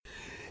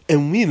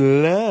And we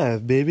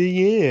live, baby,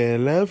 yeah.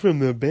 Live from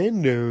the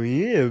bando,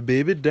 yeah,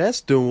 baby. That's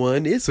the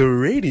one. It's a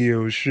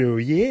radio show,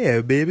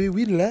 yeah, baby.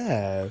 We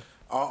live.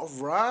 All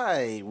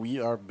right, we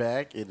are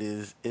back.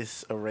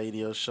 It's a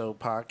radio show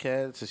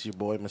podcast. It's your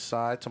boy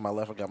Masai. To my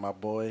left, I got my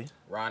boy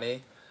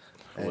Ronnie.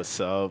 What's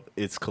up?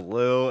 It's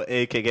Khalil,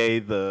 aka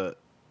the.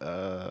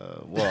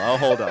 I'll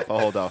hold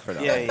off for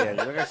now. Yeah.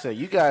 Like I said,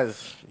 you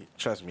guys,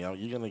 trust me,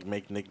 you're gonna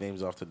make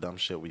nicknames off the dumb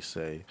shit we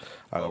say.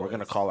 We're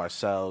gonna call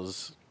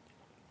ourselves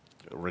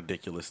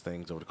ridiculous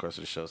things over the course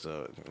of the show,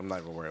 so I'm not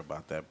gonna worry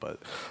about that. But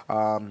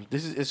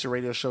this is It's a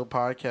Radio Show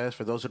podcast.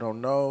 For those who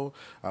don't know,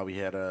 we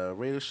had a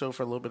radio show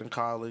for a little bit in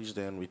college,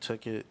 then we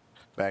took it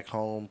back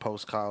home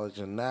post college,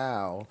 and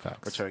now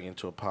we're turning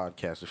into a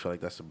podcast. I feel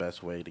like that's the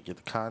best way to get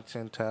the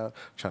content out.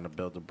 Trying to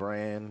build the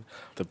brand.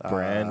 The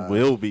brand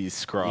will be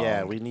strong.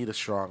 Yeah, we need a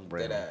strong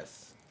brand.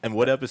 Deadass. And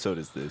what episode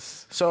is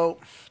this? So,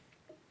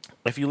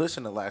 if you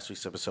listen to last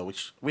week's episode,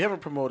 which we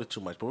haven't promoted too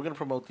much, but we're going to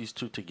promote these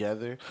two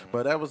together.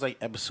 But that was like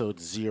episode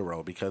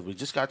 0 because we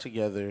just got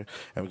together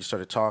and we just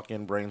started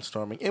talking,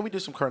 brainstorming, and we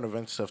did some current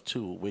event stuff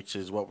too, which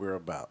is what we're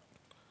about.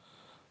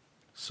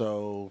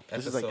 So,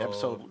 this is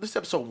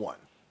episode 1.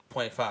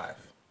 0.5.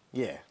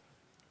 Yeah.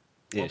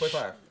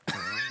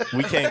 1.5.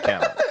 We can't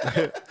count.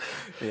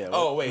 Yeah.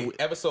 Oh, wait.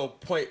 Episode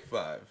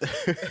 0.5.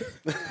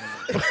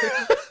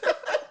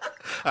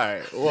 All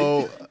right.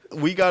 Well,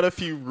 we got a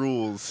few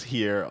rules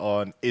here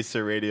on It's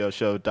a Radio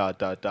Show ...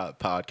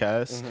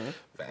 podcast.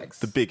 Facts.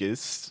 The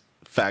biggest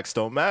facts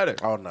don't matter.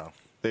 Oh, no.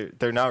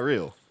 They're not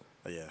real.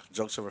 Yeah.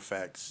 Jokes over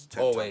facts.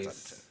 10 times out of 10.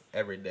 Always.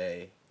 Every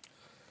day.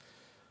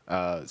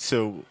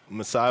 So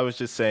Masai was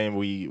just saying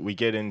we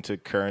get into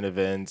current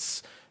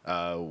events.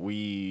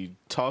 We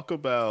talk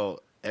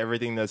about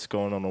everything that's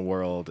going on in the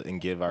world and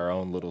give our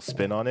own little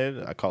spin on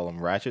it. I call them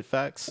ratchet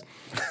facts.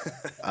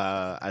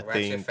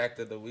 Ratchet fact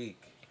of the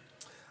week.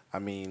 I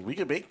mean, we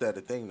could make that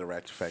a thing, the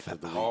ratchet fact of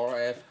the week.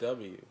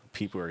 RFW.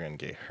 People are gonna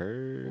get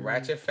hurt.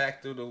 Ratchet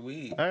fact of the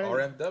week. All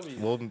right.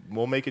 RFW.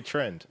 We'll make a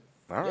trend.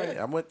 All right,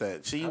 Yeah. I'm with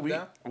that. See, I'm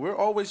down. we're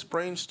always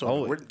brainstorming.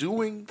 Always. We're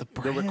doing the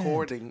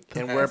recording,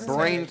 and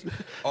Hashtag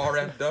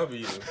we're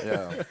RFW.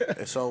 Yeah,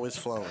 it's always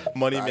flowing.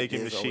 Money The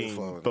making idea's always machine,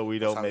 flowing. but we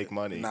don't That's how make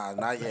money. Nah,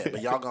 not yet.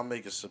 But y'all gonna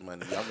make us some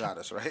money. Y'all got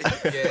us right.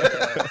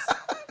 Yes.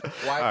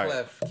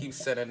 Wyclef keeps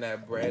sending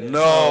that bread.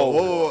 No.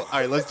 Whoa. All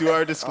right, let's do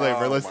our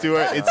disclaimer. Oh Let's my do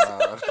it.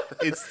 God.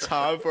 It's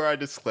time for our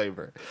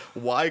disclaimer.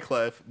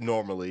 Wyclef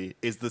normally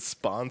is the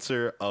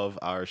sponsor of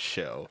our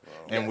show,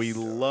 and we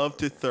love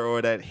to throw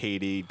it at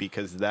Haiti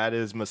because that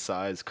is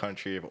Masai's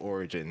country of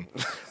origin.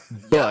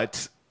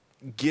 But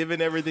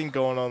given everything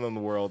going on in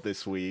the world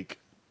this week,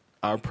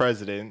 our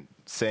president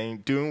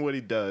doing what he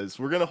does,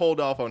 we're gonna hold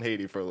off on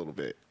Haiti for a little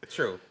bit.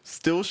 True.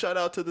 Still shout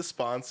out to the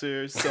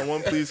sponsors.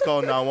 Someone please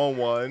call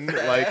 911.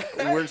 Like,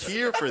 we're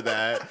here for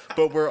that,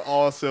 but we're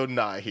also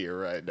not here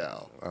right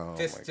now. Oh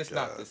Just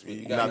my not God. this week.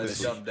 You Not gotta this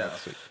jump down.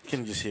 You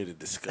can just hear the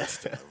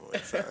disgust in my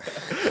voice.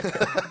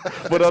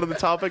 But on the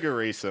topic of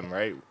racism,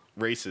 right?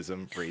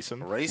 Racism.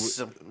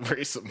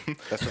 Racism.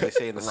 That's what they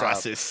say in the South.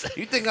 Racist.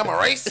 You think I'm a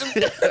racist?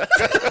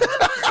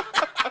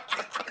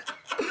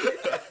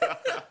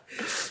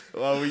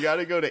 Well, we got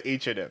to go to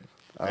H&M.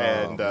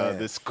 And man.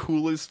 this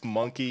coolest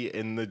monkey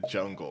in the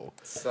jungle.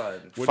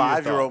 Son. What are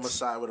your 5-year-old thoughts?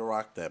 Messiah would have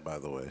rocked that, by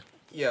the way.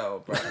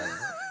 Yo, bro.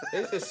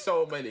 There's just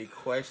so many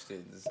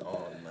questions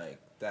on, like,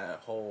 that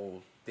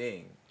whole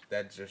thing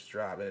that just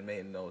dropped. It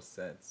made no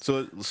sense.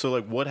 So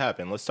like, what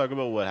happened? Let's talk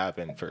about what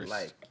happened first.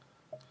 Like,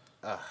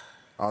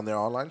 On their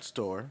online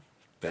store,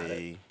 Got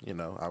they,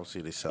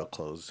 obviously they sell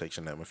clothes.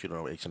 H&M. If you don't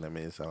know what H&M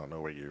is, I don't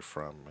know where you're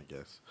from, I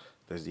guess.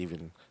 There's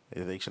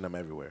H&M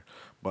everywhere.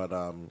 But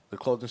the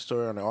clothing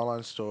store, on the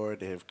online store,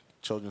 they have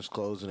children's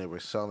clothes, and they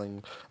were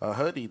selling a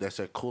hoodie that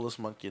said "Coolest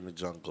Monkey in the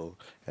Jungle,"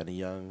 and a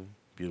young,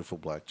 beautiful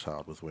black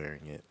child was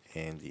wearing it,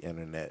 and the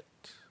internet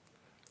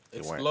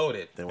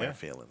exploded. They weren't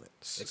feeling it.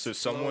 So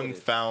someone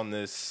Exploded. found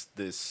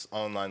this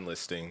online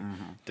listing,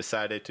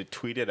 decided to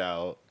tweet it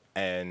out,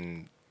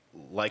 and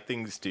like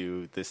things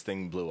do, this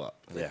thing blew up.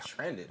 Yeah.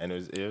 Trended. And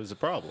it was a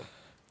problem.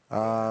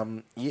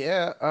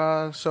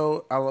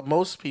 So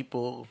most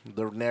people,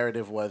 the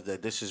narrative was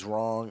that this is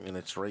wrong and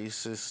it's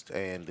racist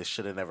and this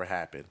should have never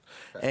happened.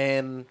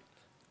 And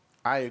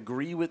I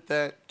agree with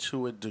that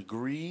to a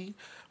degree,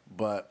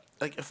 but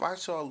like if I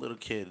saw a little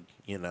kid,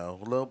 a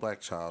little black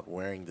child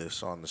wearing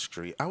this on the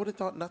street, I would have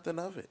thought nothing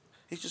of it.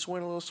 He's just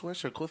wearing a little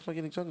sweatshirt, close monkey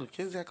in the jungle.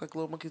 Kids act like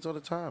little monkeys all the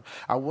time.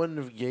 I wouldn't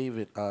have gave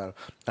it a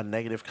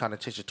negative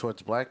connotation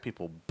towards black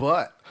people,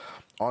 but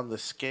on the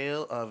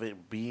scale of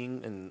it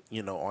being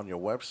on your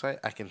website,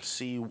 I can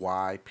see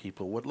why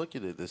people would look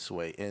at it this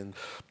way. And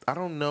I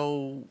don't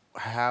know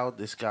how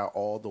this got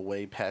all the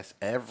way past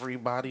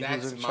everybody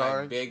That's who's in my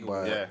charge. big but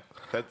one. Yeah.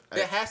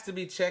 There has to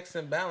be checks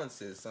and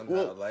balances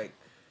somehow. Well,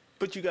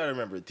 But you got to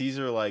remember, these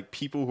are like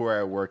people who are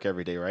at work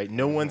every day, right?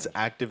 No one's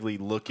actively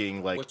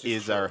looking like, Which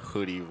is is our true.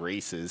 hoodie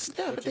racist?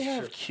 Yeah, but Which they is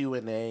have true.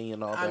 Q&A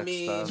and all I that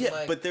mean, stuff. Yeah,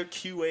 like- but they're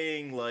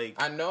QAing like.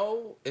 I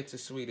know it's a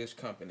Swedish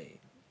company.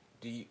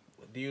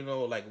 do you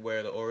know like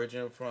where the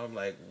origin from?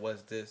 Like,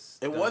 was this?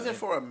 It done wasn't in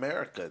for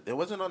America. It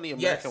wasn't on the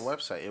American Yes.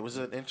 website. It was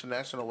an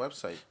international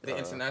website. the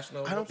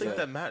international? I don't think website?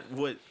 that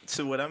matters.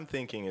 What I'm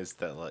thinking is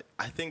that like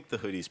I think the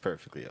hoodie's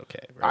perfectly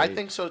okay. Right? I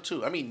think so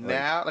too. I mean,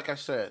 now, like I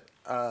said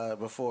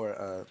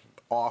before,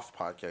 off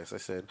podcast, I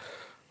said,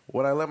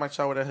 would I let my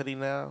child wear a hoodie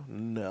now?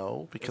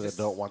 No, because It's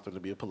I don't want them to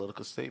be a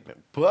political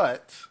statement.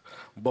 But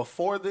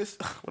before this,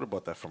 what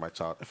about that for my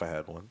child if I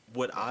had one?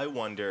 What I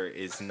wonder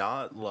is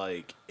not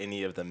like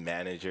any of the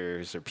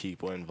managers or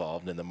people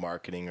involved in the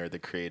marketing or the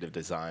creative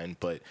design,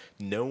 but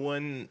no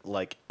one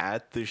like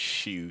at the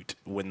shoot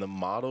when the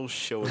model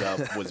showed up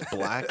was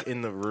black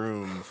in the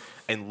room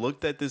and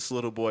looked at this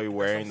little boy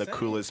wearing the saying.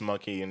 coolest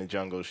monkey in the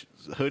jungle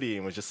hoodie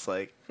and was just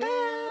like,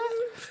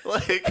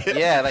 like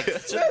Yeah, like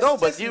no,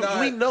 but just we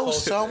not know culture.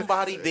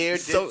 somebody there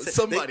did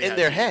Somebody in had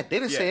their to. head. They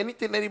didn't say Yeah.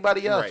 anything to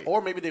anybody else, Right.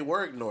 or maybe they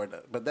were ignored.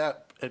 But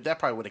that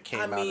probably would have came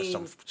I out in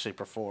some mean,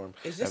 shape or form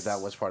it's if just- that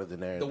was part of the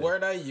narrative. The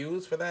word I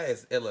use for that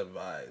is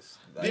ill-advised.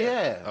 Like,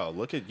 Yeah. Oh,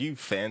 look at you,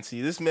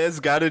 fancy! This man's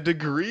got a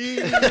degree.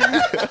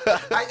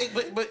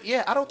 But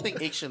yeah, I don't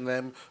think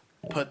H&M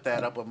put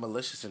that up with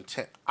malicious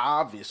intent.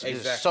 Obviously,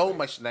 there's so Exactly.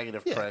 much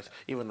negative press,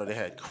 even though they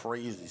had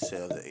crazy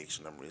sales at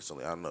H&M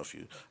recently. I don't know if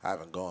I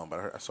haven't gone,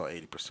 but I saw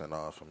 80%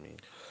 off. I mean,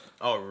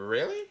 Oh,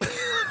 really?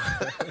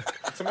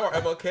 Tomorrow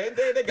MLK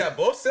Day, they got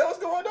both sales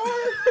going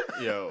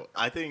on. Yo,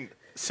 I think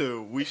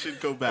so. We should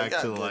go back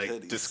got to good like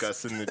hoodies.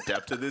 discussing the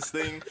depth of this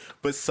thing.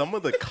 But some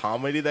of the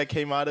comedy that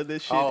came out of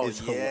this shit Oh,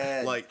 is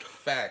yeah. like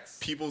Facts.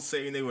 people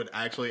saying they would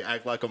actually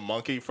act like a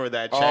monkey for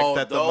that check Oh,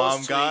 that the those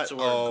mom got. tweets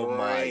were Oh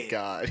my great.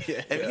 god!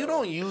 Yeah. if you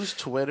don't use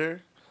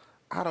Twitter,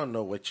 I don't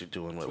know what you're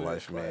doing with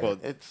life, man. Well,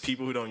 it's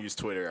people who don't use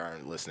Twitter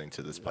aren't listening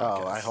to this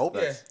podcast. Oh, I hope.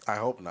 Yeah. I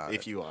hope not.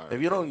 If you are,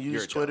 if you don't you're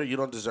use a Twitter, dumb. you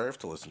don't deserve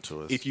to listen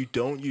to us. If you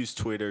don't use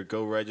Twitter,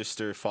 go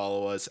register,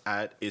 follow us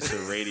at It's a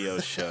Radio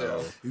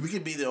Show, we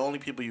can be the only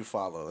people you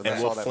follow, and that's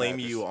we'll all that flame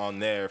matters. you on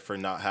there for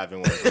not having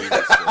one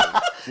previously.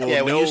 We'll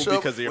Yeah, when know you show,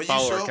 because of your when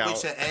follower you show count.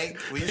 With your egg,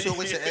 when you show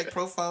with your egg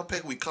profile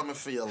pic, we coming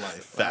for your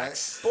life.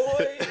 Facts.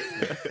 Boy.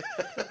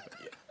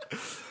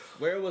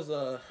 Where was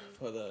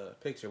for the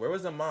picture? Where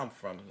was the mom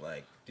from?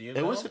 Like, do you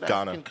know? It was an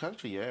Ghana. African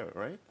country, yeah,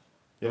 right?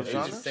 Yeah, was she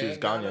Ghana? was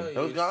Ghanaian. It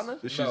was Ghana?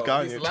 She's no,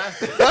 Ghanaian. He's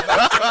laughing.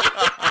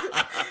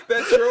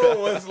 That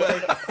troll was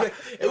like,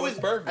 it was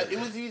perfect. It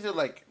was either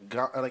like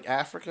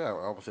Africa. I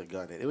almost said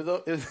Ghana. It was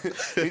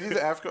either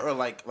Africa or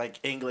like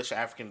English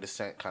African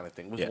descent kind of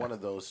thing. It was Yeah. one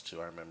of those two.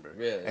 I remember.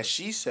 Really? And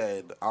she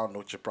said, "I don't know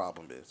what your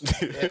problem is."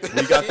 We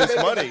got She this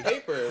making money. the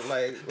Paper,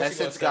 like, what That she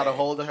since gonna got a say?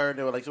 hold of her, and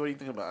they were like, "So what do you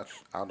think about?"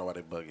 I don't know why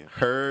they bugging.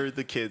 Her,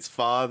 the kid's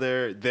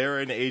father, they're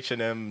in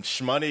H&M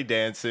shmoney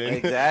dancing.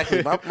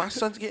 Exactly. My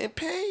son's getting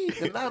paid,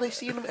 and now they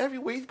seeing him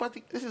everywhere. He's about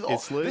to. This is all.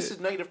 It's lit. This is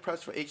negative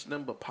press for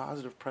H&M, but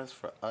positive press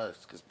for us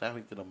because now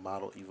he's gonna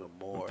model even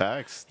more.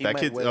 Facts. He That might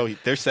kid. wear- Oh,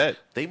 they're set.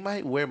 They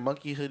might wear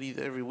monkey hoodies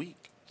every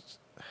week.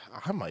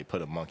 I might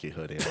put a monkey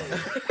hoodie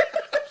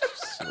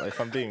on. Like,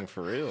 if I'm being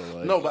for real.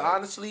 Like, No, but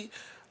honestly,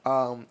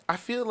 I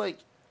feel like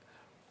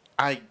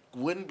I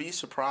wouldn't be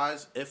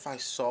surprised if I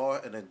saw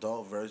an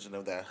adult version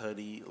of that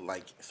hoodie,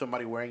 like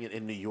somebody wearing it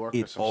in New York. or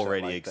It some shit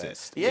already like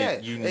exists. That. Yeah,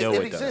 You know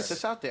it exists. does.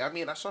 It's out there. I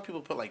mean, I saw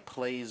people put like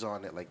plays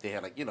on it, like they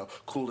had like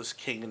coolest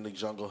king in the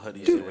jungle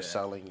hoodies they were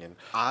selling, and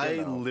I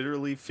you know.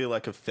 literally feel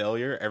like a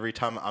failure every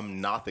time I'm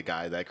not the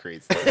guy that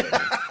creates the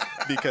hoodie.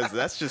 Because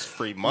that's just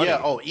free money.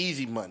 Yeah. Oh,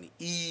 easy money,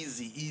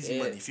 easy It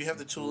money. If you have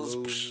the tools,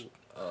 blew psh,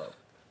 up.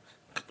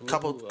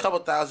 couple Blew up. couple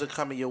thousand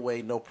coming your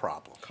way, no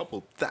problem.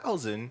 Couple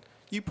thousand.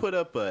 You put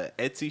up a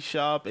Etsy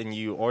shop and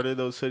you order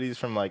those hoodies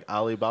from like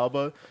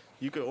Alibaba.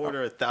 You could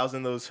order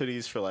 1,000 of those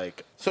hoodies for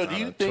like. So I do don't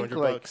you know, think 200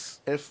 like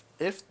bucks.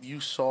 if you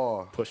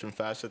saw Pushing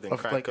faster than if,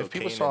 crack like cocaine if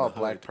people in saw a the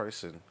black hood.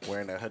 person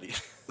wearing that hoodie,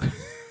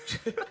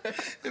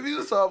 if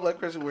you saw a black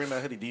person wearing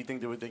that hoodie, do you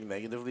think they would think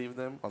negatively of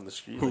them on the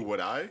street? Who Like, would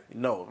I?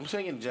 no, I'm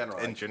saying in general.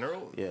 In like,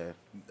 general? yeah,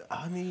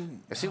 I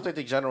mean, it seems like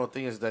the general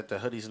thing is that the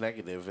hoodie's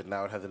negative, and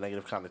now it has a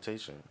negative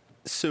connotation.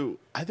 so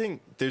I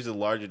think there's a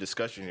larger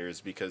discussion here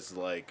is because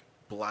like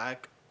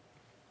black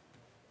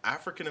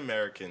African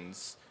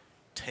Americans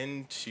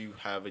tend to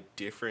have a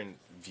different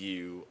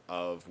view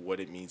of what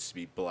it means to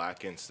be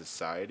black in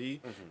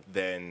society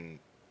than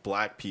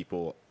black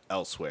people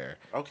elsewhere.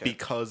 Okay.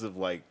 Because of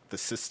like the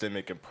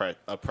systemic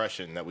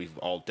oppression that we've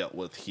all dealt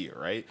with here,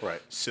 right?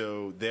 Right.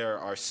 So there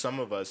are some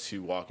of us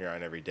who walk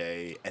around every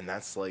day and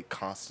that's like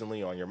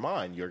constantly on your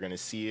mind. You're going to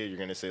see it. You're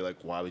going to say like,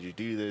 why would you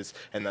do this?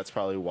 And that's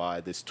probably why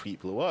this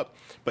tweet blew up.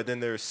 But then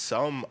there's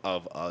some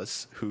of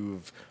us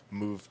who've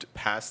moved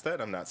past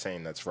that. I'm not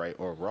saying that's right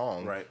or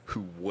wrong. Right.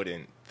 Who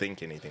wouldn't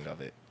think anything of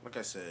it. Like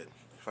I said,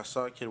 if I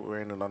saw a kid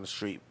wearing it on the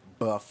street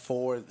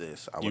before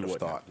this, I would have wouldn't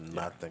thought have,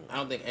 nothing. I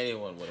don't think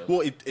anyone would have.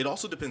 Well, it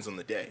also depends on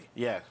the day.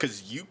 Yeah.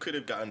 Because you could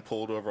have gotten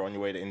pulled over on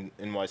your way to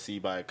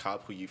NYC by a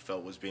cop who you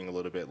felt was being a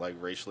little bit like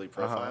racially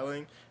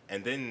profiling,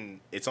 and then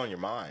it's on your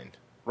mind.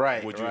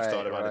 Right. would you have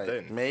thought about right.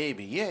 it then?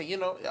 Maybe. Yeah,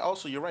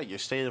 also you're right. Your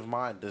state of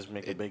mind does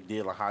make a big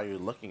deal on how you're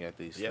looking at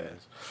these Yeah.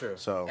 things. True.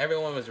 So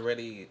Everyone was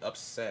really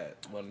upset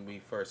when we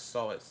first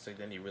saw it, so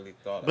then you really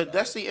thought But about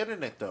that's it. the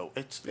internet though.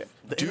 It's the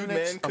Dude,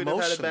 internet's man, could have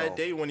had a bad emotional.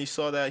 day when he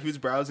saw that he was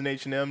browsing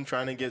H&M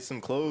trying to get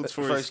some clothes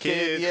for For his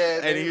kid.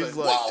 yeah, and he was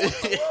like,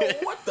 Whoa,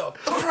 what the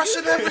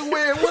Oppression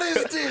everywhere. What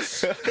is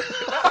this?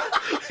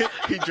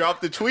 he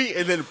dropped the tweet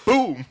and then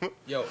boom.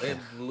 Yo, it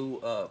blew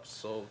up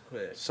so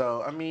quick.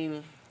 So I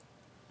mean,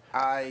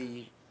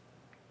 I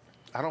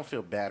don't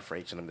feel bad for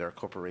H&M. They're a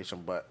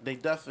corporation, but they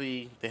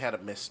had a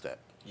misstep.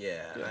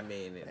 Yeah, I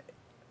mean,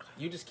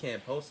 you just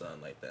can't post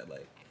something like that.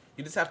 Like,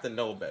 you just have to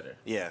know better.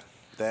 Yeah,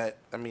 I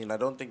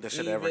don't think that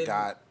should ever Even-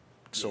 got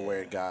to yeah.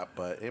 where it got,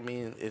 but I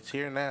mean, it's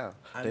here now.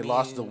 I They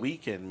lost the mean-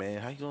 weekend,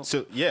 man. How you gonna?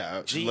 So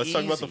yeah, let's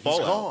talk about the G-Eazy, he's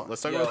fallout. gone.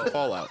 Let's talk Yo. about the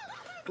fallout.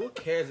 Who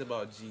cares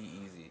about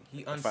G-Eazy?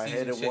 He If I unseasoned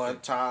hit it chicken. one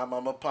time,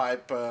 I'm a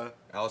piper.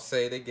 I'll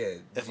say it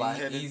again. If I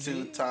hit it G-Eazy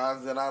 2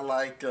 times, then I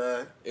like.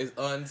 is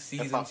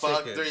unseasoned If I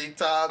fuck chicken. 3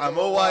 times, I'm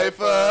a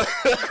wifer.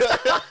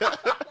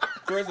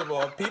 First of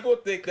all, people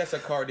think that's a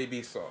Cardi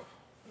B song.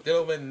 They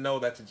don't even know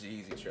that's a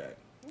G-Eazy track.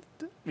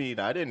 I mean,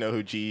 I didn't know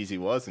who G-Eazy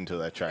was until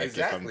that track. if I'm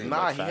Exactly. being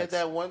Nah, like he had facts.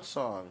 that one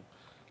song.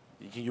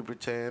 Can you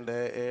pretend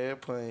that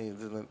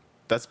airplanes?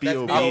 That's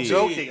B.O.B. B.O.B. I'm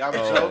joking. I'm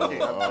Oh,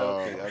 joking. I'm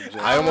oh. joking. I'm joking.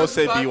 I almost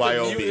said about to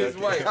BYOB. mute his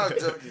mic. I'm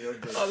joking.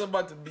 I was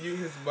about to mute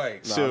his mic. No,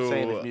 I'm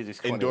saying So if music's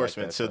corny like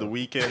endorsement. that, So the though.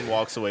 Weeknd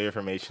walks away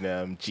from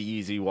H&M.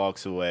 G-Eazy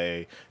walks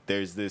away.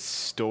 There's this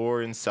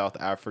store in South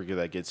Africa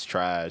that gets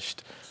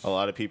trashed. A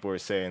lot of people are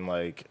saying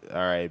like, all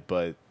right,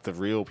 but the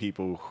real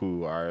people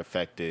who are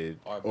affected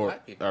Are or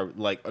black people. are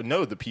like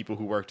no, the people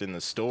who worked in the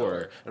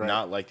store, Right.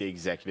 not like the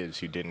executives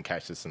who didn't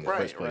catch this in the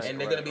Right, first place. right.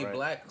 And they're gonna be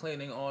black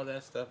cleaning all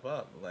that stuff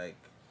up, like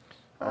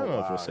I don't know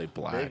if we'll wow. say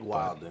black. Big but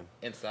wildin'.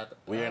 inside. The,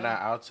 We are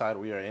not outside.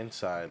 We are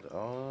inside.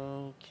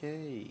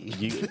 Okay.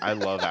 I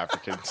love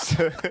Africans.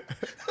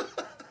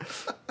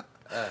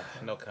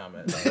 No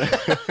comment.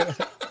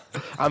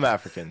 I'm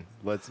African.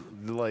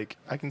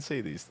 I can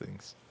say these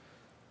things.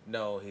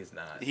 No, he's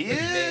not. He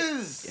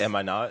is. Am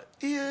I not?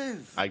 He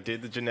is. I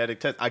did the genetic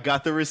test. I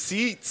got the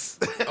receipts.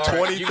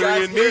 right, you guys 23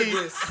 hear and me.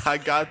 this? I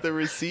got the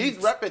receipts. He's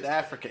repping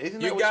Africa. Isn't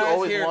that You what you guys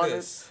always hear wanted?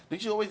 this?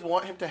 Did you always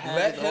want him to have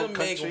Let his own him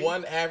make country?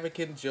 one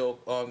African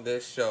joke on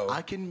this show.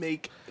 I can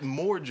make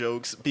more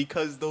jokes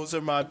because those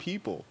are my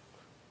people.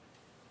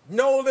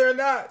 No, they're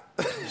not.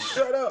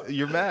 Shut up.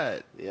 You're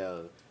mad. Yeah.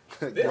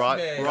 This man-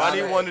 Ronnie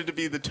Alright. wanted to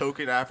be the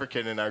token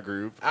African in our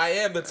group. I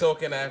am the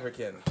token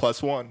African.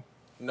 +1.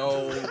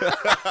 No,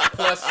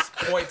 plus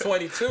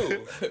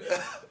 .22.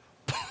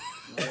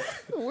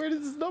 Where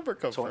did this number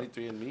come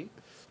 23 and me.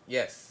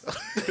 Yes.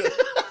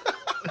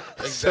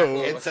 So-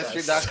 what I said.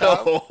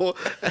 Ancestry.com. So,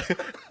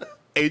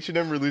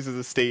 H&M releases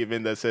a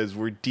statement that says,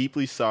 "We're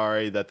deeply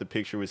sorry that the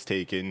picture was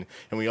taken,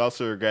 and we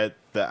also regret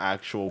the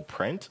actual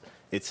print."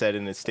 It said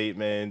in a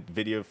statement,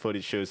 video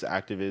footage shows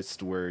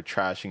activists were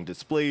trashing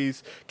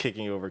displays,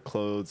 kicking over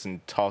clothes,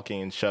 and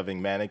talking and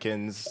shoving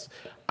mannequins.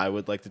 I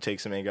would like to take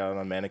some anger out on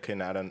a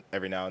mannequin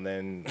every now and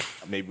then.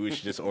 Maybe we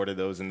should just order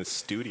those in the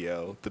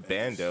studio, the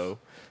bando,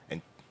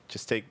 and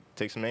just take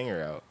some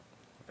anger out.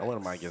 I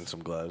wouldn't mind getting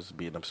some gloves,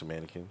 beating up some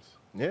mannequins.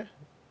 Yeah.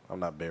 I'm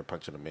not bear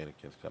punching a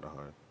mannequin. It's kind of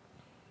hard.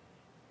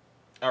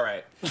 All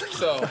right.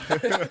 So,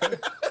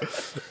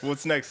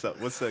 What's next up?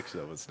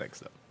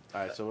 All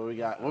right, so what we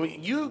got?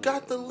 You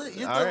got the list.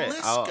 You're All the right,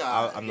 list I'm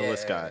guy. the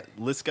list Yeah. guy.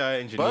 List guy,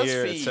 engineer,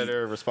 BuzzFeed.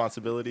 etc.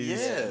 Responsibilities.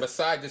 Yeah.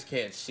 Masai just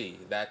can't see.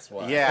 That's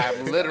why. Yeah,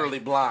 I'm literally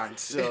blind.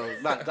 So,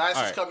 Dice All is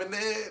right. coming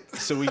in.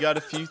 So we got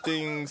a few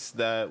things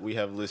that we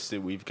have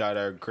listed. We've got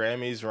our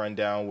Grammys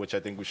rundown, which I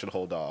think we should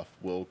hold off.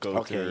 We'll go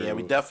Okay, through yeah,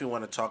 we definitely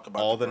want to talk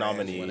about all the Grammys.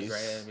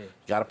 nominees.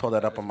 Got to pull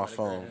that up on my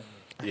phone.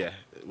 Yeah,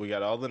 we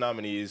got all the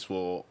nominees.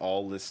 We'll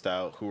all list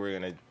out who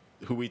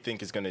we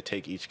think is gonna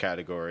take each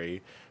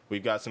category.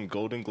 We've got some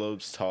Golden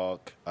Globes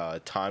talk.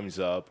 Time's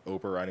Up.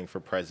 Oprah running for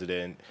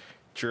president.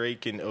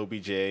 Drake and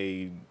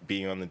OBJ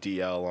being on the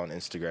DL on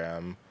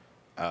Instagram.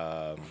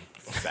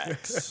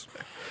 Facts.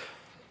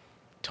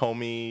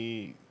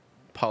 Tommy,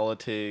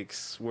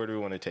 politics. Where do we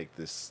want to take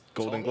this?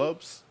 Golden Tommy?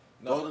 Globes.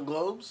 Golden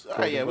Globes? All right,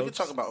 Golden yeah, we can Globes?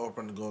 talk about Oprah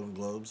and the Golden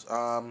Globes.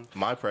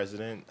 My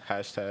president.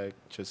 Hashtag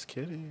just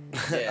kidding.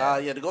 Yeah,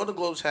 the Golden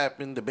Globes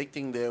happened. The big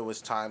thing there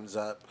was Time's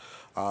Up.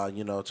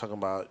 Talking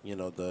about,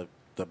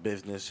 the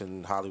business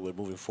in Hollywood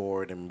moving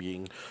forward and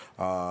being,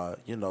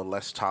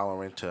 less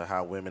tolerant to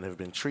how women have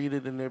been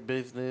treated in their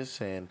business.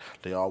 And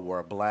they all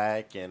wore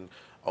black. And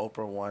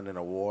Oprah won an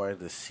award,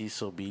 the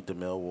Cecil B.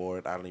 DeMille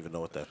Award. I don't even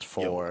know what that's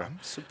for. Yo, I'm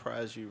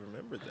surprised you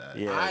remembered that.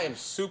 Yeah. I am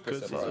super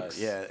Good surprised.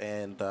 Yeah,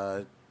 and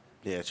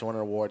she won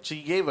an award.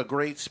 She gave a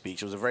great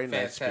speech. It was a very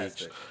nice speech.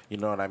 Fantastic. You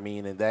know what I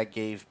mean? And that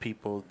gave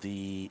people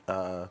the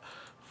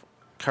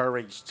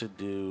courage to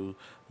do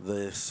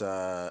this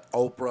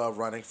Oprah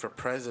running for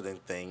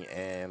president thing,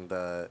 and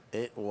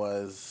it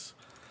was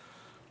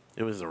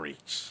a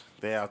reach.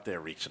 They out there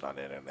reaching on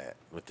the internet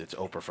with this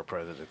Oprah for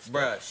president stuff.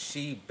 Bruh,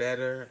 she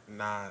better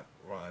not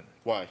run.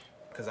 Why?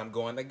 Because I'm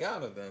going to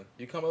Ghana then.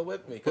 You coming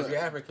with me because you're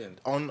African.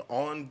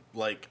 On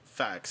like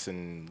facts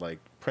and like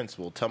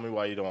principle, tell me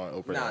why you don't want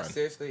Oprah to Nah, run.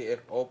 seriously,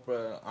 if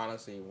Oprah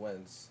honestly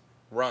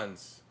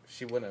runs,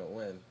 she wouldn't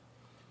win.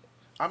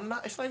 I'm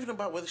not. It's not even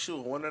about whether she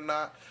will win or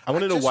not. I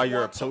wanna know just why you're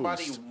want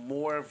somebody opposed.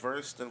 more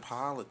versed in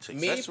politics.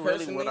 Me That's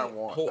personally, really what I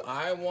want. who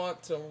I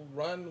want to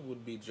run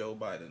would be Joe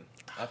Biden.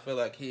 I feel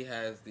like he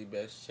has the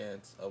best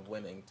chance of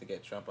winning to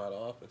get Trump out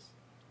of office.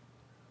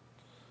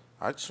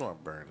 I just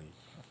want Bernie.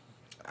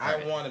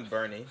 I wanted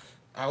Bernie.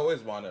 I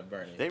always wanted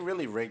Bernie. They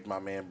really rigged my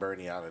man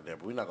Bernie out of there,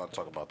 but we're not gonna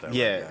talk about that.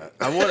 Yeah, right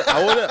now.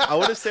 I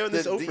want to stay on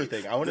this The Oprah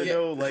thing. I want to Yeah,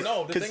 know like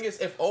no, the 'cause- thing is,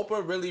 if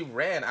Oprah really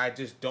ran, I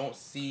just don't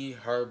see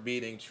her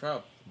beating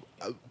Trump.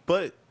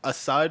 But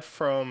aside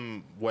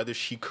from whether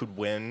she could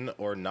win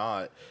or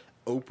not,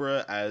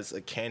 Oprah as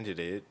a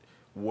candidate,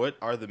 what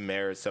are the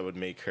merits that would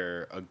make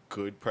her a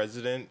good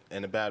president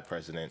and a bad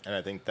president? And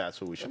I think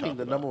that's what we should I mean, talk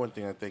the about. number one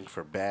thing I think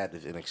for bad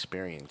is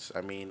inexperience. I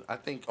mean, I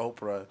think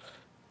Oprah,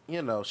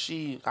 you know,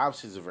 she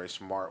obviously is a very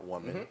smart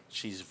woman.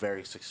 She's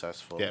very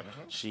successful. Yeah.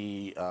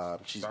 She's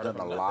Started done a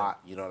from nothing. lot.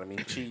 You know what I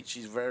mean?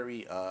 She's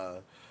very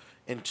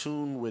in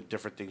tune with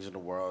different things in the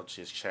world.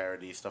 She has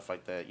charity, stuff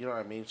like that. You know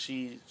what I mean?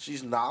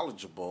 She's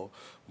knowledgeable,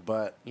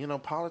 but you know,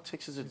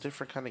 politics is a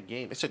different kind of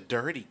game. It's a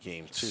dirty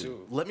game too.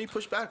 Shoot. Let me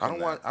push back I on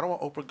don't that.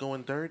 want Oprah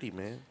going dirty,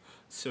 man.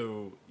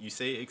 So you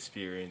say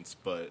experience,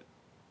 but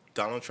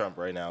Donald Trump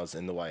right now is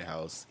in the White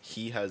House.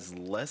 He has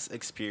less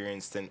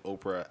experience than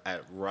Oprah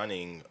at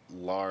running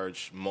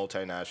large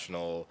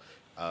multinational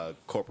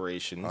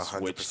corporations,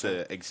 100%. which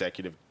the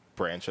executive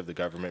branch of the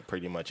government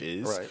pretty much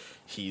is. Right.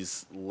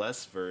 He's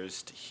less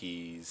versed.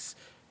 He's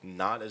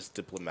not as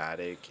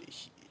diplomatic.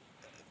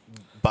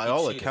 By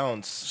all cheated.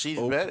 accounts, She's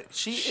Oprah- better.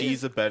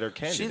 She's a better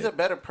candidate. She's a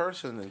better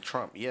person than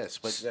Trump, yes,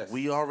 but Yes.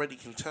 we already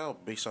can tell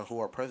based on who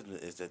our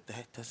president is that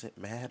doesn't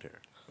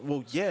matter.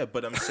 Well, yeah,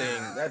 but I'm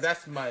saying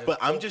That's my. But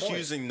I'm whole just point.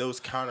 using those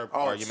counter Oh,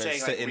 arguments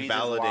saying, like, to reasons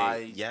invalidate.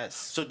 why- Yes.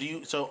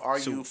 So are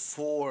So, you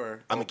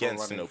for? I'm Oprah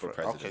against an running Oprah for-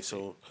 presidency. Okay,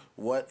 so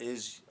what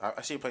is?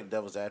 I see you playing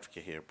devil's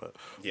advocate here, but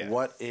Yeah.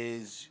 what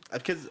is?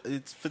 Because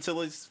it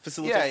facilitates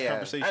Yeah, yeah.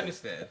 conversation. I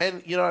understand.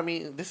 And you know what I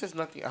mean? This is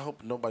nothing. I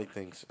hope nobody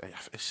thinks.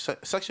 It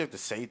sucks you have to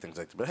say things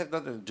like that, but it has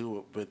nothing to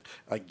do with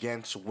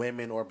against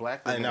women or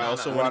black women. And I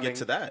also wanna get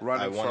to that.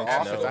 Running I for wanted to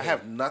office. know- I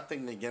have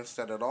nothing against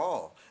that at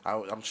all.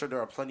 I'm sure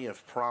there are plenty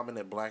of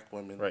prominent black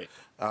women Right.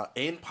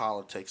 in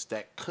politics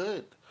that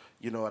could,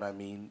 you know what I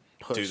mean,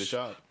 push Do the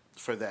job.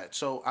 for that.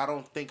 So I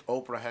don't think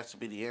Oprah has to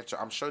be the answer.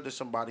 I'm sure there's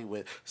somebody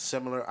with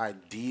similar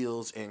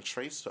ideals and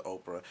traits to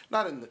Oprah.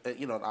 Not in,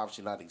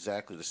 obviously not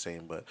exactly the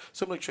same, but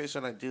similar traits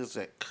and ideals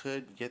that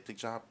could get the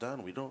job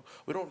done. We don't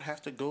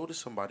have to go to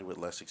somebody with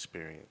less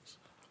experience.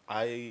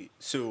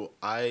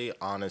 I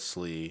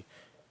honestly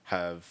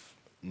have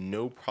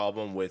no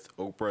problem with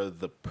Oprah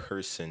the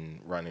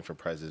person running for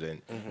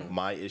president.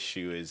 My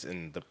issue is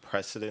in the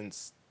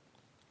precedents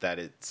that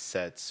it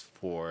sets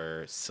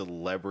for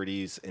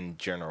celebrities in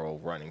general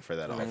running for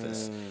that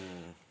office.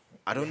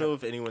 I don't know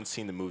if anyone's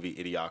seen the movie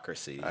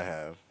Idiocracy. I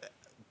have.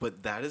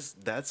 But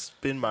that's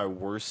been my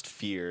worst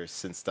fear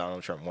since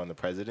Donald Trump won the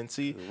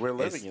presidency. We're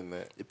living in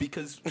that.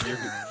 Because you're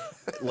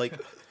like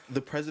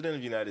the president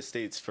of the United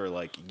States for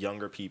like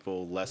younger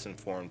people, less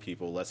informed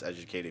people, less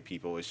educated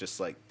people is just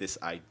like this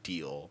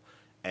ideal.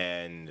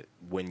 And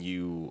when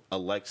you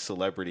elect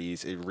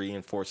celebrities, it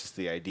reinforces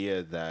the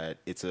idea that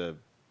it's a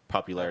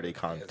popularity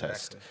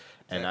contest. Exactly.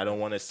 And I don't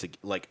want us to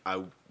like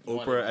wanna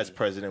Oprah as be-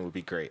 president would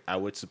be great. I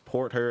would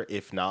support her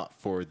if not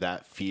for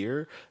that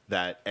fear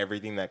that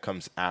everything that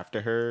comes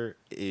after her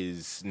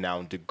is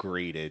now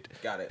degraded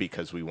Got it.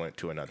 because we went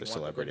to another You want the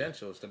celebrity.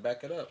 credentials to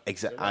back it up.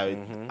 Exactly.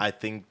 You're right. I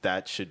think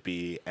that should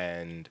be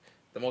and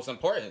The most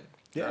important.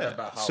 Not yeah.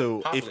 about how So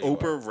if popular you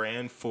Oprah are.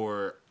 ran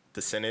for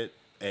the Senate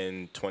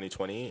in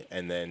 2020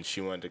 and then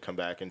she wanted to come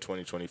back in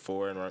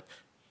 2024 and run,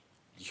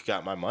 you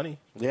got my money.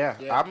 Yeah,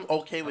 Yeah, I'm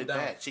okay with I'm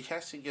down. that. She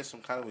has to get some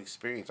kind of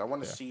experience. I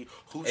want to see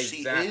who she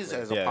Exactly. is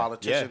as a Yeah,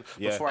 politician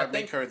yeah, yeah. before I, I make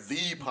think- her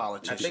the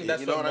politician. I think that's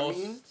you know what what most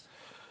I mean?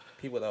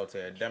 people out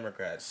there,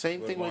 Democrats.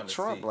 Same would thing with want to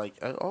Trump. see. Like,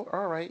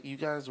 all right, you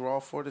guys were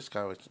all for this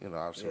guy. Which,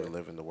 obviously Yeah. we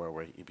live in the world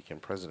where he became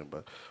president,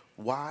 but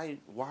why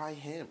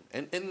him?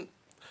 And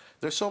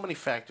there's so many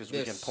factors we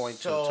There's can point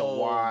to so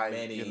why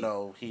many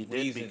he did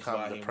reasons become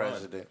why the he won.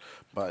 president.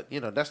 But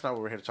that's not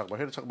what we're here to talk about. We're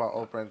here to talk about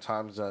Oprah and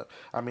times that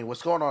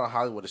what's going on in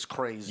Hollywood is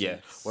crazy. Yeah.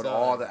 With Son.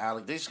 all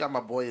the they just got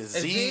my boy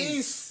Aziz.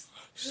 Aziz.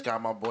 Just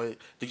got my boy.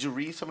 Did you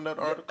read some of that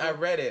article? I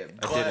read it,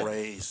 I but didn't.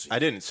 Crazy. I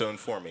didn't, so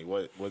inform me.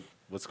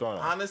 What's going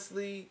on?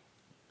 honestly,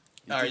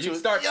 all Did right, you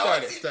start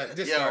it.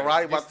 Just Yo, start it.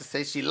 Roddy about Just- to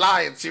say she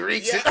lying. She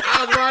reached Yeah, it.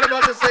 I was right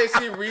about to say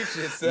she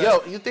reaches. son.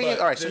 Yo, you think But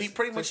all right? So just- he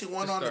pretty much just-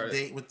 went just on a start it.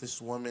 date with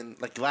this woman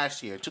like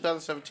last year,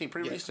 2017,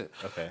 pretty Yeah. recent.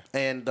 Okay.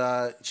 And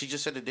she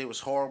just said the date was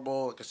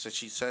horrible. Like I said,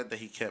 she said that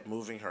he kept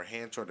moving her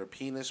hand toward her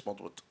penis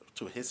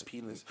to his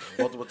penis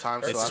multiple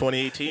times. It's I'm-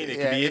 2018. It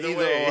could be either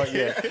way. or,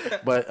 yeah.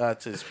 But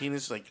to his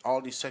penis, like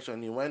all these sexual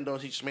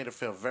innuendos, he just made her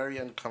feel very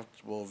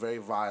uncomfortable, very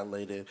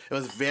violated. It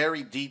was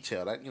very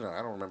detailed. I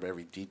don't remember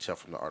every detail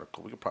from the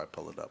article. We could probably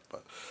pull it up,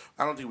 but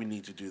I don't think we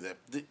need to do that.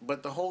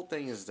 But the whole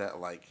thing is that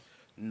like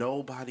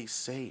nobody's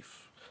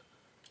safe.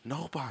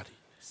 Nobody.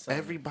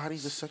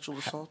 Everybody's a sexual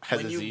assault.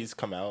 Has Aziz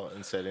come out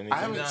and said anything? I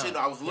haven't No, seen.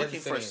 I was he looking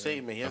hasn't for said a anything.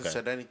 statement. He hasn't Okay.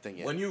 said anything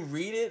yet. When you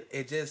read it,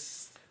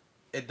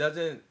 it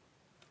doesn't.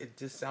 It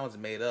just sounds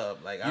made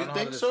up. Like I You don't know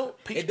think how to so?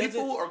 it doesn't-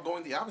 People are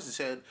going the opposite.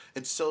 Said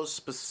it's so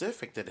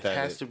specific that it That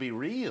has it- to be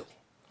real.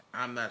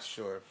 I'm not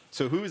sure.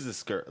 So who is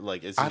this girl?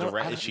 Like, is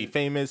she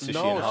famous? Is she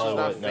in No, she's Hollywood?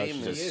 not No,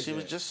 famous. She is, She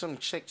was yeah. just some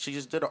chick. She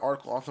just did an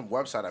article on some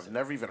website I've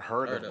never even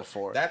heard of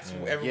before. That's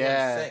what everyone's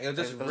yeah, saying. It was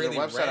just it was really a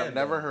website random. I've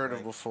never heard of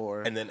Like,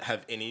 before. And then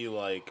have any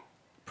like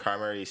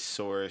primary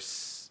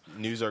source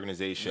news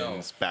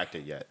organizations backed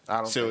it yet? I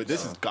don't So think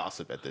this so. is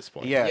gossip at this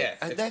point. yeah, Yes,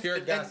 and it's pure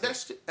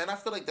gossip. and I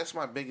feel like that's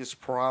my biggest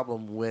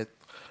problem with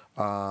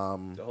the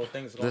whole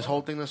thing's going this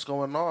whole thing that's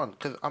going on,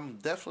 because I'm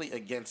definitely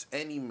against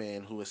any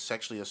man who is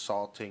sexually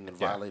assaulting and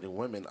Yeah. violating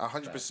women,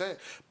 100%.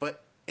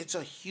 But it's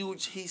a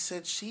huge he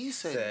said she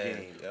said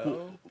game.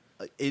 Yo.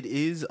 It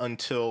is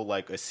until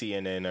like a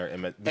CNN or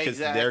because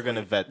Exactly. they're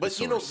gonna vet the but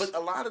source. but a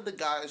lot of the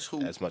guys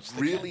who As much as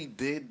they really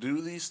did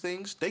do these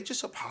things, they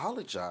just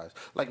apologize.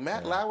 Like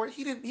Matt Lauer,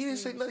 he didn't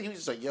say nothing. He was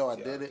just like, "Yo, I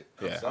did it.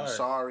 Yeah. I'm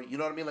sorry." You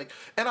know what I mean? Like,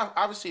 and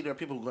obviously there are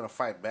people who are gonna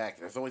fight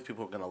back. There's always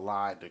people who are gonna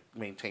lie to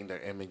maintain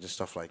their image and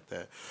stuff like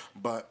that.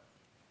 But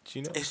Do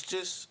you know? it's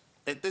just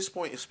at this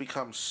point, it's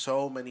become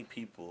so many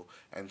people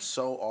and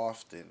so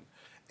often.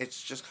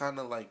 It's just kind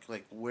of like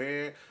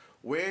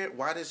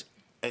why does,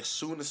 as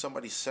soon as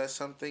somebody says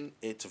something,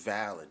 it's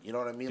valid. You know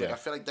what I mean? Like Yeah. I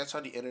feel like that's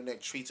how the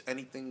internet treats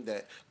anything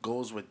that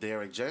goes with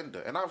their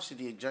agenda. And obviously,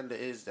 the agenda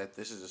is that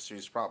this is a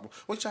serious problem,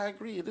 which I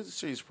agree, it is a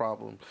serious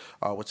problem.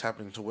 What's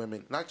happening to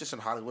women, not just in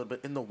Hollywood, but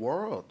in the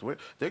world.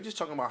 They're just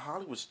talking about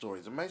Hollywood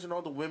stories. Imagine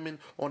all the women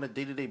on a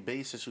day-to-day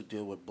basis who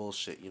deal with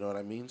bullshit. You know what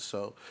I mean?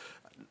 So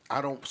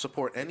I don't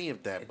support any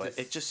of that, but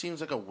it just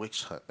seems like a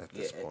witch hunt at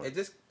this point. It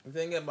just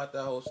thinking about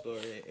that whole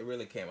story, it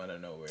really came out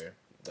of nowhere.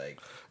 Like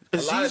a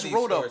lot of Aziz these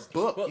wrote stories, a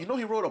book. well, You know,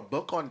 he wrote a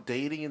book on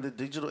dating in the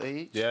digital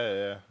age.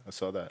 Yeah, I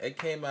saw that. it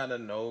came out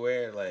of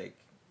nowhere. Like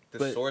the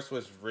But- source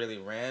was really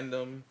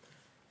random.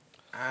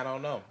 I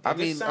don't know. I It just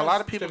mean, a sounds-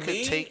 lot of people to can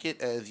me, take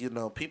it as,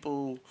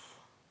 people,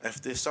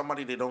 if there's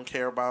somebody they don't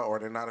care about or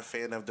they're not a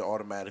fan of, they're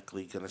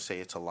automatically going to say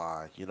it's a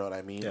lie. You know what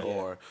I mean? Yeah.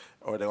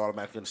 Or they're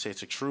automatically going to say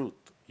it's a truth.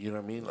 You know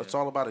what I mean? It's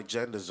all about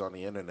agendas on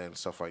the internet and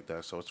stuff like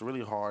that. So it's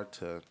really hard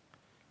to.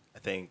 I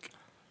think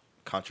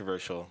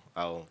controversial.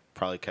 I'll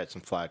probably catch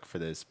some flack for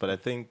this, but I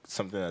think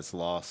something that's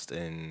lost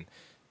in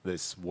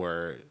this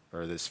word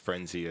or this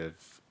frenzy of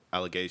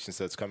allegations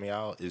that's coming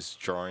out is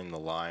drawing the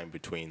line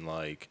between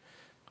like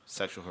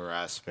sexual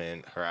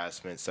harassment,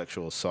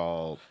 sexual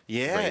assault.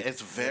 Yeah, rape.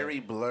 it's very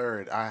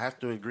blurred. I have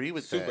to agree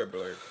with super that.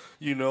 blurred.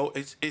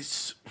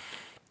 It's.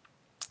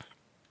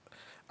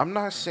 I'm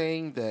not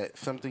saying that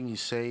something you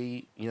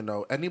say,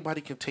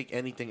 anybody can take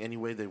anything any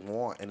way they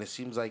want, and it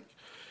seems like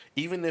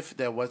even if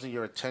that wasn't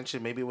your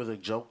intention, maybe it was a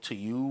joke to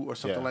you or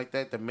something Yeah. like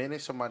that. The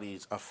minute somebody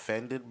is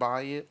offended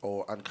by it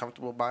or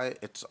uncomfortable by it,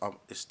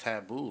 it's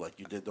taboo. Like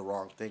you did the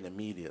wrong thing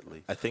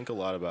immediately. I think a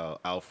lot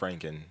about Al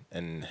Franken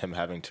and him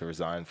having to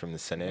resign from the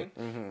Senate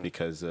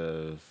because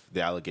of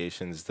the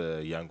allegations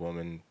the young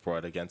woman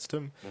brought against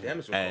him. Damage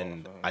was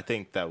And called, I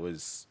think that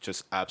was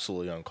just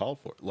absolutely uncalled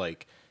for.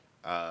 Like,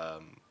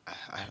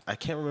 I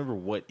can't remember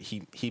what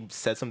he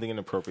said something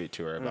inappropriate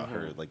to her about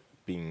her like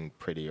being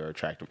pretty or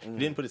attractive. He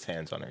didn't put his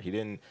hands on her. He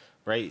didn't.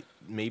 Right?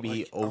 Maybe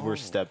he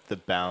overstepped the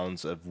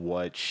bounds of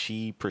what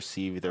she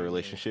perceived their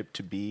relationship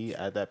to be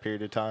at that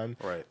period of time.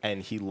 Right.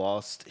 And he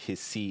lost his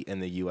seat in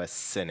the U.S.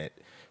 Senate,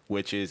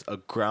 which is a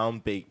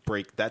ground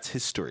break. That's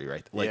history,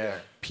 right? Like Yeah.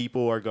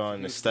 people are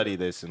going to study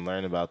this and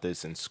learn about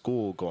this in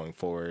school going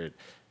forward.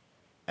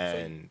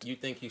 And So you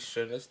think he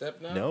shouldn't have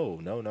stepped down?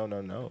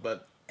 no.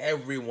 But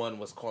everyone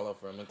was calling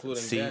for him,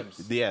 including See,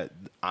 James. yeah,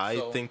 I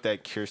So- think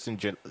that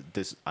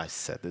I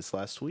said this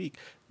last week.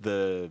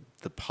 The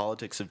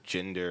politics of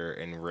gender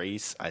and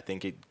race, I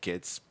think it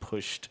gets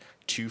pushed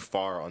too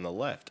far on the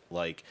left.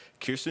 Like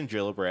Kirsten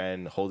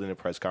Gillibrand holding a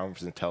press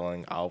conference and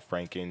telling Al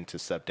Franken to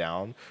step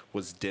down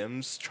was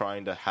Dems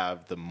trying to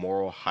have the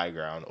moral high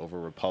ground over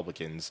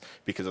Republicans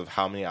because of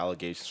how many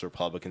allegations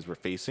Republicans were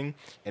facing,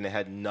 and it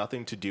had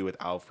nothing to do with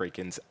Al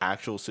Franken's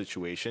actual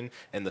situation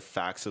and the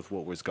facts of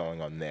what was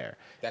going on there.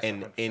 That's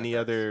And 100% any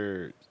facts.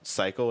 other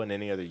cycle in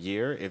any other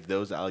year, if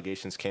those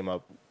allegations came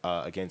up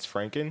against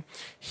Franken,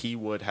 he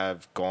would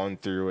have gone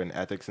through an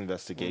ethics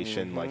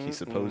investigation like he's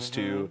supposed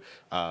to,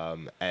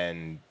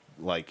 and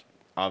like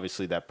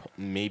obviously that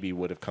maybe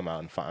would have come out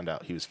and found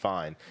out he was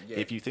fine. Yeah.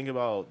 If you think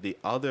about the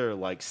other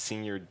like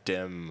senior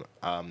Dem,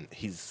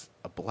 he's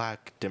a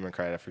black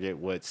Democrat. I forget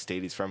what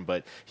state he's from,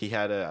 but he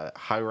had a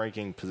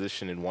high-ranking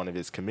position in one of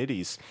his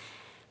committees.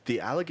 The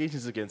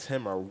allegations against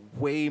him are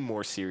way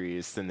more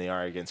serious than they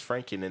are against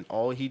Franken, and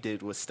all he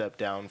did was step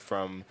down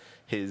from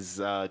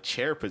his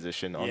chair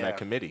position on Yeah. that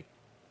committee.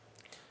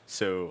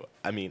 So,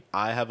 I mean,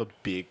 I have a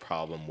big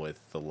problem with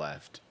the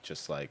left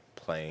just like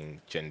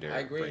playing gender, I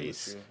agree with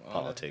race, you.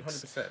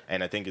 politics. 100%.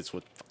 And I think it's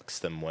what fucks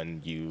them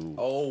when you.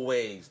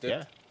 Always.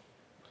 Yeah,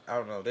 I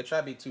don't know. They try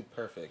to be too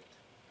perfect.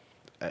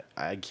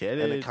 I get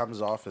And it. it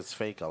comes off as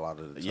fake a lot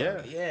of the time.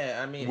 Yeah. Yeah,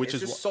 I mean, Which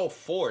it's is just so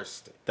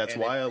forced. That's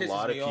and why it a pisses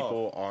lot of me off.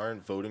 people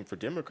aren't voting for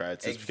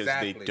Democrats. Is because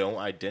Exactly. they don't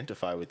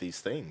identify with these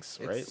things,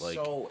 right? It's Like,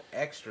 so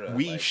extra.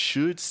 we like,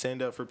 should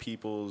stand up for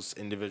people's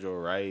individual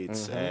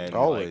rights, and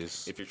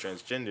Always. like, if you're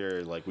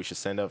transgender, like we should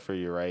stand up for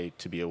your right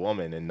to be a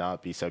woman and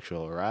not be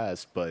sexual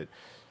harassed. But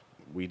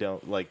we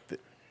don't like.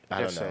 I Like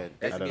I don't know. said, I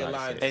That's don't the know how to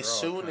alliance. say it. As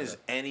They're all soon trying as to-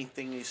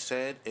 anything is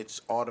said,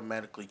 it's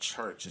automatically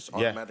church. It's Yeah.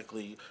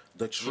 automatically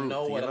the truth. you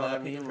know what a lot I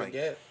of people mean?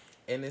 forget?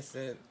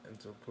 Innocent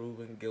until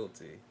proven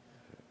guilty.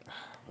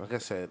 Like I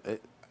said,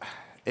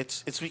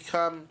 it's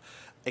become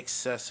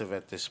excessive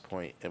at this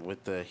point, and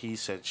with the he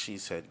said she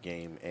said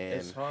game, and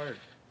It's hard.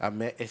 I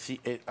mean,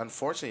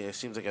 unfortunately, it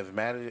seems like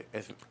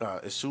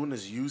as soon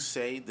as you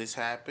say this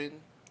happened,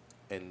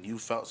 and you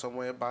felt some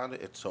way about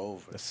it, it's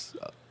over. It's,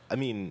 I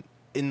mean,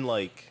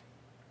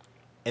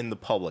 in the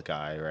public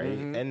eye, right?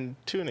 And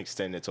to an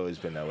extent, it's always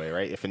been that way,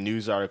 right? If a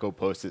news article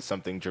posted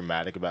something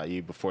dramatic about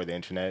you before the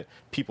internet,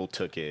 people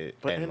took it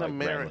But and in like ran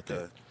with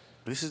America, it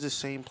this is the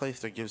same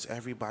place that gives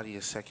everybody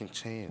a second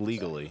chance.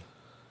 legally.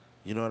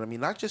 You know what I mean?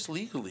 Not just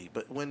legally,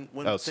 but when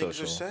Oh, things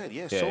social. are said,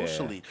 Yeah,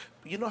 socially.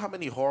 You know how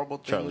many horrible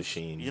things Charlie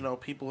Sheen.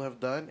 people have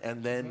done,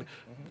 and then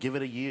give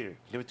it a year,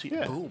 give it 2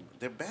 years, Yeah. boom,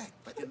 they're back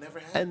like it never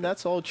happened. And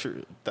that's all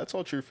true. That's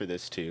all true for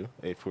this too,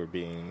 if we're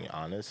being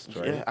honest,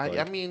 right? Yeah, I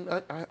Like, mean,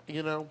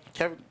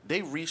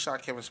 they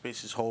reshot Kevin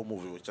Spacey's whole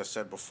movie, which I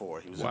said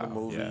before. He was in Wow, the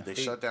movie. yeah. They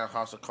shut down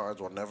House of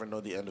Cards. We'll never know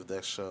the end of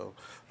that show.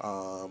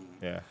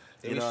 yeah.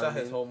 Did he know what shot I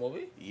his mean? whole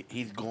movie?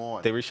 He's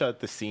gone. They reshot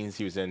the scenes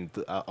he was in,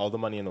 All the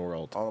Money in the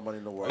World, All the money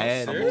in the world.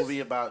 And- a movie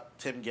about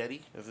Tim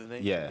Getty, is his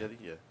name? Yeah. Tim Getty?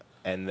 Yeah.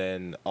 and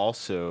then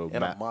also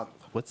In a month.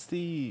 Who's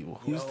the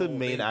Yo, main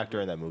baby. actor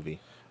in that movie?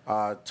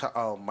 Mark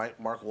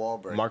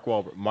Wahlberg. Mark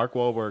Wahlberg. Mark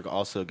Wahlberg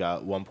also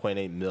got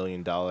 $1.8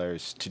 million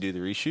to do the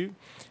reshoot,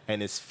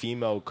 and his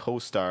female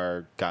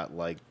co-star got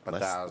like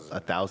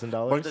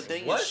 $1,000. But the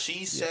thing What? is,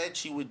 she said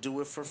she would do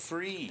it for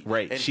free.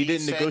 Right, And she he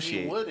didn't said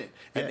negotiate. He wouldn't.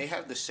 And Yeah. they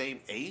have the same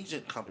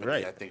agent company,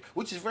 Right. I think,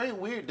 which is very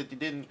weird that they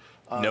didn't.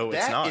 No,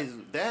 it's not.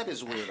 That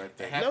is weird, I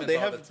think. happens they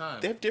all have the time.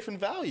 they have different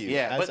values.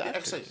 Yeah, as but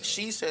actors. actually,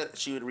 she said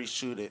she would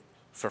reshoot it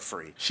for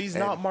free. She's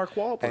And- not Mark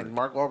Wahlberg. And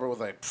Mark Wahlberg was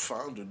like, I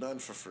don't do nothing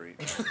for free.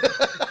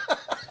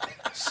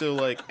 So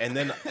like, and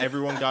then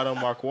everyone got on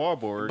Mark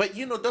Wahlberg. But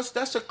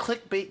that's a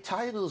clickbait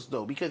titles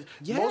though, because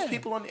Yeah. most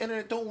people on the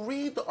internet don't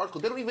read the article.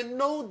 They don't even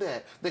know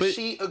that But-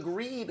 she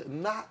agreed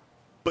not.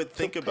 But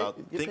think pay- about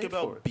you think paid for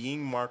about it.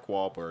 being Mark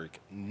Wahlberg,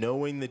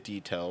 knowing the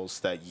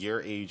details that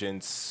your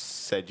agents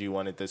said you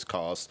wanted this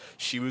cost.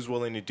 She was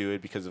willing to do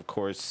it because, of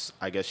course,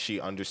 I guess she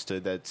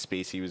understood that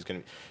Spacey was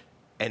going to.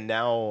 And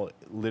now,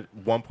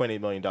 $1.8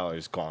 million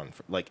gone.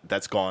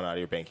 That's gone out of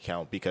your bank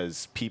account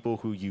because people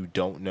who you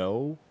don't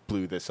know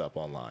blew this up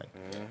online.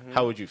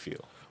 How would you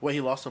feel? Wait, he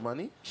lost some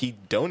money? He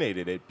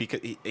donated it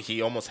because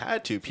he almost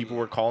had to. People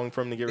were calling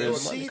for him to get rid They of were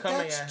the money. See, coming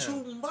that's at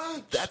too him.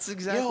 much. That's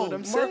exactly what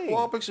I'm Mark saying.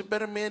 Wahlberg's a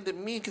better man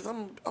than me because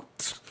I'm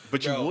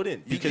But you Yo,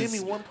 wouldn't you because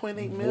gave me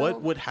 1.8 mil? what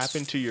would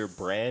happen to your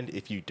brand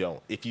if you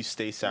don't? If you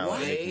stay silent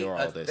and They, ignore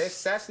all they this?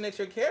 assassinate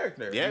your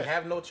character. Yeah. You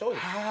have no choice.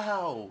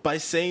 How? By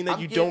saying that I'm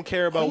you getting- don't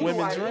care about who do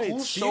women's I- rights.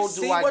 Whose Do you show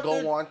see do I what go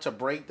they're- on to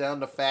break down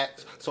the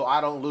facts so I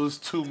don't lose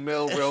 2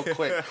 mil real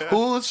quick?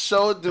 Whose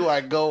show do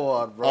I go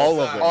on, bro? All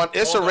of them. On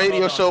It's Hold a on, Radio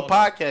hold on, Show hold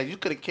on. podcast. You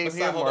could have came Let's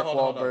here, not- hold Mark on,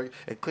 hold on. Wahlberg,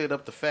 and cleared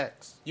up the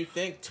facts. You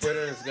think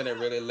Twitter is gonna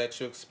really let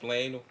you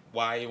explain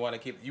why you want to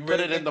keep? You Put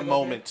really it in think the they're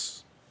gonna-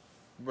 moments.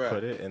 Bruh,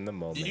 Put it in the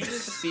moment. Did you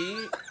just see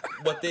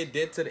what they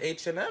did to the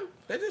H&M?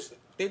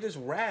 They just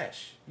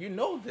rash. You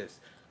know this.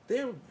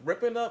 They're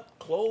ripping up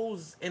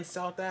clothes in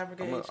South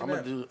Africa. I'm H&M.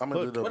 gonna do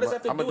What does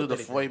that have to do the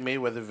with Floyd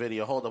Mayweather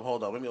video. Hold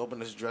up. Let me open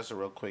this dresser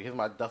real quick. Here's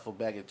my duffel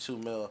bag of 2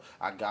 mil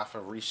I got for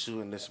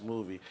reshooting this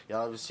movie.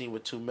 Y'all ever seen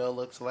what 2 mil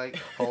looks like?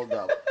 Hold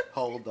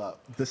up.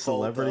 The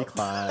celebrity Hold up.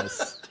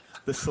 class.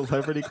 The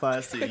celebrity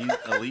class, the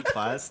elite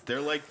class. They're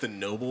like the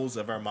nobles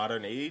of our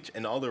modern age,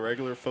 and all the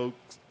regular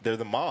folks, they're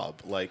the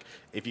mob. Like,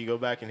 if you go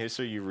back in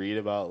history, you read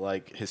about,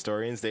 like,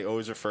 historians, they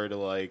always refer to,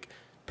 like,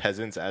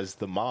 peasants as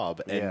the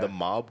mob, and Yeah. the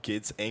mob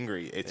gets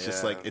angry. It's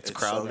just Yeah, like, it's it's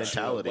crowd so true.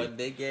 mentality. When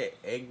they get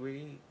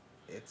angry,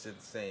 it's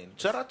insane.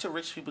 Shout out to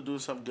rich people doing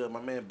something good.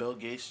 My man Bill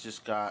Gates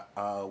just got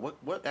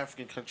what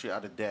African country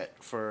out of debt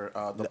for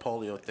the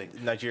polio thing?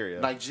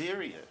 Nigeria.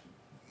 Nigeria.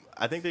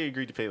 I think they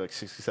agreed to pay, like,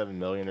 $67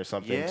 million or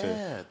something to...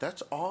 Yeah,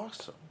 that's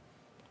awesome.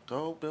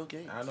 Go Bill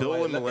Gates. I don't know Bill why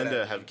you and looking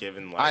Melinda at me. have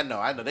given, like... I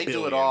know. They do it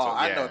billions all. of-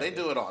 I know yeah. they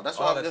do it all. That's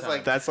All why the I'm just time.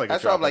 like. That's like a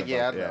That's why I'm drop like, in the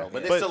yeah, I bucket, know. yeah.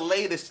 But But it's the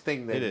latest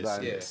thing they've it is,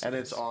 done, yeah. and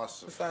it's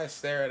awesome. Besides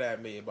staring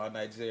at me about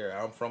Nigeria,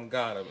 I'm from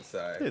Ghana.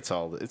 Besides,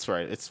 It's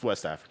right. It's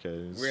West Africa.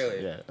 It's-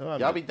 Really? Yeah. Well, I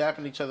Y'all mean, be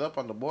dapping each other up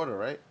on the border,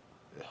 right?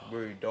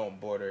 we don't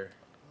border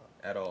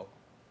at all.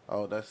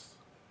 Oh, that's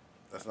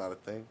not a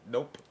thing.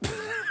 Nope.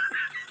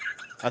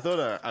 I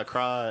thought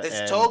Accra. It's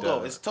and,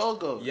 Togo. It's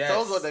Togo. Yes.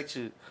 Togo next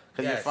year.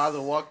 Because your Yes.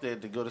 father walked there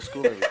to go to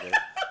school every day.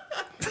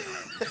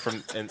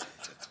 from the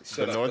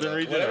Shut up, northern shut up.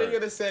 region. Whatever or- you're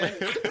gonna say,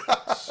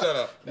 shut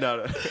up.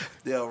 No.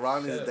 Yo,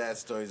 Ronnie's dad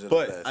stories are the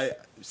But best.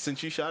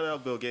 since you shouted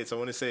out Bill Gates, I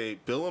want to say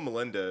Bill and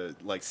Melinda,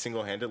 like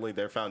single-handedly,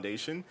 their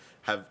foundation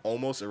have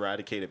almost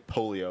eradicated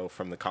polio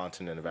from the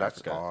continent of That's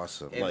Africa.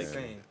 awesome. Like-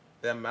 Insane.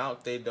 The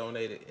amount they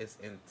donated is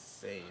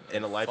insane.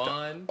 In a And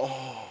lifetime. fun.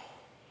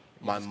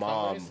 My just cover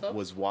mom yourself?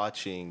 was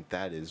watching.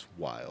 That is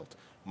wild.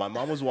 My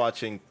mom was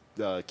watching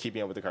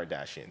Keeping Up with the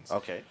Kardashians.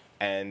 Okay.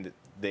 And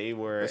they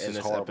were This in is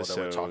this horrible that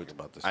episode. we're talking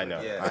about this I right know.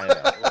 now. Yeah. I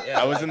know. Yeah,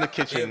 I was in the like,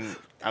 kitchen.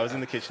 I was in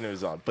the kitchen. It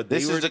was on. But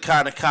This they were is the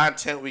kind of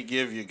content we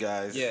give you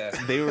guys. Yeah.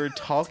 they were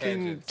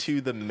talking Tangents.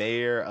 to the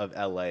mayor of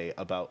LA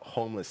about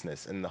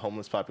homelessness and the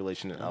homeless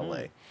population in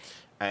LA.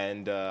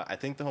 And I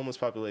think the homeless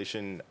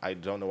population, I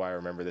don't know why I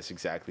remember this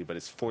exactly, but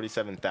it's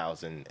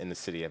 47,000 in the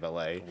city of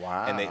LA.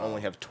 Wow. And they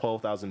only have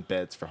 12,000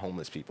 beds for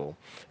homeless people.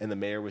 And the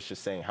mayor was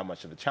just saying how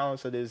much of a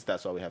challenge that is.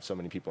 That's why we have so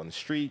many people on the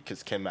street.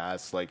 Because Kim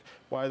asked, like,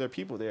 why are there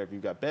people there if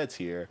you've got beds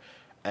here?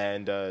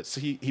 And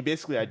so he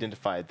basically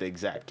identified the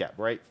exact gap,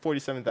 right?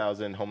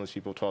 47,000 homeless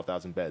people,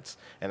 12,000 beds.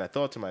 And I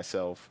thought to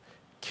myself,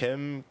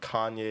 Kim,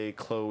 Kanye,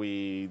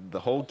 Chloe, the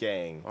whole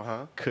gang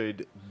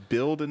could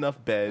build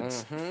enough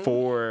beds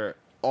for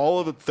all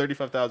of the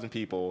 35,000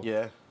 people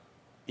Yeah.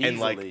 in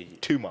Easily.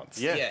 like 2 months.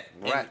 Yeah.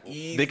 Right.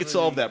 and They could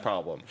solve easily that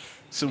problem.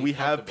 So be we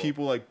have comfortable.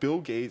 people like Bill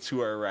Gates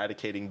who are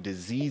eradicating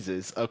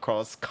diseases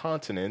across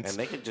continents. And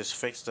they could just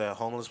fix the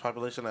homeless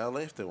population in LA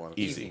if they want.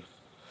 Easy.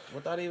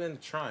 without even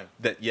trying.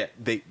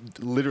 They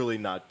literally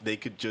not. They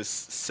could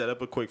just set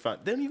up a quick fund.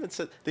 They don't even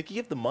set. They could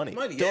give the money.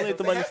 Money, yeah, Donate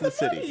the they money have to the the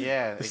city. money.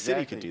 Yeah, the exactly.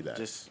 city could do that.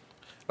 Just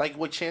like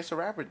what Chance the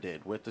Rapper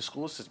did with the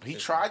school system. He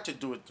tried to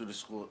do it through the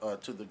school,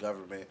 to the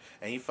government,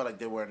 and he felt like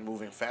they weren't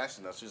moving fast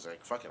enough. So he's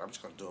like, "Fuck it, I'm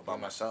just gonna do it by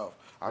myself.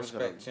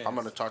 Respect I'm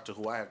gonna Chance. talk to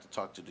who I have to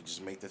talk to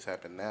just make this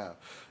happen now."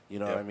 You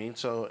know Yeah. what I mean?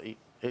 So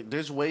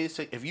there's ways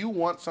to, if you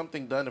want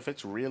something done, if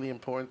it's really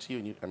important to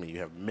you, and you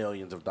have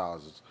millions of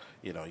dollars,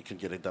 you can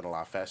get it done a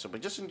lot faster.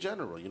 But just in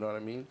general, you know what I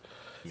mean?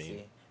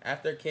 See,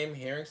 after Kim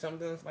hearing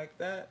something like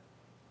that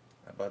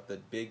about the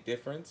big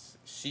difference,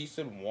 she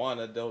should want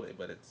to donate,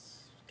 but it's.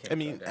 Kim I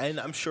mean, Kardashian. and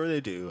I'm sure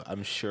they do.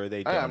 I'm sure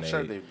they donate. I'm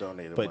sure they've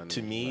donated But money to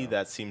as me, well.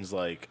 that seems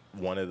like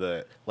one of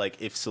the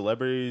if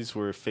celebrities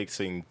were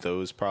fixing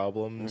those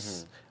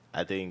problems,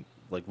 I think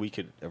we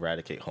could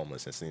eradicate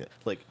homelessness.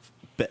 Like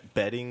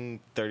betting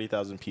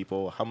 30,000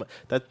 people, how much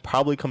that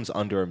probably comes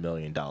under $1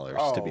 million to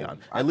be Oh,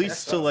 honest. I- At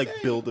least to what I'm saying.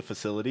 build the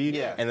facility,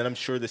 Yeah. and then I'm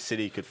sure the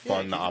city could Yeah,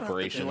 fund you the don't have to do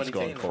operations anything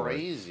going forward.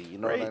 Crazy, you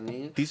know what I Right.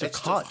 mean? These are It's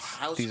just cots.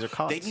 house- These are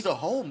cots. They need a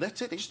home.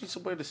 That's it. They just need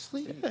somewhere to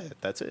sleep. Yeah,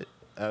 that's it.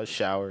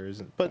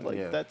 Showers, but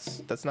Yeah.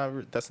 that's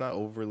not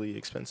overly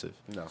expensive.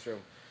 No. True.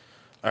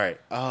 All right,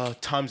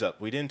 time's up.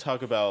 We didn't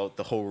talk about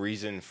the whole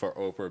reason for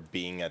Oprah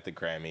being at the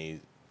Grammy,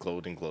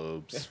 Golden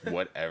Globes,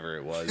 whatever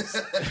it was,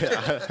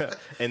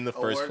 in the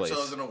first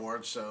place. an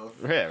award show.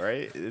 Yeah,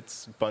 right.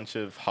 It's a bunch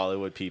of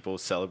Hollywood people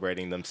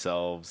celebrating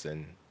themselves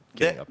and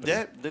getting up.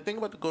 The thing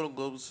about the Golden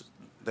Globes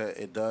that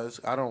it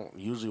does, I don't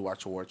usually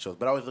watch award shows,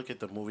 but I always look at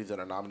the movies that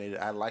are nominated.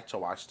 I like to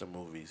watch the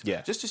movies.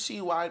 Yeah. Just to see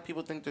why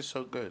people think they're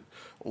so good.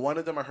 One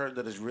of them I heard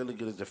that is really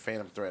good is The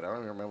Phantom Thread. I don't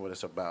even remember what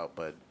it's about,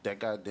 but that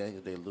guy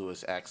Daniel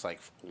Day-Lewis acts like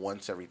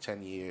once every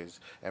 10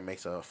 years and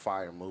makes a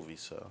fire movie,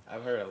 so.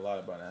 I've heard a lot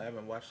about it. I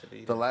haven't watched it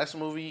either. The last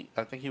movie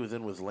I think he was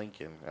in was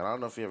Lincoln. And I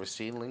don't know if you ever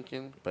seen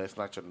Lincoln, but it's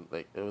not your,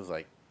 it was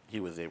like he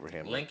was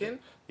Abraham Lincoln?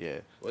 Yeah.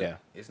 Well, Yeah.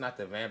 It's not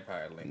the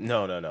vampire Lincoln.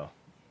 No.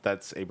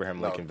 That's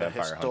Abraham Lincoln, the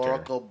Vampire Hunter.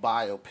 historical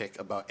biopic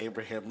about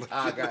Abraham Lincoln.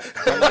 Ah, got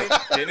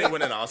it. Didn't he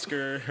win an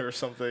Oscar or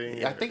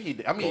something? I think he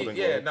did. I mean, Golden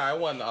Yeah, Globe. no, I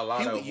won a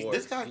lot of awards.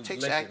 this guy takes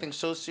Lincoln. acting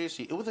so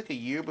seriously. It was like a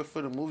year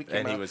before the movie came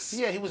And he out. was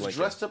he was Lincoln.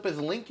 dressed up as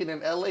Lincoln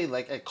in L.A.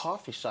 like at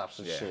coffee shops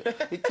and Yeah.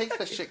 shit. He takes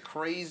that shit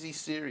crazy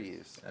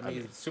serious. I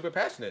mean, he's super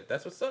passionate.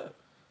 That's what's up.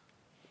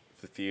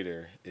 The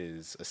theater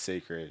is a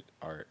sacred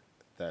art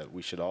that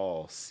we should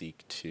all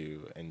seek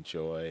to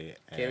enjoy.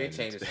 Can't we and-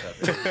 change this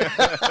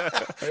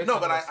stuff? No,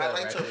 but I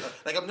like to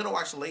like I'm gonna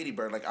watch Lady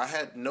Bird. Like I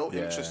had no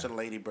Yeah. interest in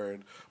Lady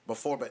Bird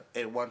before, but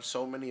it won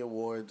so many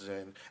awards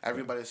and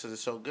everybody says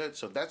it's so good.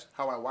 So that's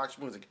how I watch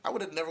music. I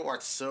would have never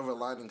watched Silver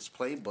Linings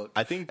Playbook.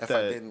 I think if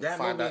I that- didn't That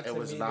find movie out it to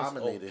was me was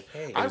nominated.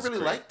 okay. I It was really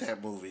great. like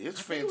that movie.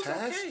 It's think it was okay.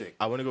 fantastic.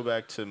 I want to go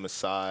back to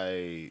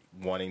Masai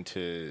wanting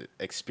to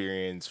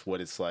experience what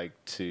it's like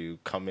to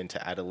come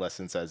into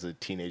adolescence as a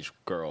teenage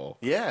girl.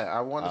 Yeah,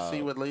 I want to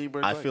see what Lady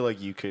Bird. I feel like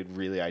you could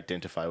really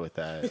identify with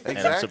that, and I'm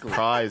Exactly.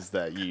 surprised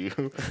that you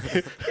I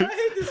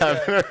hate this guy.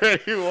 haven't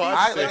already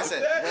watched like I it.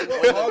 said,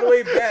 We're all the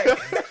way back.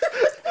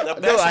 the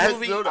best No, I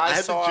movie had, I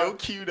saw. the joke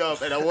queued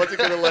up, and I wasn't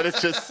gonna let it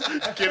just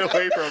get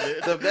away from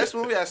it. The best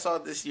movie I saw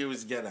this year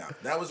was Get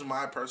Out. That was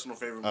my personal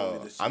favorite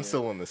movie this year. I'm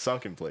still in the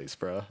sunken place,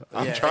 bro.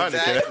 I'm Yeah, trying to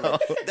get exactly.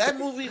 out. That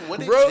movie,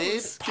 what it Bro, did,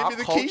 give pop me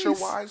the culture keys.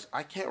 wise,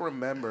 I can't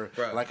remember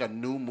Bro, like a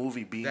new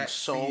movie being that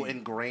so scene.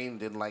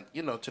 ingrained in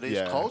today's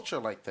Yeah. culture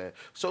like that.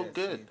 So That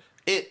good. scene.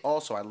 It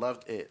also, I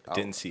loved it.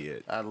 Didn't see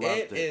it. I loved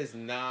It it. is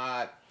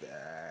not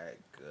that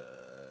good.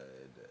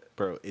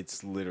 Bro,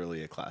 it's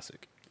literally a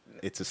classic.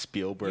 It's a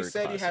Spielberg You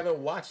said classic. you haven't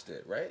watched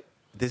it, right?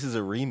 This is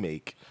a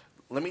remake.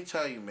 Let me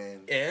tell you,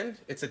 man. And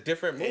it's a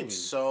different movie. It's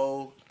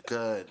so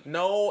good.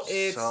 No,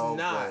 it's so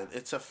not. Good.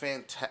 It's a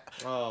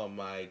fantastic. Oh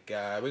my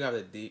god, we got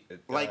the deep.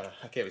 Like,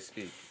 I can't even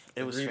speak.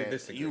 It was. Agree to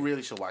disagree. You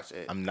really should watch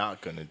it. I'm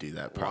not going to do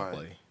that,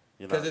 probably.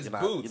 You 'Cause it's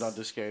boots. You don't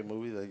do scary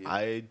movies. Like,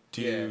 I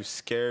do Yeah.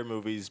 scare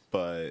movies,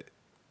 but is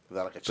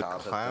that like a the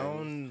childhood thing?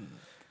 clown...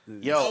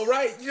 Yo, Oh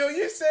right, yo,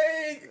 you're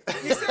saying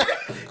he said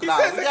Nah,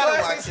 said we the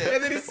gotta classic, watch it.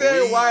 and then he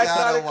said we why it's not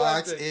gotta a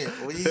watch classic.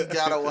 it. We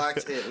gotta watch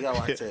it. We gotta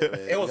watch it, man.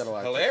 It We was gotta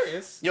watch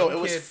hilarious. Yo, Them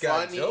it was kids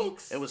got funny.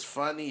 jokes. It was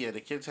funny. Yeah,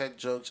 the kids had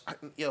jokes. I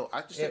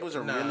just think it was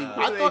a Nah. really.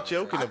 What are they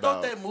joking I about?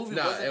 thought that movie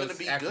Nah, wasn't it gonna was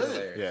be actually good.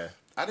 hilarious. Yeah.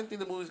 I didn't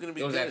think the movie was gonna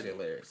be It was good. actually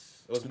hilarious.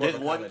 It was more There's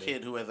of a one comedy.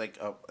 kid who has like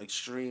a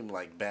extreme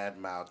like bad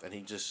mouth, and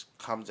he just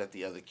comes at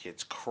the other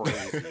kids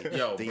crazy.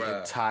 Yo, the bruh.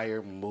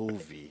 entire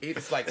movie.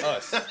 It's like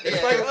us. It's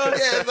Yeah, like us.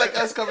 yeah, it's like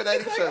us coming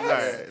at each other. All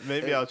right,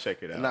 maybe I'll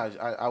check it out. No,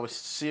 I would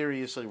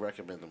seriously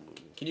recommend the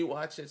movie. Can you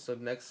watch it so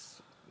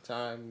next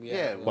time?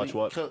 Yeah, Watch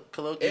what?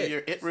 Khalil give It.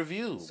 your It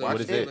review. So Watch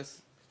What is give it?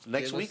 us-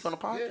 next give week us- on the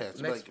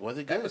podcast. Yeah, Like, was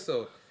it good?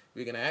 episode.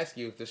 We're gonna ask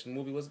you if this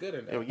movie was good or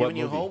Yeah, we're not. giving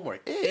you movie?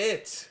 homework.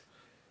 It.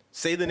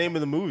 Say the name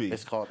of the movie.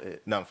 It's called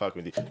It. No, I'm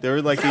fucking with you. There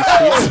were like these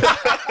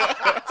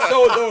tweets.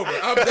 Show's over.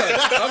 I'm done.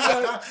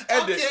 I'm done.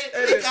 End Okay, it.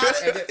 End he it.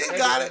 got End it. He End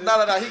got it.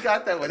 No, he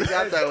got that one. He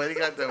got that one. He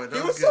got that one. That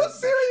You was were so good.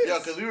 serious. Yo,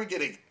 because we were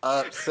getting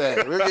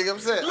upset. We were getting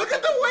upset. Look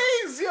at the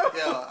waves, yo.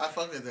 Yo, I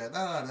fucked with that.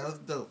 No, that was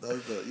dope. That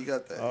was dope. You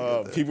got that. You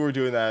got that. People were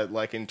doing that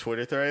like in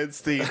Twitter threads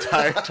the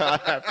entire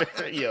time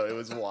after. Yo, it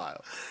was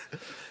wild.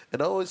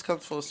 It always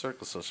comes full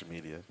circle, social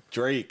media.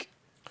 Drake,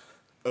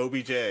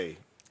 OBJ,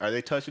 are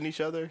they touching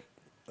each other?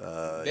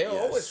 They're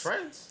always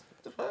friends.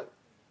 What the fuck?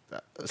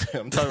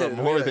 I'm talking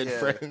about more than Yeah.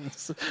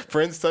 friends.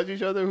 Friends touch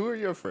each other? Who are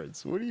your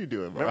friends? What are you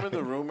doing, bro? Remember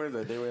the rumor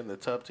that they were in the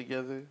tub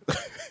together?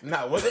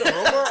 Nah, was it a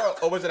rumor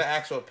or was it an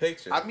actual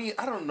picture? I mean,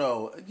 I don't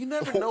know. You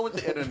never know with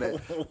the internet.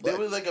 There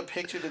was like a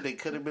picture that they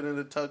could have been in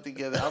the tub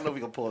together. I don't know if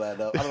we can pull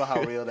that up. I don't know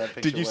how real that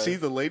picture Did you was. see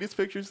the latest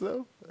pictures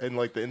though? And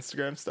like the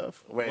Instagram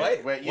stuff? Wait,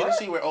 What? you didn't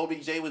see where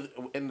OBJ was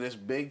in this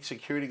big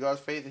security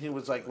guard's face, and he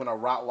was like when a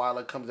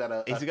Rottweiler comes out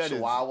of a He's got his-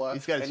 Chihuahua.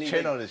 he's got his and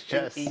chin like- on his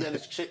chest. He got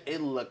his chin. It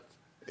looked.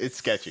 It's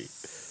sketchy.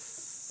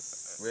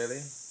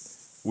 Really?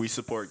 We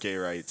support gay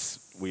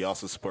rights. We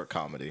also support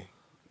comedy.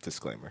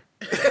 Disclaimer.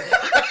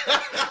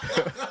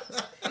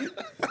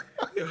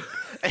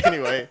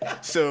 Anyway,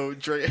 so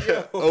Drake,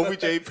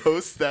 OBJ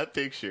posts that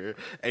picture,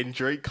 and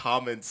Drake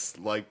comments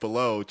like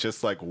below,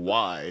 just like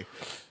why,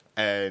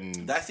 and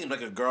That seems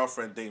like a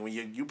girlfriend thing. When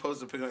you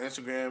post a pic on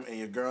Instagram and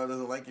your girl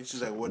doesn't like it,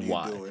 she's like, "What are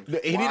why. you doing?" No,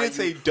 he Why didn't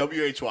are you-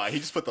 say WHY. He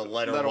just put the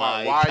letter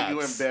Y. Why are you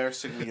caps.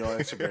 embarrassing me on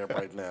Instagram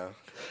right now?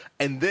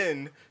 And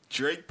then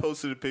Drake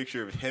posted a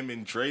picture of him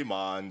and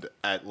Draymond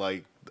at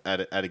like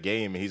at a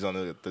game. He's on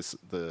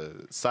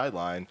the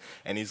sideline,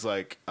 and he's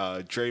like,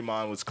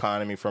 Draymond was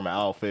clowning me from my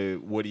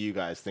outfit. What do you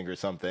guys think, or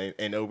something?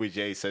 And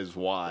OBJ says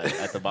why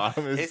at the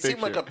bottom of his It picture.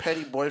 seemed like a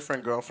petty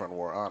boyfriend-girlfriend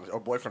war, honestly, or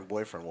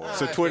boyfriend-boyfriend war.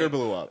 So Twitter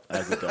blew up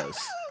as it does.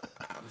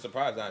 I'm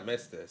surprised I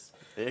missed this.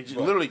 It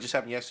literally just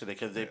happened yesterday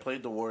because they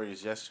played the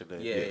Warriors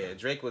yesterday. Yeah.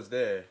 Drake was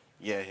there.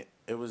 Yeah,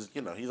 it was.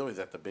 He's always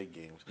at the big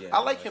games. Yeah, I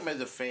like he was. him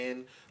as a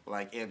fan,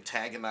 like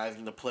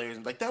antagonizing the players.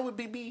 Like that would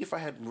be me if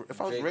I was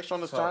Drake rich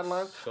on the talks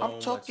sidelines. so I'm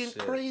much talking shit.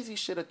 crazy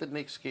shit at the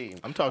Knicks game.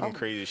 I'm talking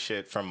crazy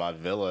shit from my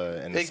villa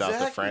in the south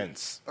of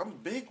France. I'm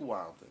big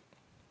wilding.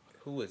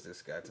 Who is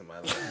this guy to my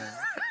left?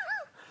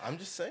 I'm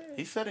just saying.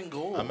 He's setting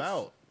goals. I'm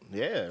out.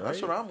 Yeah, right.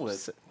 That's what I'm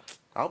with.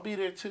 I'll be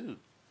there too.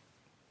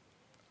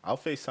 I'll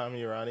FaceTime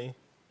you, Ronnie.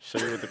 Show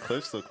you what the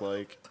cliffs look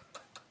like.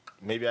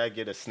 Maybe I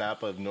get a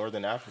snap of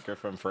Northern Africa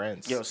from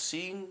France. Yo,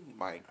 seeing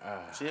my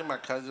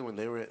cousin when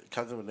they were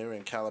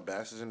in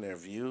Calabasas in their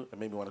view, it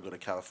made me want to go to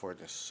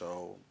California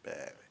so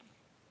bad.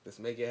 Let's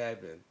make it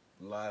happen.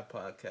 Live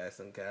podcast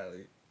in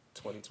Cali,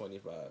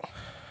 2025.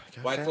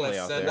 Got White family Cliff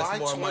out send there. us Why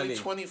more money.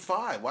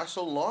 2025? Why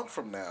so long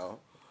from now?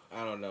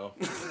 I don't know.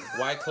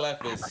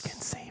 Wyclef is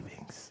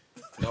savings.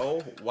 no.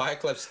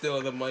 Wyclef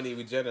still the money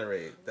we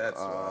generate. That's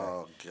why.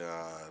 Oh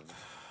God.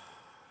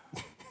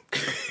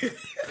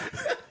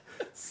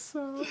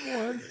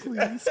 Someone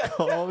please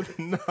call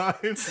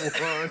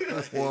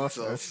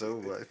 911. so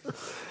much.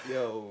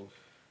 Yo,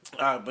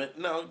 But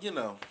no,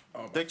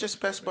 they're just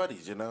best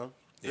buddies,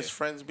 Just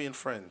friends being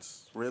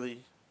friends.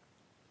 Really,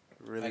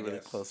 really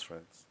guess. close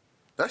friends.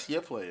 That's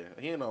your player.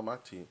 He ain't on my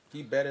team.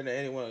 he better than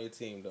anyone on your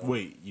team, though.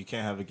 Wait, you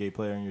can't have a gay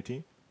player on your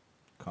team?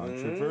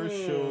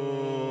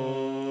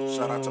 Controversial.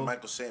 Shout out to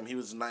Michael Sam. He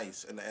was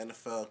nice, and the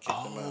NFL kicked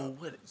him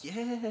out. What?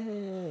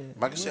 Yeah.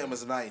 Michael Sam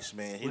was nice,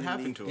 man. What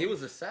happened to him? He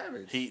was a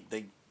savage.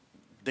 They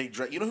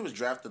you know, he was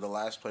drafted the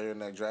last player in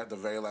that draft, the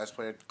very last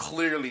player,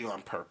 clearly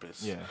on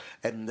purpose. Yeah.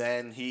 And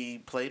then he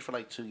played for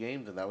like 2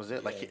 games, and that was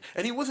it. Yeah.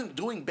 And he wasn't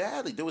doing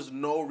badly. There was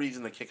no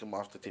reason to kick him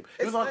off the team.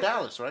 He It's was on like-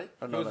 Dallas, right?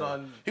 Or He was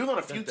on. He was on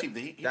a few teams.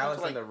 He Dallas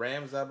went to, and the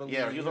Rams, I believe.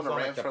 Yeah, he was on the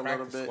Rams like, for a little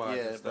practice bit, squads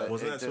yeah, and stuff. but-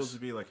 Wasn't it that supposed just-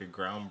 to be like a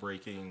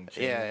groundbreaking change?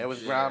 Yeah, it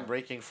was Yeah.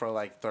 groundbreaking for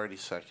like 30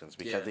 seconds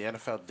because Yeah. the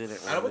NFL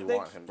didn't I would really think-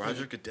 want him.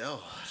 Roger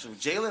Goodell. So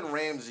Jalen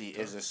Ramsey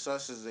is as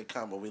sus as they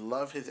come, but we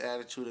love his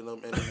attitude in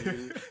them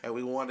interviews, and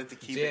we wanted to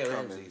keep it Jalen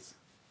coming. Ramsey's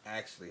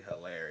actually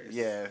hilarious.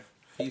 Yeah,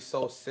 He's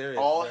so serious.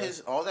 all man.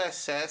 all that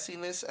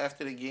sassiness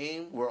after the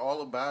game, we're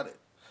all about it.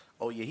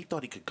 Oh yeah, he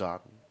thought he could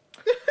guard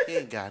him. He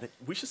ain't got it.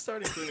 We should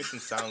start including some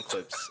sound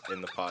clips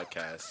in the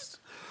podcast.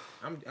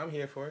 I'm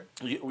here for it.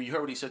 You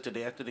heard what he said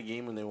today after the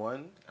game when they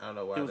won? I don't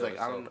know why. He was they like,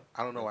 were I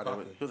so don't know why they were.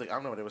 cocky. He was like, I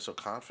don't know why they were so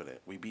confident.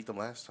 We beat them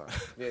last time.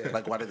 Yeah.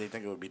 Like, why did they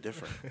think it would be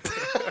different?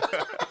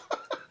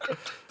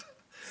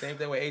 Same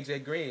thing with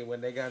AJ Green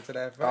when they got into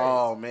that fight.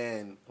 Oh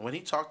man, when he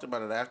talked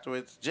about it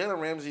afterwards,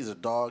 Jalen Ramsey's a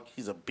dog.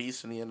 He's a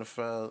beast in the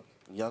NFL.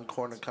 Young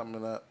corner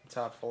coming up.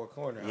 Top 4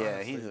 corner. Yeah,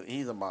 honestly.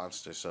 he's a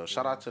monster. So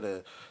shout out to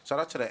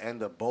the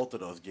end of both of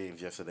those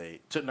games yesterday.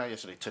 Not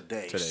yesterday,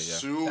 today. Today, yeah.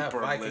 Super that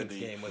Vikings litty.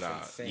 game was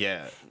insane.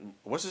 Yeah.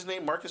 What's his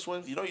name? Marcus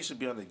Williams. You know he should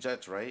be on the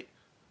Jets, right?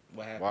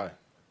 What happened? Why?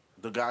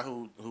 The guy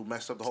who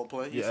messed up the whole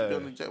play. He should be Yeah.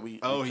 on the Jets. We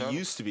Oh, he cut him.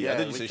 used to be. I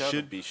thought you we said cut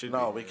should him. be, should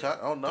no, be. we cut.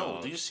 Oh no!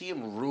 Dog. Do you see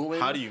him ruin?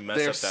 How do you mess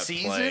their up that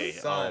season? play?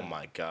 Son. Oh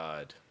my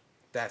god.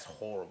 That's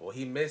horrible.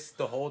 He missed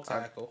the whole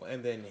tackle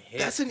and then hit.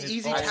 That's an his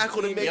easy own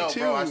tackle to teammate. make, Yo, too.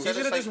 bro, I He said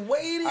should it's have like just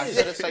waited. I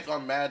said it's like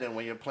on Madden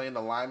when you're playing the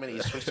lineman and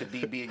you switch to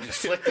DB and you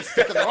flick the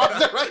stick in the wrong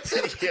direction.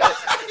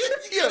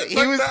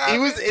 He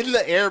was in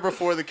the air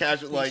before the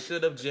catch. He Like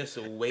should have just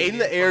waited. in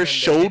the for air, him to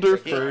shoulder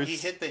hit the- first. He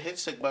hit the hit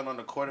stick button on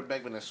the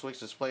quarterback when they switched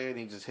his player and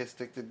he just hit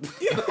stick to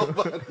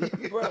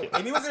nobody. Bro,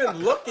 and he wasn't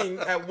even looking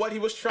at what he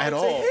was trying At to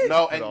all. hit.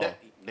 No, At and all.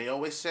 they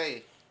always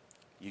say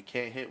you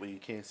can't hit what you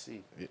can't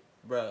see.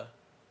 Bruh,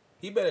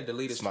 he better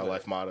delete his it's my Twitter.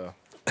 life motto.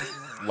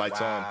 Lights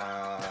on.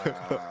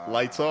 Wow.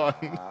 Lights on.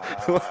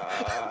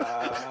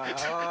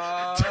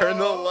 Turn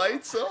the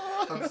lights on.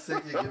 I'm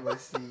sick of getting my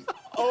seat.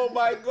 Oh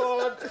my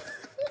god.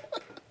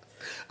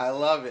 I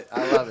love it.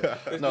 I love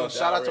it. No, dude's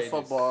shout out to outrageous.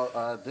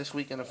 football. This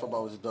weekend of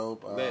football was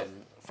dope. Man.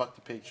 Fuck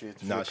the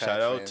Patriots. If Nah, you're a shout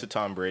Pats out fan. to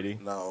Tom Brady.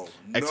 No.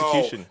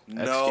 Execution.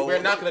 No.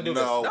 We're not gonna do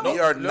no, this. we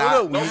are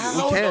not. we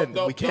can.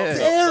 We can.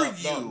 Dare no,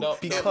 you? no,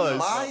 Because- in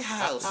my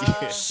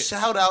house.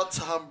 Shout out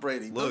Tom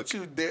Brady. Look, Don't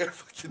you dare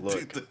fucking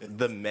Look, do that.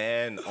 the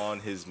man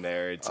on his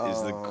merits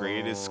is the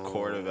greatest Oh,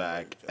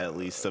 quarterback, at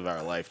least of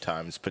our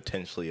lifetimes,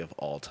 potentially of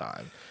all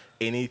time.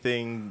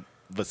 Anything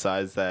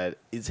besides that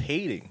is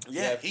hating.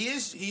 Yeah, he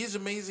is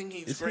amazing.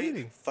 He's It's great.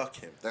 hating. Fuck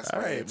him. That's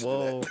All my right, answer to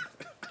well, that.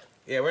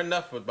 Yeah, we're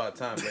enough about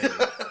Tom Brady.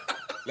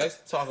 Let's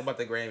talk about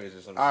the Grammys or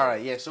something. All right,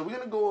 yeah. So we're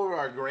gonna go over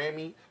our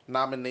Grammy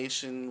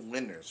nomination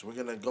winners. We're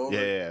gonna go over.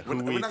 Yeah. Who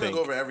We're we not gonna think?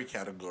 go over every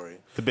category.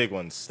 the big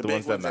ones, The the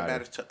big ones that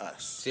matter. to us.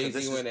 'Cause Jay-Z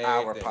this is win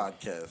our everything.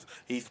 podcast.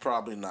 He's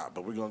probably not,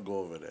 but we're gonna go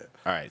over that.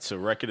 All right, so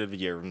record of the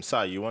year.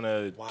 Masai, you want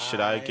to?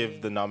 Should I Why?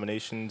 give the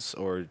nominations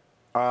or?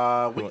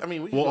 We'll We'll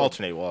can go-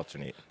 alternate. We'll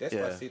alternate.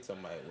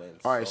 Despacito might win.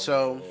 All right,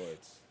 so- many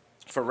awards.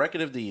 For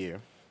record of the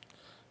year,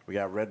 we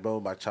got Red Bull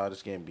by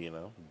Childish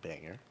Gambino,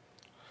 banger.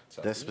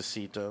 So,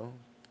 Despacito,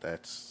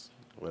 that's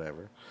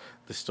whatever.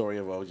 The Story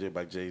of OJ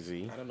by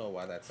Jay-Z, I don't know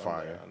why that's on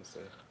Fire. there,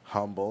 honestly.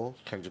 Humble,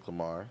 Kendrick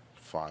Lamar,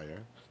 fire.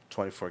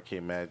 24K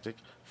Magic,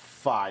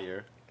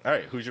 fire. All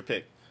right, who's your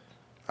pick?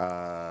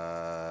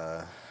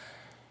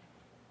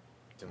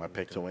 My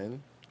pick to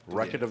win.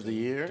 Record of the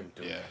year,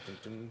 Yeah.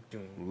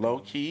 low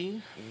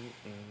key.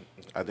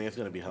 I think it's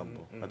gonna be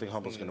Humble. I think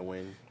Humble's gonna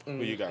win. Who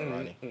you got,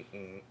 Ronnie?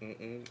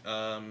 It's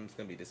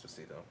gonna be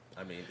Despacito.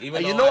 I mean,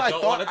 even You though know, I I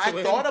don't thought want it to I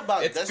win, thought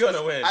about it's Despacito.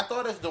 gonna win. I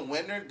thought if the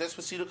winner,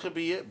 Despacito could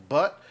be it,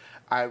 but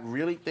I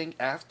really think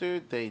after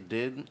they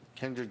did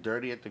Kendrick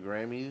dirty at the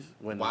Grammys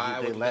when Why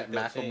they would you let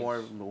think they'll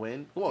Macklemore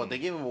win. Well, they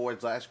gave him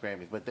awards last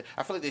Grammys, but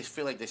I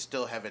feel like they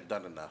still haven't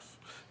done enough.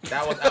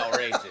 That was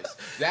outrageous.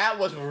 That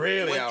was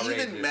really When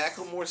outrageous. even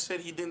Macklemore said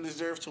he didn't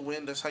deserve to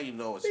win, that's how you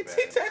know it's He bad.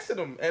 texted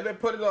him and then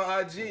put it on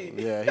IG.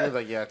 Yeah, he was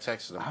like, "Yeah, I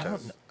texted him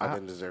because I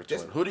didn't deserve to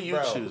Just- win." Who do you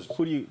bro, choose?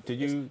 Who do you? Did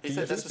you? He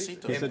did said you-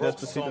 Despacito. He It said broke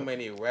Despacito. so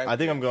many records. I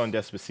think I'm going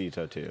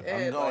Despacito too.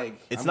 And, I'm going-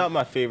 like, It's not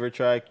my favorite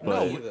track, but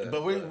No, No,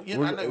 but We're- I know,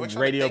 we're trying to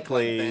radio think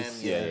like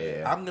plays, them,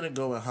 yeah. I'm gonna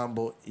go with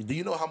Humble. Do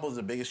you know Humble is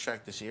the biggest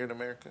track this year in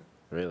America?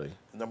 really,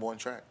 Number one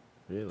track.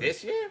 really.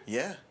 this year?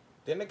 Yeah,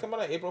 Didn't it come out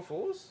on April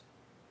Fool's?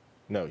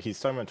 No, he's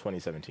talking about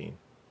 2017.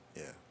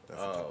 yeah. That's what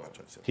I'm talking Oh. about,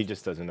 2017. He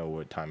just doesn't know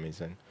what time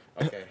he's in.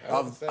 Okay. I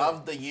was Of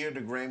saying. the year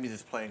the Grammys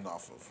is playing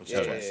off of, which Yeah,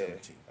 is yeah, yeah.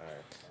 2017. All right.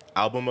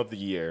 Album of the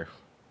year,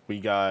 we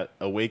got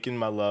 "Awaken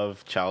My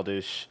Love,"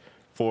 Childish,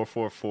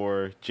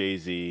 444,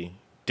 Jay-Z,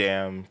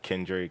 "Damn,"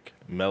 Kendrick,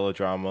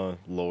 "Melodrama,"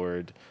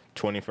 Lord,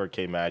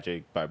 24K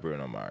Magic by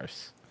Bruno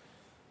Mars.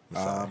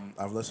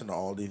 I've listened to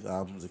all these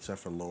albums except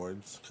for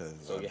Lords because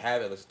So you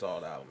haven't listened to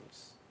all the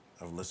albums.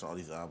 I've listened to all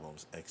these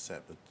albums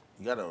except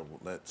you gotta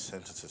let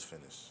sentences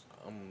finish.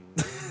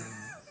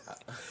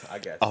 I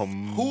guess.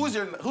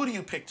 Who do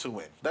you pick to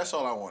win? That's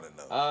all I want to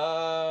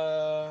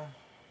know.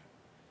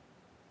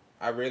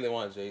 I really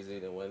want Jay-Z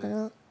to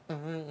win.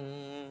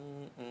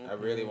 I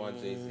really want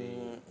Jay-Z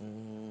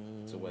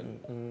to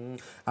win.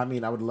 I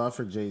mean, I would love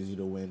for Jay-Z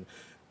to win.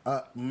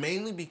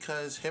 Mainly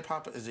because hip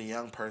hop is a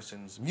young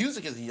person's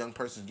music is a young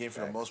person's game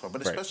for the most part,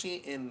 but Right. especially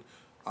in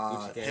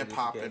Gucci Gang, hip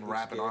hop Gucci and Gang,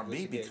 rap and Gucci R&B,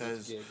 Gang,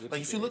 because Gucci Gang, Gucci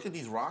like if you Gang. look at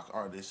these rock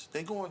artists,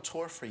 they go on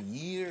tour for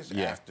years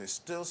Yeah. after,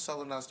 still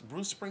selling out.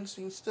 Bruce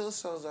Springsteen still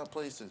sells out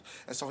places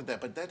and stuff like that,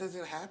 but that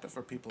doesn't happen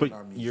for people in our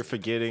But music. you're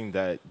forgetting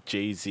that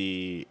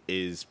Jay-Z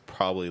is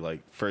probably like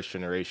first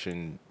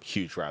generation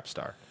huge rap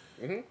star.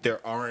 There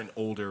aren't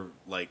older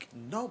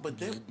No, but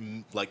they're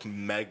like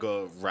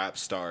mega rap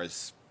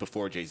stars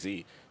before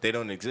Jay-Z. They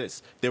don't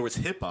exist. There was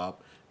hip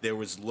hop. There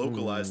was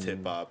localized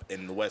hip hop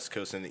in the West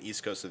Coast and the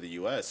East Coast of the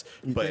U.S.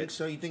 You but think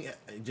so? You think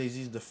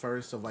Jay-Z's the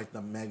first of like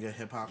the mega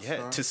hip hop yeah,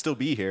 star? to still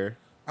be here.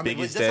 I mean,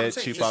 Biggie's that's what I'm dead.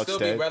 saying. It's Tupac's Still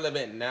be dead.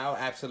 relevant now,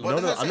 absolutely. No,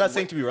 But no, that's I'm what I'm not saying.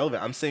 saying to be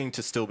relevant. I'm saying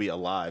to still be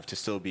alive, to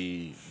still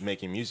be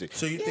making music.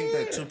 So you think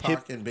that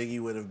Tupac and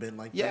Biggie would have been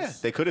like Yeah, this?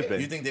 they could have been.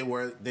 You think they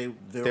were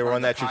were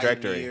on the that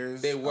trajectory.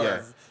 pioneers They were,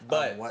 of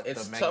but what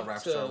it's the mega tough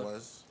rap to- star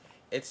was?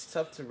 It's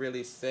tough to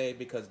really say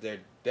because their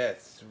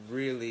deaths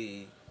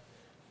really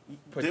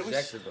There was,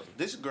 projected them.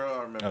 this girl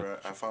I remember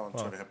Oh, I found on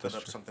well, Twitter had put that's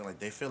up true. something like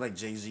they feel like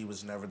Jay-Z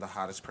was never the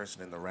hottest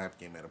person in the rap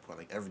game at a point.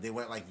 Like they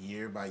went like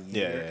year by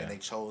year Yeah, yeah. and they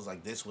chose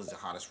like this was the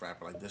hottest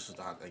rapper, like this was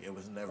the hot, like it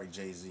was never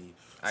Jay-Z.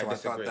 I So I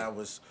thought disagree. that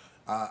was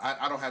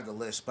I don't have the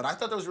list, but I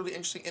thought that was really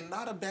interesting and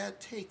not a bad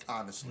take,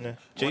 honestly. Yeah.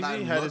 When I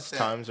Jay-Z had looked his at-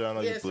 times around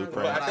like Yeah, his so-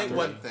 Blueprint. but I think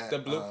when looked at, the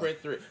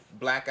Blueprint 3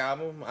 Black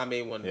Album, I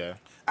mean when Yeah.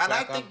 And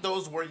I Black think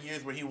those were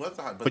years where he was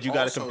the hot. But you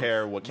gotta also,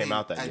 compare what came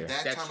out that at year.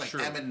 that That's time, like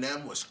true.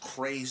 Eminem was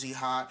crazy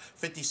hot.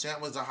 50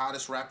 Cent was the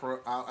hottest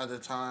rapper out at the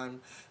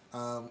time.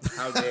 how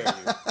dare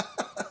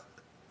you?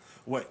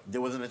 What? There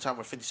wasn't a time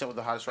where 50 Cent was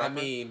the hottest I rapper?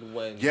 mean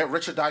when Yeah,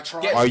 Richard Die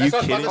Trying. Yes, Are you that's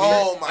what I was kidding about to me?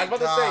 say. Oh, my I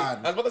was about to say. God.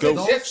 I was about to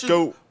Go, say. Just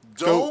go,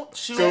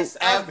 Don't you Just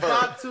ever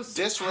about to s-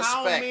 how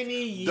disrespect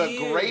many the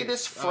years?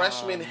 greatest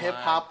freshman Oh, hip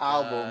my hop God.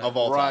 album Of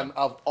all run time.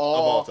 of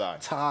all time.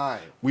 time.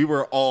 We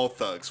were all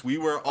thugs. We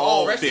were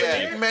all 50.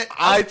 yeah. Man,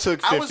 I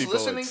took 50 I was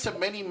listening bullets. to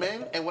Many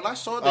Men, and when I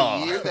saw the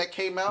Oh. year that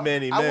came out,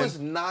 Many I Men. was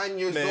 9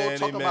 years Many, old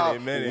talking many,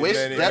 about many, wish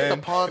many death men.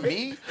 upon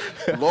me.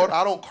 Lord,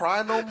 I don't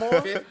cry no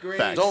more. Fifth grade.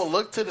 Facts. Don't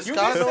look to the You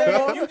sky just, no said,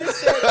 more. you just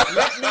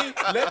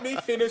said, let me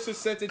finish the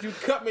sentence. You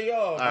cut me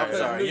off. right, because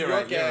sorry, New you're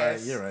York right, you're right,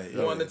 ass you're right, You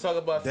you're wanted right. to talk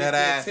about Dead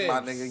 50 ass, my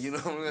Tims. nigga. You know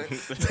what I'm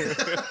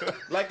saying?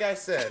 Like I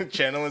said,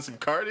 Channeling some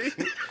Cardi.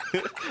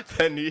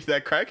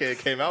 that crackhead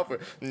came out for,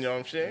 you know what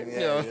I'm saying? Yeah,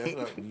 You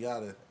know? yeah, you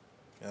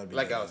gotta be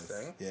Like dead I was ass.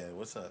 saying. Yeah,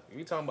 what's up?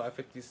 you talking about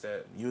 50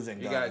 Cent. You was in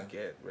You Ghana. gotta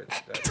get rich.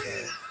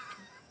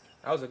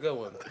 That was a good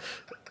one.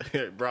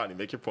 Bronny,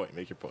 make your point.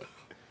 Make your point.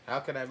 How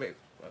can I make?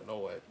 No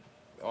what?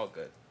 All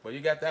good. But you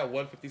got that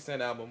 150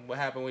 Cent album. What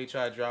happened when he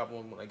tried to drop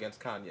one against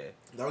Kanye?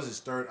 That was his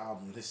third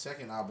album. His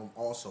second album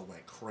also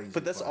went crazy.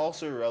 But that's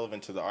also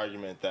irrelevant to the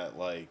argument that,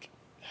 like,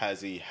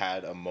 has he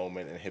had a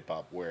moment in hip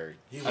hop where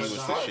he was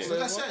the hottest. shit?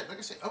 Like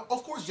I said,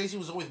 of course Jay-Z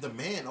was always the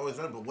man, always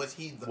running. But was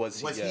he?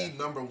 Was he, yeah,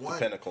 number one? the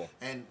pinnacle.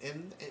 And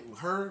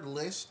her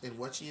list and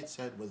what she had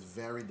said was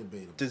very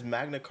debatable. Does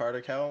Magna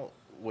Carta count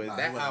with Nah,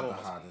 that he wasn't album the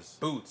was hottest.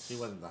 boots. He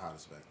wasn't the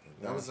hottest back then.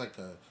 That was like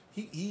a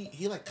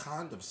he like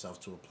conned himself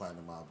to a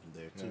platinum album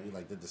there too. He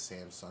like did the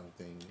Samsung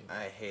thing.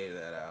 I hated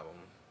that album.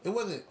 It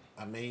wasn't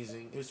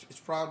amazing. It's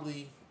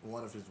probably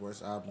one of his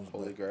worst albums.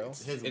 Holy but Grail?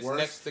 His It's worst,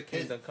 next to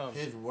Kingdom Come.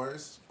 His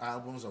worst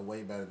albums are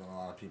way better than a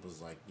lot of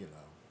people's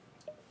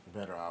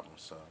better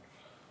albums. So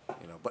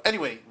But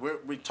anyway,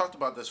 we talked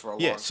about this for a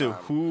long Yeah, time. so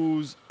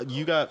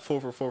you got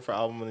 4 for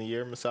album of the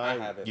year, Messiah?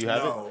 I have it. You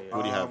have No, it?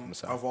 What do you have,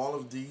 Messiah? Of all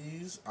of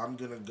these, I'm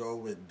gonna go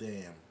with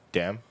Damn.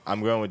 Damn.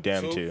 I'm going with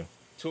Damn, too.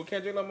 Two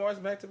Kendrick Lamar's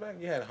back to back.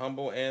 You had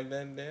Humble and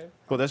then Damn.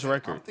 Well, that's I'm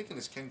record. thinking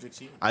it's Kendrick's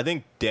here. I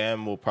think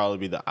Damn will probably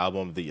be the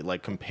album of the,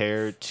 like,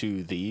 compared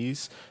to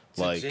these.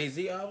 Like, Jay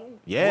Z album.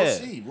 yeah.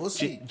 We'll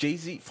see.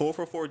 Jay-Z,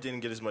 4 didn't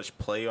get as much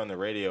play on the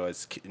radio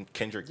as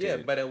Kendrick Yeah,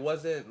 did. but it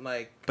wasn't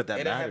like. But that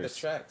it didn't have the matters.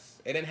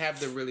 tracks. It didn't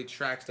have the really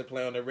tracks to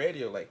play on the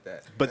radio like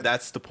that. But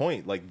that's the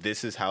point. Like,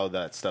 this is how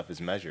that stuff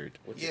is measured.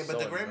 Which Yeah, is but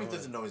so the Grammys annoying.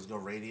 doesn't always go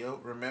radio.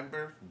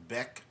 Remember,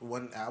 Beck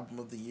won album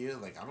of the year.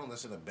 Like I don't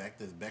listen to Beck.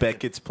 Does Beck? Beck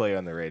gets play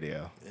on the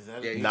radio. Is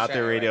that? Yeah, it? he's Not the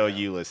trying radio right now.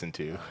 you listen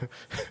to.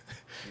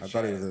 I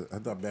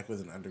thought Beck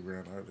was an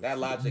underground artist. That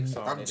Logic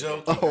song. I'm is-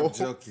 joking. Oh. I'm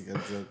joking. All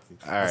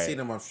I right. seen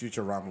him on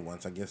Futurama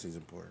once. I guess he's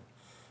important.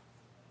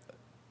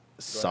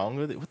 Song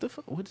of the, what the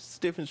fuck? What is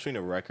the difference between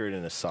a record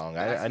and a song?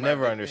 That's I my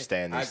never big thing.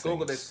 understand I these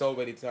googled things. it so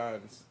many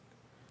times.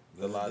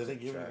 The Did they Logic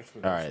give an track.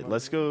 explanation All right, on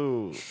let's it?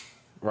 go.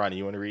 Ronnie,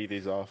 you want to read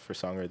these off for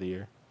Song of the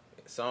Year?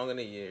 Song of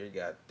the year. You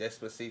got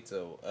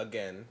Despacito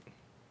again.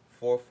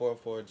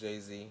 444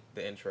 Jay-Z.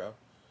 The intro.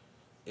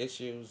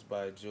 Issues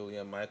by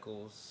Julia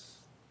Michaels.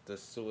 The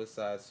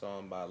Suicide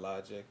Song by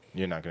Logic.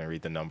 You're not going to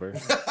read the number.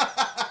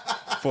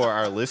 For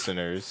our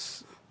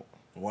listeners,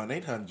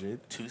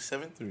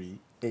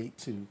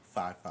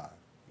 1-800-273-8255.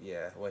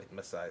 Yeah, what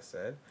Masai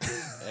said.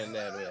 And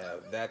then we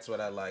have That's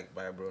What I Like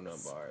by Bruno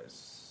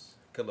Mars.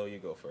 Khalil, you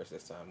go first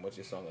this time. What's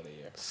your song of the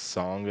year?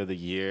 Song of the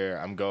year.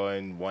 I'm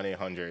going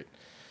 1-800.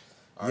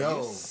 Are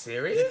you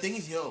serious? The thing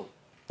is,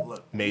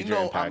 look, Major you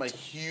know impact. I'm a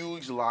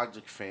huge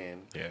Logic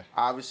fan. Yeah.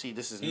 Obviously,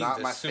 this is He's not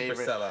a my super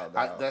favorite. sellout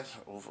now.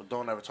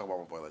 Don't ever talk about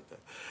my boy like that.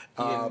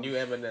 He and you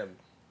Eminem.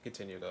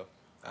 Continue though.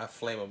 I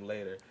flame him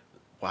later.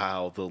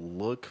 Wow, the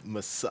look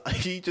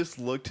he just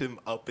looked him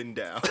up and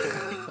down.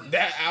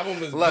 That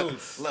album is Look,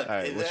 boots. look. All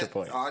right, what's your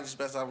point? Honestly,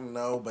 best album,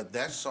 no, but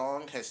that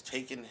song has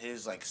taken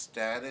his like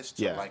status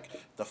to Yeah. like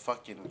the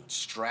fucking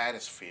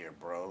stratosphere,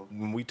 bro.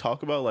 When we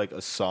talk about like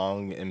a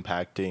song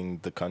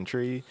impacting the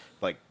country,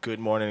 like Good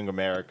Morning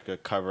America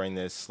covering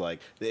this, like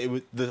it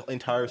was the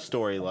entire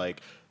story, like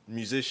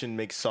musician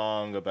makes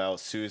song about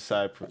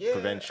suicide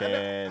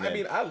prevention. I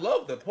mean, I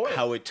love the point.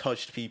 how it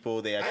touched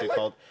people. They actually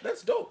called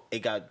That's dope. it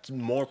got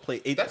more play.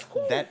 That's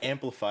cool. That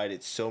amplified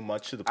it so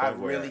much to the I point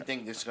where really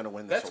think this is gonna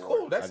win this That's award.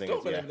 cool. That's I think dope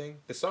it's- and yeah.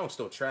 everything. The song's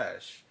still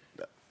trash.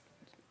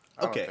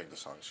 I don't Okay. think the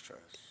song's trash.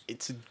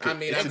 it's a I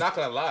mean, I'm not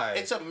gonna lie.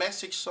 It's a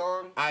message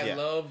song. I Yeah.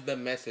 love the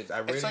message. I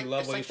really like- love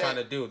it's what like he's trying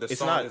that- to do. The it's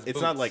song not is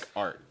it's not boots. like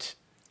art.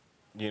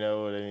 You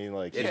know what I mean?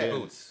 Like It's he didn't,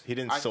 boots. he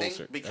didn't I soul think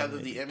search. because I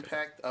of the mean,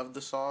 impact of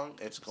the song,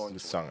 it's going the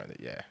to song on it,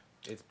 yeah.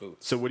 It's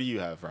boots. So what do you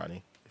have,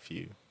 Ronnie? If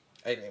you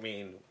I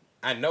mean,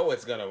 I know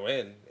it's gonna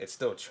win. It's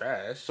still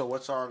trash. So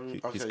what song?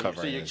 He's Okay, so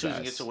covering you're his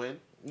choosing ass. it to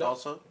win. No.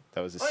 Also, that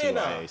was a Oh, yeah,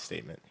 CIA nah.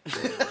 statement.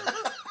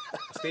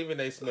 Stephen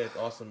A. Smith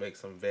also makes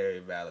some very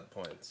valid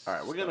points. all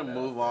right, we're gonna So,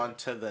 move on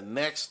to the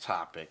next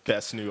topic.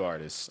 Best new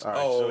artist. All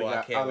right, Oh, so we I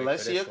got can't wait for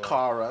Alessia this one.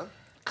 Cara,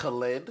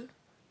 Khalid,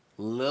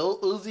 Lil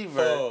Uzi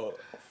Vert.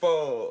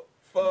 Full.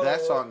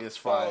 That song is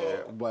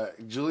fire,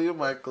 but Julia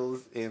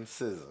Michaels and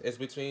SZA. It's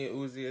between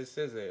Uzi and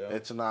SZA. Yo.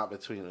 It's not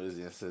between Uzi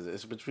and SZA.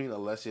 It's between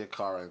Alessia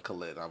Cara and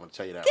Khalid. I'm gonna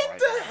tell you that Get right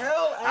the now.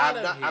 hell out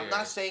of here. I'm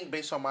not saying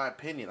based on my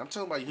opinion. I'm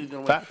talking about who's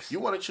gonna win. Facts. You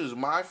want to choose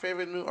my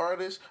favorite new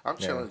artist? I'm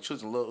Yeah.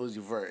 choosing Lil Uzi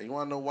Vert. And you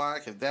want to know why?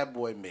 Because that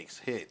boy makes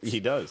hits. He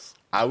does.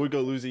 I would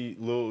go Lil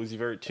Uzi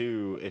Vert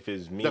too if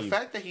it's me. The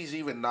fact that he's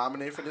even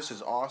nominated for this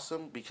is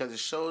awesome because it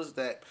shows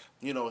that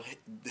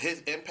his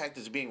impact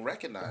is being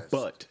recognized.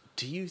 But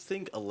do you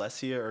think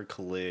Alessia or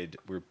Khalid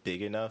were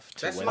big enough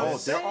to That's win what I'm oh,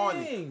 this? they're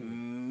saying.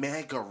 on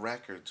mega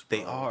records. Bro.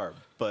 They are,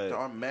 but They're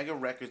on mega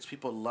records.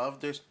 People love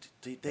their.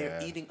 They're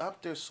Yeah. eating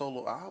up their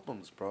solo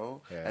albums,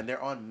 bro. Yeah. And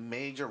they're on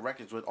major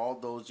records with all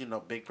those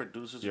big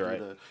producers. You're who right.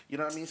 do you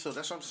know what I mean? So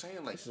that's what I'm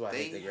saying. Like This is why I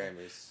hate the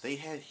Grammys. They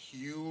had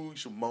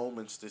huge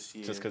moments this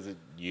year. just because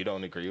you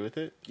don't agree with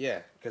it, Yeah,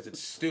 because it's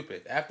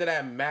stupid. After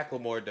that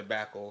Macklemore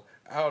debacle,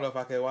 I don't know if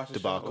I can watch the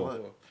Debacle.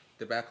 show.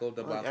 Debacle,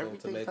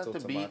 everything's tomato, got the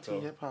BET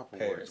tomato. Hip Hop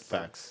pears. Awards.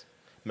 facts.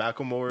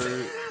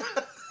 Macklemore.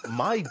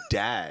 My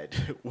dad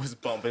was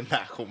bumping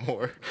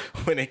Macklemore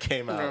when it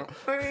came out.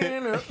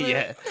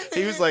 Yeah,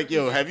 he was like,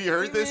 "Yo, have you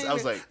heard this?" I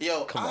was like,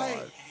 Yo, come I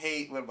on."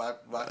 hate when my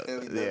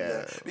family does yeah.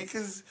 that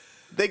because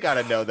They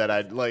gotta know that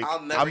I'll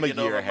never I'm a get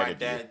year over ahead my of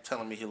dad you.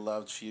 telling me he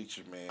loved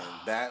Future, man.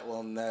 That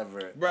will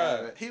never.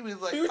 Bruh. He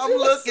was like, Future I'm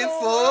was looking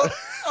so for.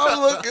 I'm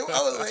looking.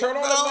 I was like, Turn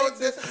on no, the lights,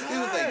 this. it's He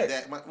was like hot.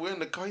 that. We're in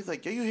the car. He's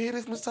like, yo, you hear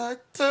this, Messiah?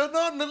 Turn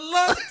on the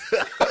lights.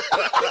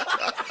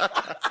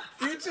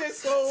 Future is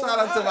so Shout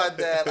out to my hot.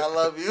 dad. I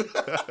love you.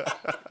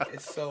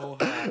 It's so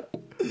hot.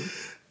 I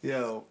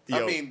Yo.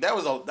 mean, that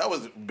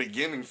was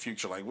beginning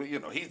Future. Like,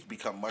 he's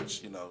become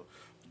much,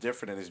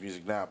 different in his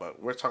music now.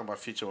 But we're talking about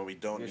Future when we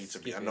don't You're need to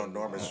be. I know skipping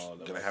Norman's all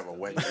the gonna rest have a of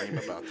wet it. dream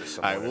about this.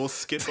 All right, somewhere. we'll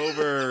skip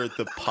over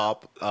the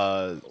pop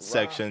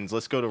sections.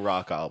 Let's go to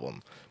rock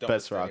album. Don't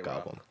Best say rock rock.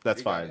 album.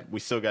 That's We got fine. it. We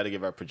still got to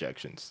give our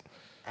projections.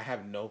 I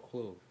have no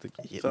clue.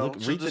 So, Look,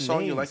 choose read the the song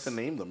names. you like to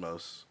name the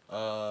most.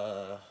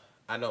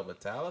 I know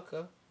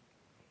Metallica.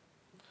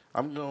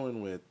 I'm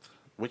going with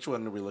which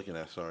one are we looking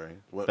at? Sorry,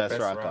 what Best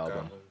rock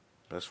album.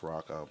 best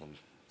rock album?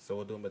 So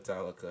we'll do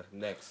Metallica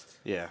next.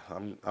 Yeah,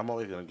 I'm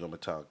always gonna go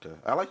Metallica.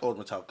 I like old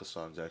Metallica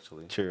songs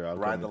actually. Sure, I'll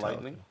go Ride the Metallica.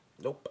 Lightning.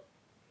 Nope.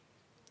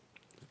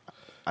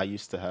 I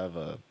used to have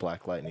a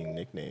Black Lightning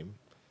nickname.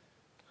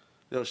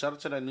 Yo, shout out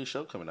to that new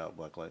show coming out,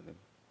 Black Lightning.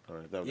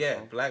 Or that was the Yeah,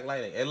 song? Black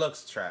Lightning. It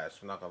looks trash.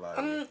 I'm not gonna lie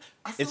to you.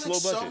 I feel It's like low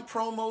some budget.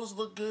 promos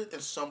look good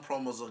and some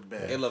promos look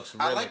bad. It looks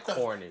I really like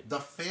corny. The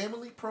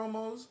family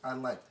promos, I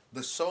like.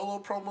 The solo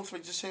promos for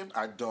just him,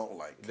 I don't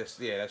like.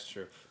 Yeah, that's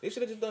true. They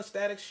should have just done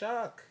Static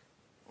Shock.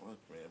 Look,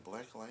 man,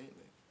 Black Lightning.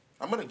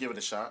 I'm gonna give it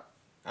a shot.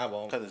 I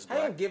won't. 'Cause it's I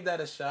didn't black. give that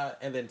a shot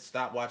and then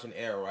stop watching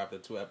Arrow after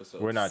 2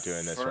 episodes. We're not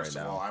doing this First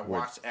right of now. all, I We're-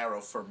 watched Arrow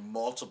for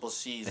multiple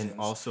seasons.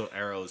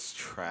 Arrow's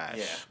trash.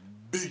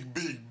 yeah,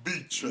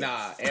 big trash.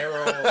 Nah,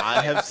 Arrow.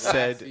 I have last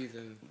said.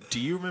 season. Do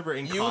you remember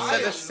in You college? said I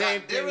the am same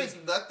not, there thing. is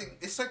nothing.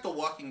 It's like The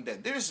Walking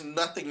Dead. There is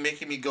nothing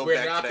making me go We're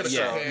back not to that gonna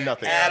show. compare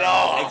nothing. At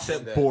all.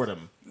 Except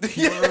boredom.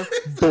 Pure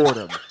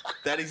boredom.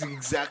 That is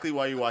exactly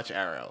why you watch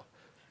Arrow.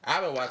 I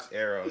haven't watched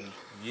Arrow in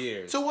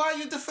years. So why are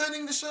you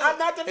defending the show? I'm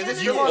not Is it defending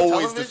still it. on You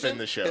always television? defend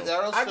the show. Is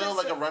Arrow I still just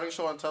like a said- running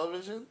show on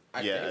television?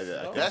 I Yeah, think so.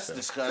 I think That's so.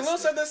 disgusting. Khalil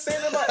said the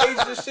same about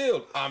Agents of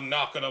S.H.I.E.L.D. I'm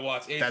not going to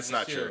watch Agents That's of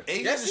not S.H.I.E.L.D. true.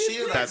 Agents Yes, of he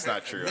S.H.I.E.L.D. did. That's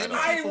not true at all.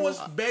 I was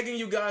begging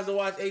you guys to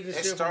watch Agents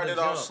of It S.H.I.E.L.D. started from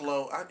the off jump.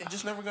 slow. It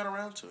just never got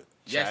around to it.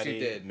 Yes, you Chatty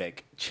did.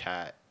 Make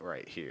chat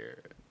right here.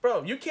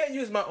 Bro, you can't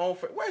use my own.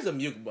 Where's the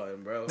mute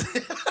button, bro?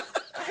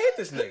 I hate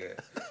this nigga.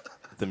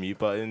 The mute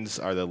buttons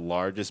are the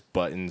largest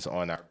buttons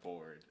on our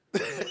board.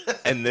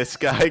 And this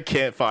guy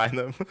can't find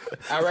them.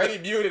 I already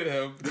muted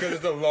him because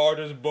it's the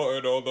largest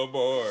button on the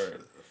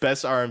board.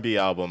 Best R&B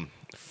album,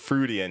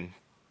 Fruitian,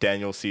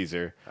 Daniel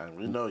Caesar. And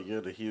we know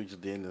you're the huge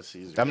Daniel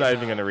Caesar. I'm not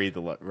even going to read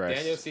the rest.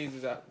 Daniel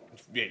Caesar's out.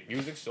 Yeah,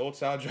 Music Soul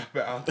Child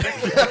dropout.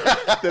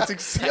 That's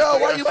exactly Yo,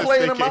 why you what I was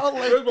playing him thinking. out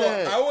like First of all,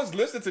 I that? was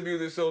listening to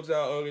Music Soul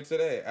Child earlier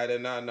today. I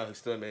did not know he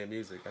still made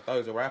music. I thought he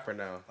was a rapper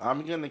now.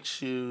 I'm gonna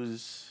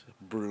choose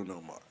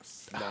Bruno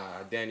Mars.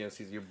 Nah, Daniel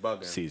Caesar, you're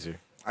bugging. Caesar.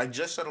 I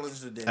just started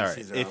listening to Daniel All right,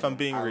 Caesar. if album. I'm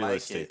being I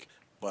realistic. like it,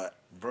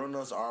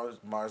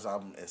 but Mars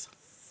album is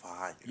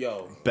fire.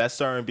 Yo,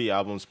 Best R&B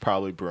album's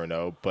probably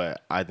Bruno,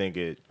 but I think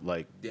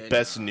Daniel.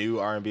 best new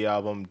R&B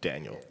album,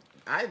 Daniel.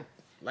 I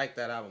like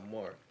that album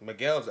more.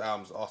 Miguel's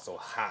album's also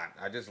hot.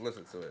 I just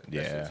listened to it. That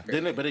Yeah. shit's crazy.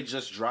 Didn't it? But it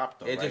just dropped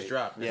though. It right? just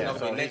dropped. It's Yeah, not so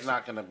gonna be he's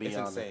not gonna be it's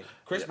on insane. it.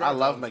 Chris I Brown's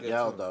love album's good,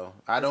 Miguel too. though.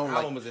 I His don't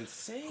album like is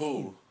insane.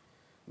 who.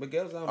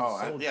 Miguel's album Oh,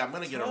 is so yeah, I'm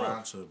gonna get tough.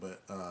 around to it, but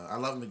I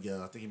love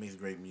Miguel. I think he makes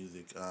great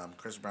music.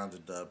 Chris Brown's a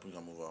dub. We're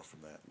gonna move on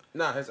from that.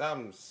 Nah, his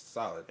album's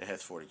solid. It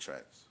has 40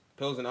 tracks.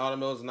 Pills and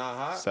Automobils not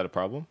hot. Is that a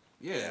problem?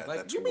 Yeah, like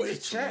that's you be way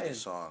just too many chatting.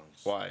 songs.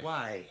 Why?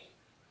 Why?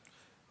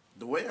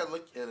 The way I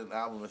look at an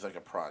album is like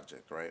a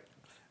project, right?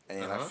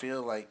 And I Uh-huh.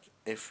 feel like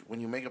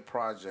when you make a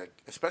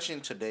project, especially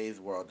in today's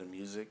world of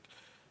music,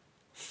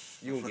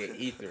 You will get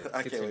ether.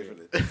 I can't wait for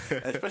this.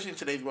 Especially in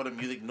today's world of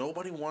music,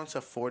 nobody wants a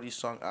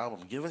 40-song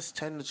album. Give us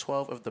 10 to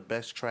 12 of the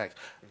best tracks.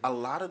 A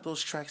lot of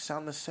those tracks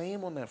sound the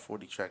same on that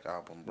 40-track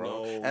album,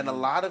 bro. No. And a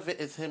lot of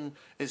it is him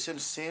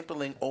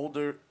sampling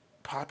older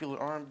popular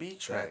R&B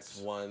That's tracks.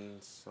 one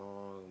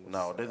song.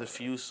 No, there's a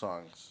few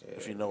songs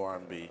if you know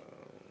R&B.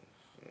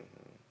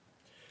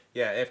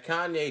 Yeah, if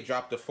Kanye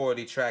dropped a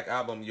 40-track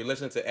album, you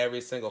listen to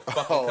every single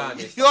fucking Oh,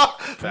 Kanye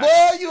song.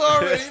 boy, you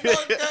already know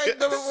Kanye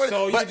number one.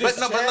 So you but, just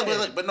no,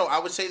 said- but no, I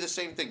would say the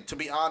same thing. To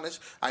be honest,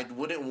 I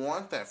wouldn't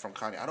want that from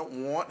Kanye. I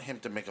don't want him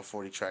to make a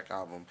 40-track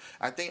album.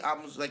 I think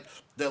albums like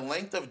the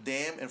length of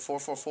Damn and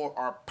 444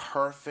 are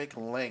perfect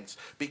lengths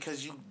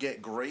because you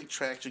get great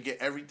tracks, you get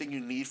everything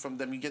you need from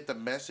them, you get the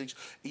message.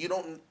 You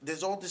don't.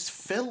 There's all this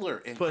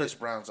filler in But Chris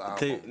Brown's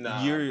album.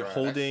 Nah, You're bro, that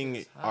holding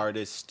shit's hot.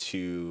 artists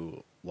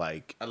to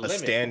like A a limit.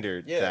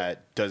 standard Yeah.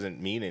 that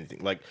doesn't mean anything.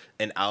 Like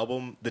an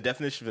album, the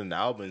definition of an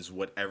album is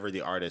whatever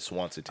the artist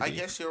wants it to I be.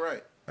 guess you're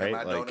right. Right? And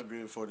I don't Like-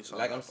 agree with 40 songs.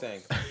 Like I'm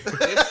saying,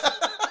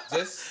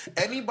 just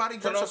Anybody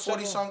Put drops a on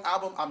 40-song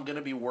album, I'm going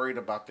to be worried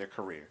about their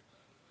career.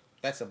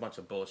 that's a bunch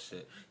of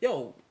bullshit.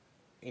 Yo,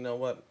 you know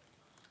what?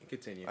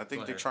 Continue. I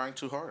think Go they're ahead. trying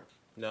too hard.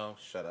 No,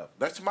 shut up.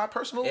 That's my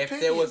personal If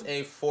opinion. there was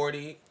a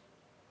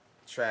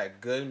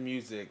 40-track good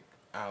music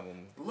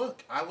album,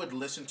 Look, I would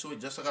listen to it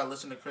just like I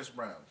listened to Chris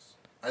Brown's.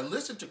 I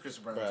listened to Chris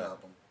Brown's Bruh.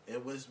 album.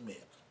 It was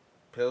mid.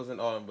 Pills and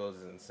Automobiles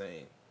is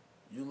insane.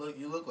 You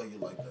look like you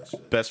like that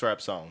shit. Best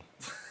rap song.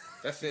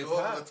 That's it. Go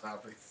over the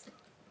topics.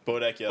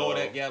 Bodak Yellow.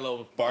 Bodak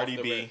Yellow. Barty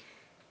off the B.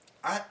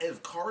 rip.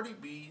 If Cardi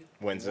B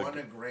Wins won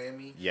a- a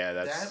Grammy, Yeah,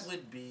 that's- that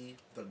would be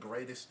the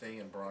greatest thing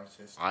in Bronx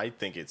history. I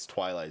think it's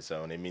Twilight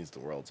Zone. It means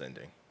the world's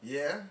ending.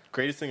 Yeah?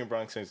 Greatest thing in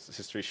Bronx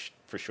history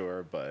for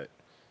sure, but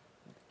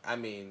I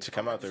mean, to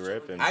come out the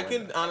rip and I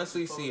win can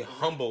honestly see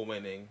Humble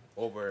winning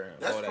over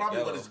That's Bodak probably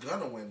Yellow. what it's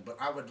gonna win, but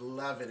I would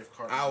love it if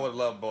Cardi I B would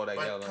love Bodak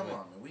But Yellow. come man.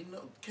 on, man. We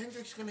know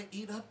Kendrick's gonna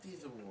eat up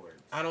these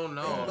awards. I don't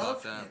know They about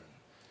love that. him.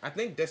 I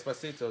think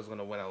Despacito is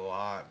gonna win a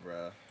lot,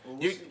 bro. Well,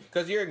 we'll see.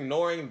 Because you're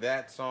ignoring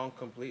that song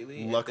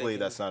completely. and luckily thinking-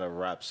 that's not a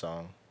rap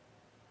song.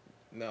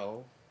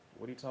 No.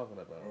 What are you talking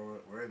about?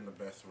 We're in the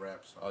best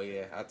rap song. Oh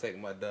yeah, I'll take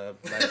my dub.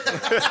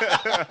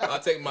 I'll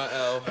take my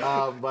L.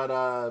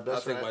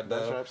 Best take my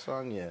dub. rap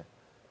song, yeah.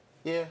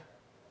 Yeah.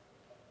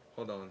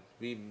 Hold on,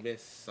 we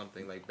missed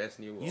something like best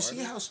new. You see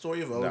artist? how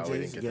Story of we OJ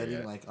didn't is get there getting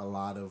yet. like a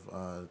lot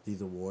of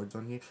these awards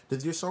on here?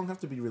 Does your song have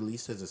to be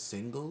released as a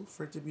single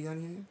for it to be on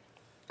here?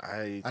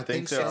 I, I think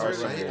think there so, are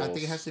some right? I rules.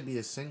 think it has to be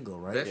a single,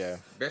 right? Best, Yeah.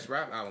 best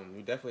rap album.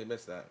 We definitely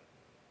missed that.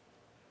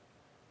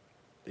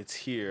 It's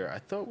here. I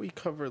thought we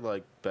covered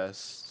like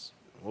best.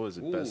 What was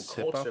it? Ooh, Best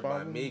hip Culture hop by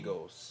album.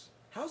 Migos.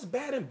 How's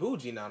Bad and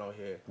Bougie not on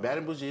here? Bad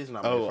and Bougie is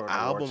not Oh,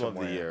 album of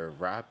the year,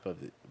 rap of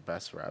the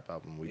best rap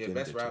album. We Yeah, didn't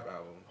best get to- rap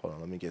album. Hold on,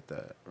 let me get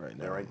that right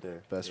now. They're right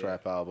there. Best Yeah.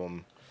 rap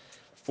album.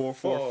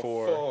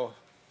 444.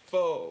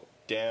 Four.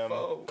 Damn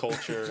Four.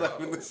 culture.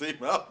 Not in the same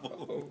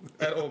album.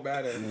 That old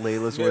bad.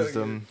 Layla's Million.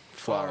 Wisdom.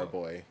 Flower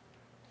Four. Boy.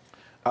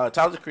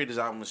 Tyler the Creator's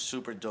album is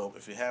super dope.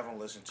 If you haven't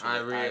listened to I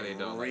it, really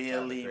don't like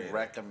Tyler, the Creator.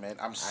 recommend.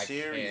 I'm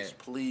serious, can't.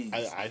 please.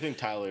 I think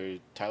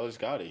Tyler's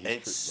got it. He's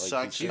It's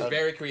such He's a-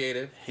 very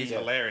creative. He's He's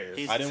hilarious.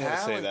 he's I didn't want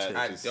to say that. talented.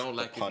 I because don't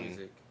the like his pun.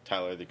 music.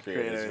 Tyler the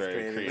Creator is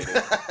Creator very is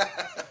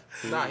creative.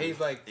 Nah, he's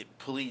like,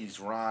 Please,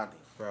 Ronnie.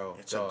 bro.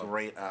 It's dog. a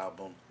great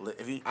album.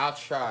 If you I'll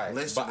try.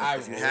 listen, but I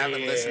if you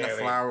haven't listened to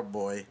really- Flower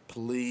Boy,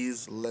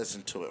 please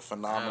listen to it. I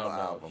Phenomenal don't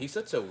know. album. He's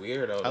such a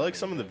weirdo. I like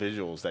some of the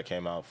visuals that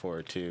came out for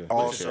it too.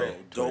 Also, Twitter,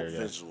 dope yeah.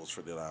 visuals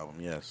for that album.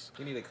 Yes.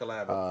 You need to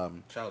collab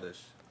with Childish.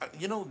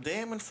 You know,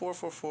 Damn and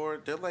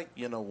 444, they're like,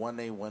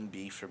 1A,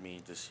 1B for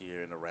me this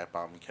year in the rap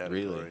album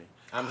category. Really?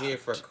 I'm here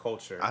for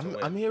culture.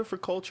 I'm here for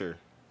culture.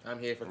 I'm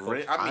here for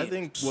culture. I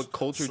think what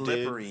culture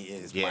Slippery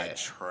did. is my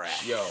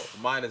trash. Yo,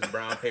 mine is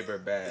brown paper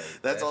bag.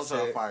 That's also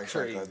a shit fire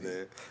track crazy. on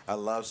there. I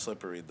love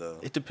Slippery though.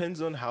 It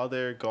depends on how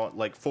they're going.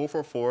 Like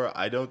 444,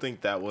 I don't think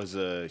that was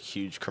a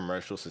huge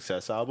commercial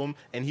success album,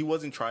 and he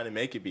wasn't trying to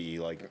make it be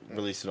like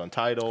released it on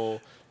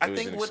Tidal. I was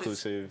think an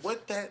exclusive.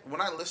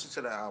 when I listen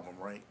to the album,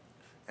 right,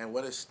 and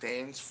what it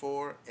stands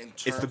for in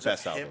terms It's the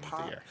best of album of hip the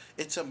hop, year.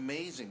 it's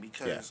amazing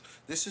because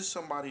this is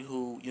somebody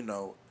who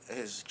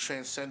has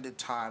transcended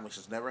time, which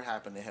has never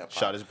happened in hip hop.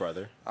 Shot his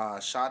brother.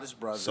 Shot his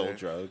brother. Sold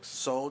drugs.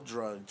 Sold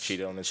drugs.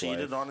 Cheated on his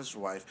Cheated wife. on his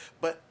wife.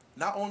 But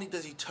not only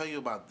does he tell you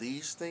about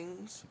these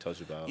things, He tells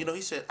you about.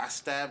 he said, I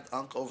stabbed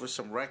Unc over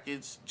some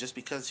records just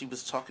because he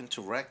was talking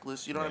to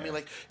Reckless. You know what I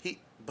mean? Yeah.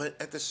 But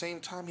at the same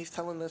time, he's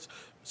telling us,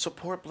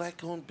 support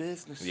black-owned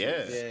businesses.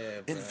 Yeah.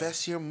 Yeah, bro.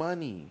 Invest your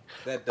money.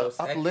 That Dos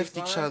Equis Uplift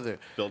each line? other.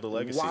 Build a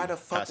legacy. Why the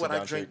fuck Pass it would I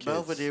down to your drink kids.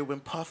 Belvedere when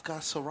Puff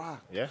got Ciroc?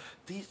 Yeah.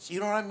 You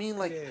know what I mean?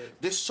 Like, Yeah.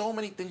 there's so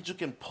many things you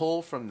can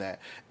pull from that.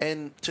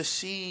 And to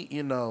see,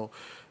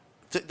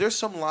 there's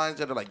some lines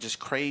that are like just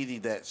crazy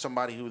that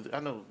somebody who I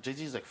know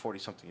Jay-Z's like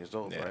 40-something years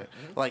old, Yeah. right?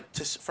 Like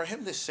for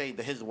him to say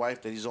that his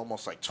wife that he's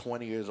almost like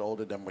 20 years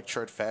older than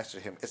matured faster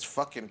than him, it's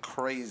fucking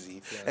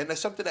crazy. Yeah. And there's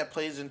something that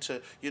plays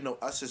into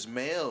us as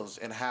males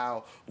and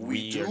how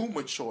we do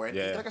mature. And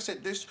Yeah. like I said,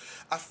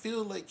 I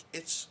feel like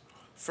it's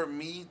for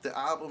me the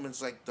album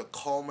is like the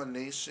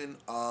culmination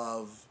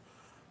of.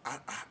 I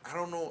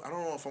don't know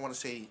if I want to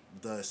say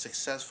the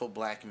successful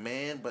black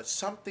man, but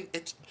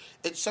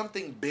it's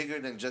something bigger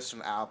than just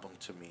an album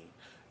to me.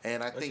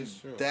 And I think is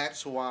true.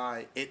 that's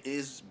why it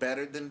is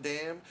better than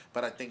Damn,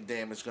 but I think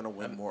Damn is going to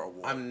win more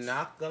awards. I'm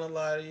not gonna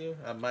lie to you.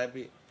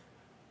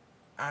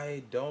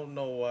 I don't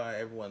know why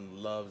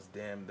everyone loves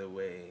Damn the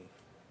way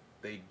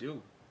they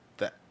do.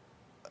 That.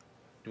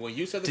 When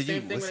you said the Did same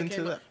you thing when listen it to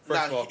came that? out.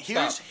 First of Now, all,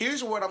 stop.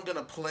 here's what I'm going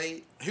to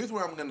play. Here's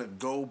where I'm going to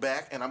go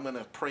back, and I'm going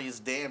to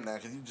praise Damn now,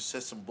 because you just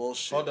said some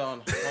bullshit. Hold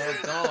on.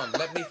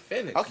 Let me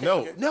finish.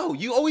 Okay. No,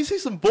 you always say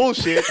some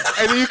bullshit,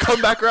 and then you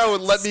come back around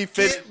with "Let me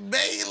finish." Skip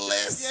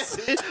Bayless.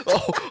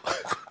 Oh,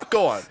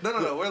 go on.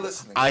 No, we're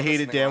listening. I We're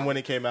hated listening Damn on when it.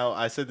 it came out.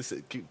 I said this.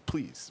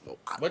 Please.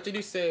 What did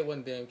you say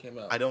when Damn came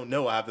out? I don't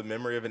know. I have the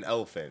memory of an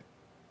elephant.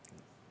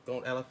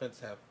 Don't elephants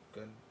have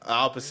good?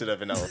 Opposite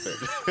of an elephant.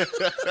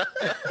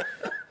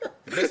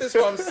 This is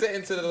why I'm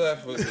sitting to the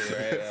left with you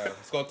right now.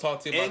 Let's go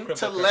talk to you about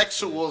cryptocurrency.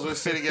 Intellectuals are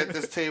sitting at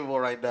this table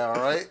right now,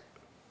 all right?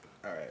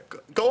 All right.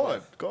 Go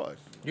on.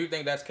 You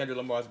think that's Kendrick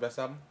Lamar's best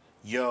album?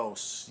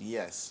 Yes.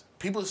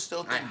 People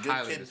still think I Good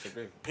highly Kid.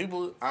 disagree.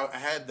 I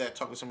had that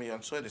talk with somebody on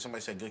Twitter.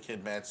 Somebody said Good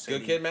Kid, Mad City.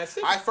 Good Kid, Mad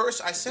City?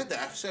 I said that.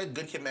 I said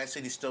Good Kid, Mad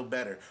City's still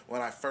better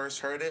when I first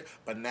heard it,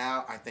 but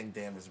now I think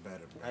Damn is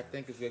better. Bro. I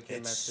think it's Good Kid,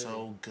 It's Mad City.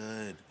 so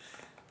good.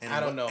 And I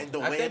don't know. And the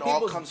I way think it all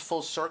people- comes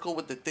full circle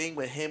with the thing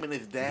with him and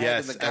his dad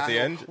Yes, and the guy. at the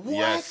end.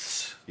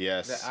 What?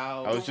 Yes. The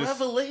owl. I was The just.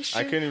 revelation.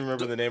 I couldn't even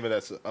remember the name of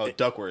that.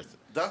 Duckworth.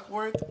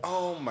 Duckworth?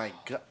 Oh my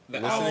god. The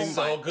Listening- album's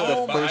so good,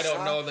 oh but my I don't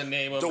God. know the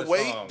name of The the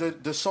way song.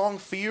 the song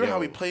Fear, how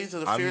Yo, he plays to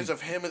the I'm- fears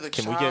of him as a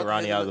can we child, get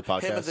Ronnie him out of the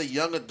Him as a podcast?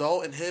 young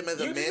adult and him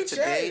as a You man just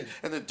today said.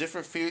 and the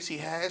different fears he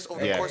has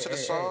over Yeah. the course of the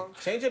song.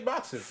 Change your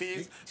boxes.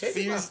 Fears, Change your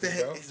fears boxes,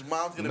 that bro. his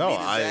mom's gonna No, beat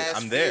his ass.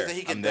 I'm fears there. that he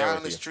I'm can there die with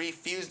on the you. street.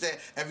 Fears that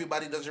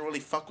everybody doesn't really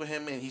fuck with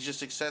him and he's just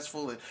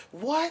successful. And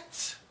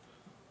what?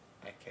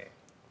 Okay.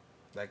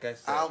 Like I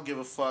said. I don't give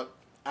a fuck.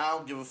 I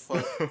don't give a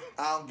fuck.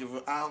 I don't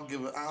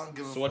give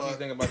a So what do you fuck.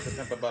 think about The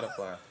Pimp a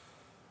Butterfly?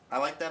 I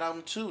like that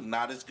album too.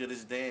 Not as good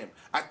as Damn.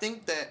 I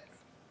think that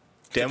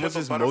Damn was Pimp a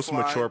his most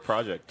Butterfly, mature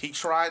project. He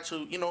tried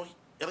to,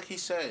 like he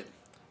said,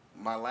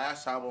 my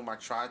last album, I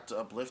tried to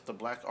uplift the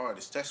black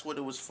artist. That's what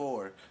it was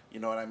for. You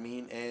know what I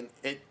mean? And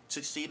it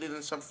succeeded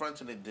in some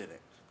fronts and it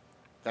didn't.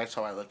 That's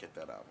how I look at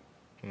that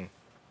album.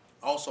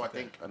 Also, I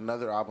think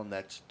another album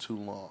that's too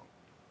long.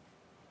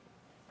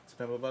 To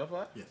Pimp a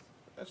Butterfly? Yes.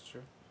 That's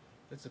true.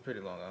 It's a pretty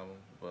long album,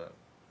 but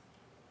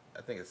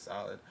I think it's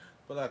solid.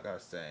 But like I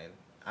was saying,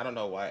 I don't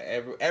know why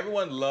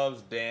everyone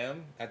loves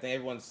Damn. I think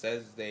everyone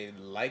says they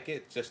like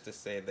it just to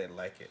say they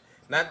like it.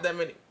 Not that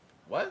many.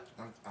 What?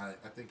 I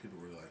think people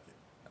really like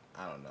it.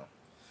 I don't know.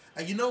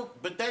 And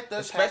but that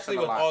does Especially happen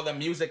with a lot. all the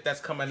music that's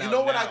coming out. You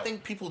know what now. I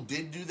think people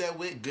did do that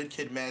with? Good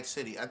Kid, Mad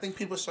City. I think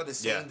people started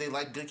saying Yeah. they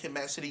like Good Kid,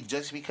 Mad City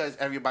just because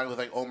everybody was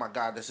like, "Oh my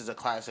God, this is a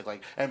classic!"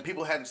 Like, and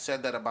people hadn't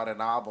said that about an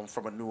album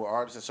from a newer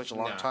artist in such a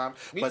long Nah. time.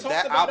 We But talked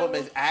that about album it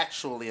is with-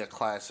 actually a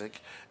classic.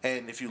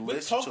 And if you We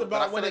listen talked to it, but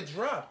I about feel when like, it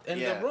dropped in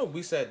Yeah. the room.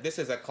 We said this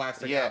is a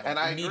classic yeah, album and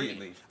I immediately.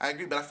 agree. I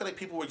agree, but I feel like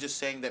people were just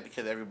saying that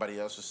because everybody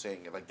else was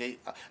saying it. Like they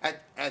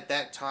at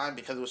that time,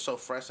 because it was so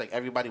fresh, like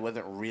everybody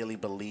wasn't really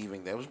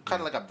believing that. It was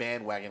kind of like a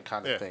bandwagon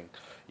kind of Yeah. thing,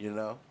 you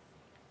know?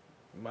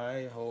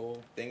 My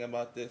whole thing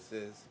about this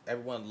is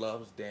everyone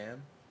loves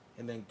Damn,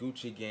 and then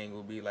Gucci Gang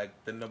will be like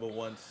the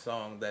 #1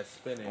 song that's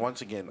spinning.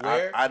 Once again,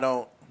 Where- I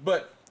don't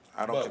But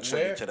I don't but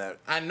contribute where- to that.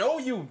 I know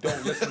you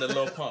don't listen to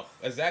Lil Pump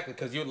exactly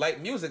because you like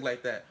music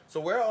like that. So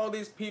where are all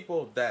these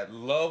people that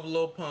love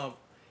Lil Pump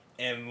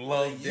and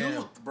love them.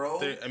 Youth, bro.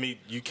 I mean,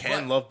 you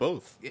can But- love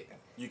both. Yeah,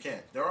 you can.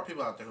 There are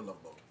people out there who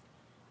love both.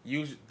 The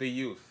youth,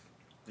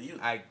 The youth.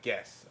 I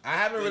guess. I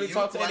haven't The really youth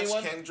talked to likes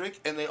anyone. Kendrick,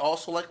 and they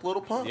also like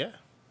Little Pump. Yeah.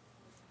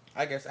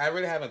 I guess I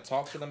really haven't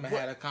talked to them and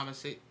had a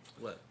conversation.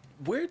 What?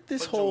 Where'd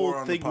this Put whole Jawar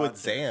on the thing with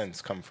podcast.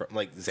 Xans come from?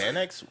 Like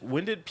Xanax?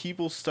 When did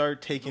people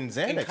start taking In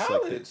Xanax like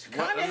college. this? Kanye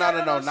No, had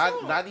no, it no, on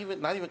song.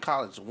 not even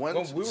college.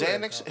 Once When we were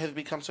in Xanax college. has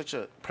become such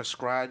a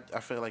prescribed,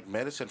 I feel like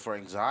medicine for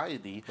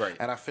anxiety, Right.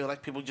 and I feel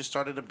like people just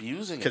started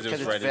abusing it 'Cause it was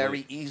because it's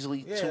readily- very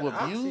easily Yeah, to the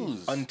oxy.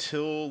 abuse.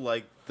 Until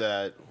like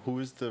that, who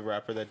was the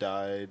rapper that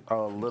died?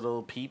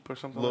 Little Peep or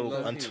something. Little, like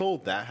that. Lil until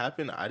that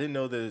happened, I didn't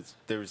know that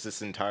there was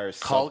this entire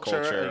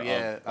Culture, subculture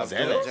yeah, of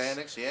doing Xanax.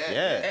 Xanax, yeah,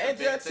 Yeah. And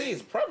big NGIT thing.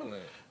 is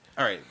prevalent.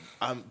 All right,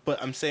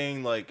 but I'm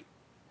saying like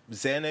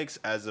Xanax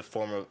as a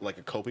form of like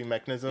a coping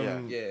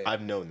mechanism. Yeah. Yeah.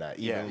 I've known that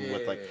even Yeah.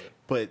 with like, Yeah.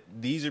 but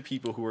these are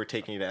people who are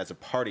taking it as a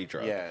party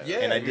drug. Yeah. Yeah,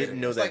 and I yeah. didn't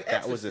know It's that like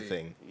that was a ecstasy.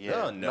 thing. Yeah.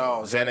 No, No,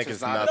 Xanax Xanax is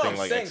is not- nothing No, I'm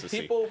like saying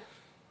ecstasy. people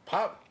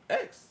pop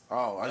X.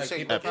 Oh, I Like, say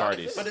people At pop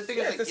parties. it. But the thing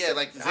Yeah, is, like, it's yeah, the-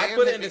 like I Xanax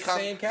put it has in the become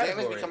same Xanax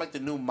category. become like the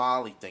new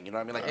Molly thing. You know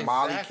what I mean? Like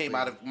Molly Exactly. came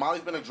out of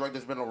Molly's been a drug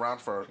that's been around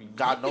for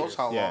God knows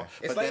how long. Yeah.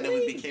 But It's then like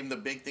it weed. became the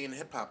big thing in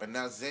hip hop, and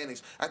now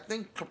Xanax. I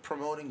think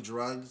promoting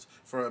drugs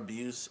for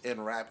abuse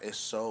in rap is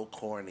so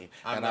corny,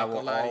 I'm and not I gonna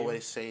will lie to you.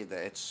 always say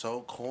that it's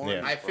so corny.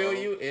 Yeah. I feel bro.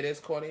 you. It is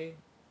corny,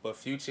 but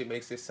Future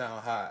makes it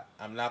sound hot.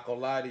 I'm not gonna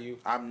lie to you.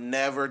 I'm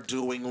never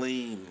doing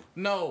lean.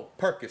 No,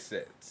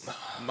 Percocets,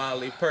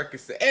 Molly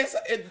Percocet.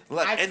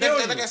 Look, I and feel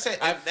then, you. like I said,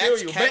 I and feel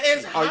that's you. But catchy.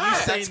 it's Are hot. you Are you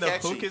That's saying the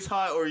catchy. hook is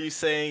hot, or are you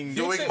saying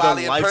Doing the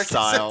Molly and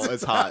lifestyle Percocet.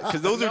 is hot?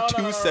 Because those are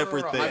two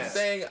separate no.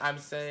 things. I'm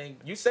saying.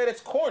 You said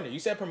it's corny. You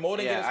said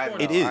promoting Yeah, it is I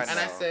corny. know, It is. And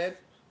I know. said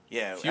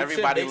Yeah, Future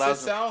everybody makes it loves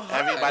sound hot.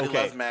 everybody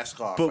Okay. loves Mask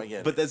Off. I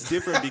get But it. that's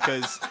different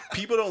because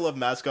people don't love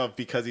Mask Off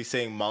because he's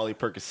saying Molly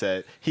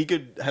Percocet. He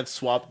could have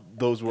swapped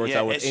those words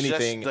out with it's just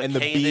anything, and the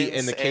beat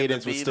and the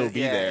cadence would still be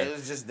Yeah, there. it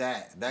was just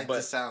that. That But-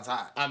 just sounds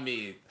hot. I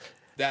mean,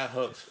 that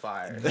hook's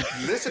fire.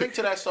 Listening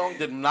to that song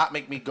did not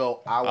make me go,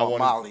 I want want-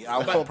 Molly. I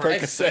want But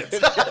Percocet.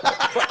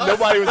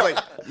 Nobody was like,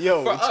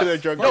 "Yo, For to the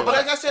us. drug No, but dealer."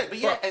 like I said, but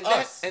yeah, For and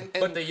us. that, and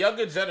But the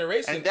younger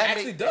generation and that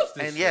actually make- does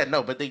this. And shit. yeah,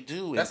 no, but they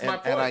do. That's and, my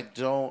And I point.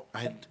 don't.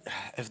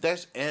 If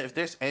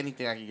there's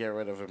anything I can get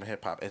rid of in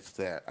hip hop, it's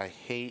that. I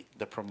hate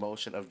the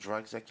promotion of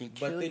drugs that can But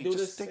kill they you. do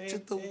Just the stick to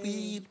same the thing.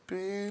 weed,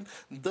 man.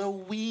 The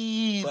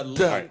weed. But All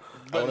lean, right,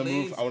 I want to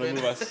lean's move. I want to been-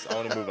 move us. I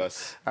want to move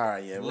us. All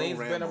right, yeah. Lean's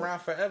we'll been ramble. around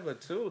forever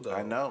too, though.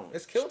 I know.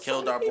 It's killed. It's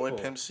killed so our many boy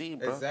people. Pimp C,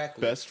 bro.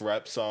 Exactly. Best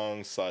rap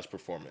song /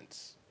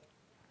 performance.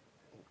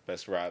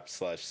 Best rap /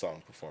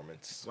 song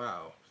performance. Wow. I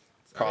didn't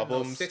know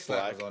Problems, 6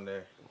 Black. was on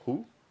there.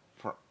 Who?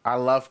 I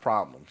love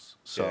Problems,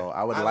 so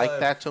Yeah. I would I like love-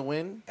 that to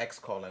win. X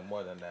calling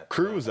more than that.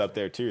 Crew was up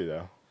there too,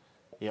 though.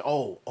 Yeah.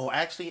 Oh.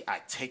 Actually, I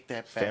take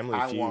that back. Family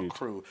I want Feud.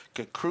 Crew.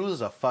 Cause Crew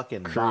is a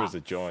fucking Crew bop. is a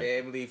joint.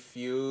 Family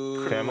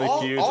Feud. Family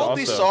all Feud's all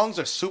these also- songs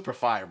are super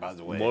fire, by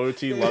the way.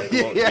 Loyalty, love,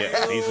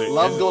 yeah. These are.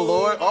 Love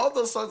Galore. All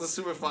those songs are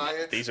super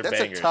fire. These are that's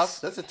bangers.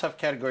 That's a tough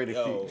category to,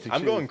 Yo, to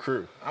I'm choose. going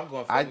Crew. I'm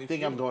going. I Family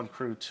think Feud. I'm going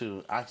Crew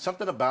too.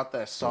 Something about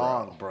that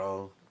song,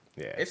 bro.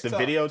 Yeah, It's the tough.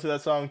 video to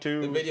that song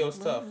too. The video's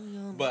tough,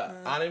 but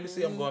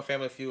honestly, I'm going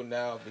Family Feud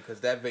now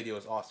because that video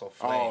is also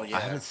flame. Oh, yeah. I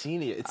haven't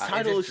seen it. It's I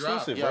title just dropped.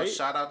 exclusive, Yo, right?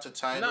 shout out to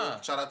Tidal.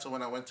 Nah. Shout out to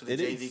when I went to the It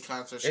Jay-Z is.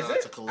 concert. Is Shout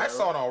out to it? Khalil. I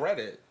saw it on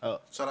Reddit.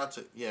 Shout out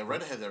to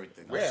Reddit has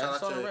everything. Yeah, I Shout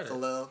saw out it on to Reddit.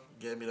 Khalil.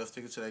 Gave me those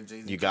tickets to that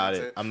Jay-Z You got it.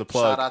 concert. I'm the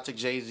plug. Shout out to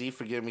Jay-Z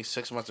for giving me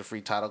 6 months of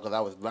free Tidal because I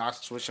was not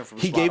switching from.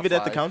 He gave it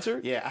at the Spotify.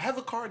 concert? Yeah, I have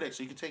a card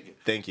actually. You can take it.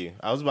 Thank you.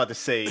 I was about to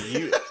say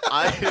you.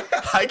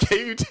 I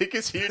gave you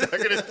tickets. You're not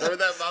gonna throw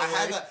that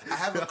my way. I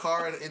have a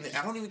card in the,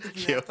 I don't even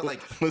think you have to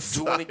like do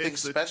Messiah anything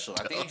is a- special.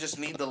 I think you just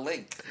need the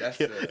link. That's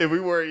Yeah, it. if we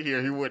weren't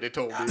here, he wouldn't have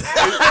told me.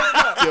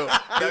 Yo,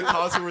 that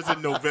concert was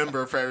in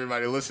November for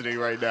everybody listening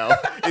right now.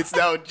 It's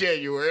now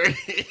January.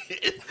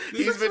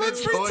 He's been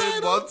months free enjoying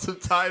Tidal? months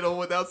of title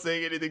without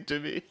saying anything to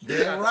me.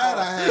 Damn right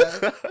I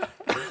have.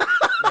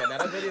 Yeah, now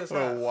that video's For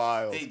a hot.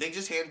 while. They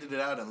just handed it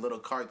out in little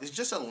cards. It's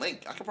just a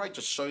link. I could probably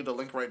just show you the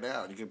link right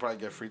now. You could probably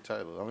get free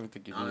Tidal. I don't even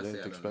think you need Honestly,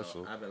 I anything don't know.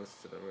 special. I haven't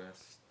listened to the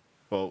rest.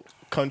 Well,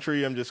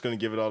 country, I'm just gonna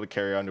give it all to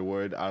Carrie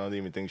Underwood. I don't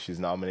even think she's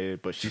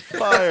nominated, but she's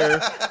fire.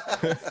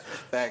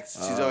 Thanks.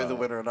 She's always the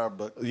winner in our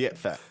book. Yeah,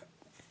 fact.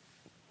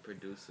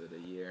 Producer of the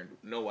year,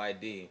 no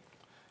ID.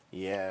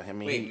 Yeah, I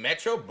mean, Wait,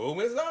 Metro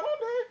Boomin's not on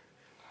there?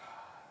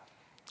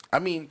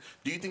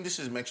 do you think this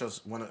is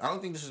Metro's one? I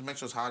don't think this is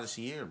Metro's hottest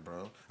year,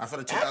 bro. I thought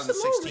in Absolutely.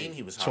 2016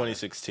 he was hot.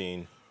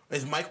 2016.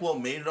 Is Mike Will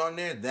made it on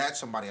there? That's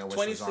somebody I wish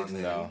was on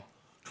 2016. there. No.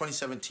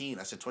 2017.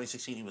 I said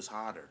 2016 he was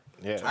hotter.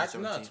 Yeah. No,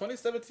 2017.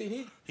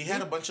 2017. He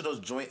had a bunch of those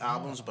joint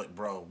albums, but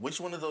bro, which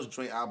one of those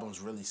joint albums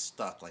really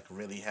stuck? Like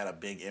really had a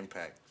big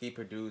impact? He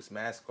produced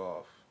Mask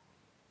Off.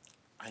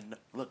 I know.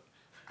 Look,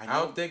 I I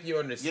don't think you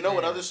understand. You know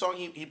what other song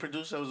he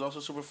produced that was also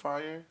super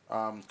fire?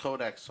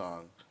 Kodak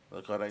song.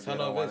 The Kodak did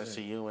Tunnel I want to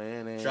Vision. see you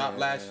in it. Dropped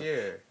last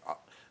year.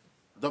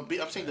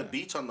 I'm saying the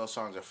beats on those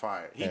songs are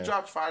fire. He Yeah.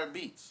 dropped fire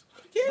beats.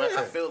 Yeah. But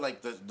I feel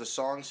like the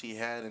songs he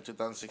had in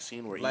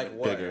 2016 were Like even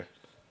what? bigger.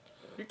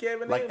 You can't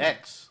even Like name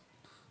X.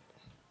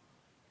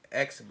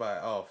 X by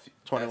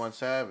 21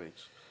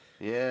 Savage.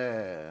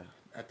 Yeah.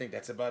 I think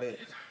that's about it.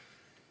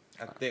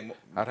 I think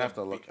I'd have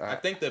to look. I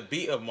think the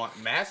beat of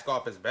Mask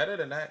Off is better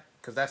than that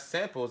because that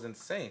sample is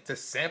insane. To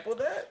sample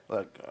that,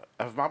 Look,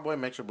 if my boy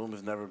Metro Boom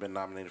has never been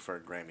nominated for a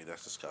Grammy,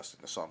 that's disgusting.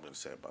 That's all I'm gonna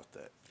say about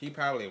that. he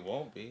probably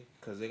won't be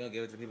because they're gonna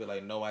give it to people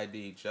like No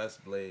ID,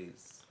 Just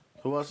Blaze.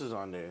 Who else is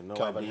on there? No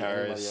Calvin idea.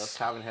 Anybody Harris. else?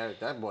 Calvin Harris.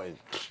 That boy,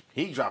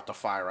 he dropped a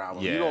fire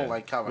album. Yeah. You don't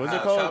like Calvin What's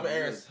it Harris? called? Calvin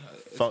Harris,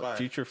 it's fine.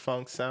 Future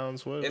Funk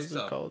Sounds. What It's was it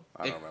tough. called?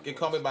 I don't remember It what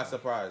caught me it's by called.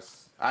 surprise.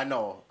 I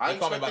know. I They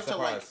caught me by expected to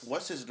like surprise.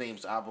 what's his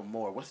name's album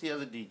more. What's the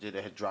other DJ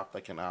that had dropped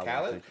like an album?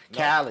 Khaled? thing? No.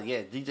 Khaled,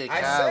 yeah, DJ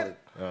I Khaled.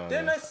 said,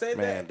 didn't I say Man,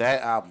 that?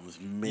 that album is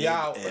mid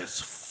Yeah,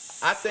 as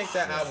I think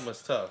that album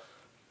is tough.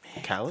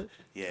 Khaled?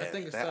 yeah. I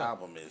think it's that tough.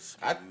 album is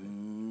I-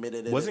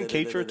 mid. Wasn't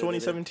Katra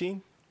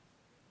 2017?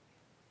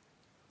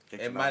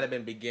 It might have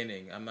been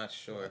beginning. I'm not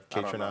sure. I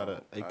don't Katra know.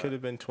 Nada. It could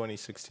have been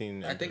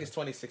 2016. I think it's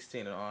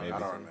 2016 and on. Maybe. I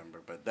don't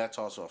remember, but that's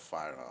also a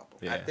fire album.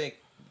 Yeah. I think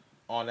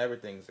On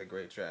Everything's a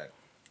great track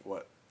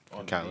What?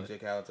 on Khaled. DJ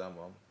Khaled's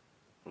album.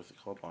 What's it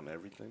called? On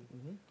Everything?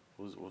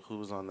 Who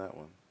was on that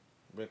one?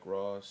 Rick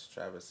Ross,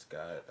 Travis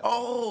Scott.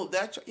 Oh,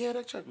 that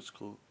track was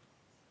cool.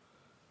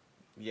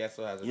 He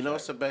also has a You know track.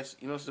 what's the best?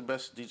 You know what's the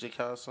best DJ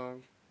Khaled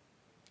song?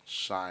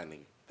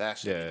 Shining. That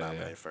should Yeah, be yeah,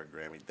 nominated yeah. for a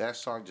Grammy. That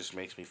song just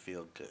makes me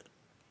feel good.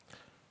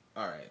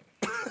 All right.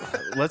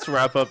 Let's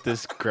wrap up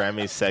this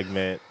Grammy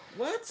segment.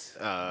 What?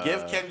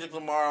 Give Kendrick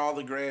Lamar all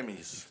the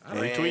Grammys.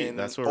 Retweet. And-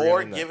 That's what we're Or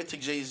giving give that. it to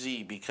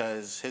Jay-Z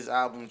because his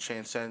album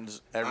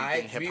transcends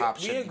everything we hip hop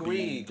should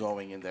agree. be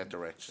going in that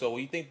direction. So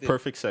you think the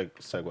Perfect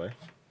segue.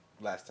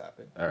 last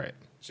topic, All right.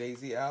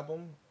 Jay-Z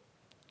album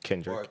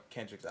Kendrick. or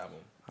Kendrick's album?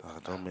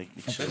 Don't make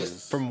me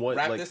choose. From what?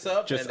 Wrap like, this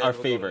up just and then our we'll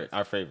go favorite. to-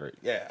 Our favorite.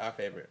 Yeah, our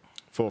favorite.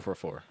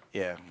 444.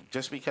 Yeah,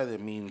 just because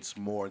it means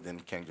more than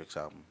Kendrick's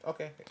album.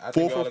 Okay. I think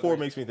we all 444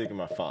 agree. makes me think of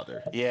my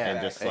father. Yeah,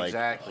 And just like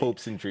exactly.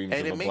 hopes and dreams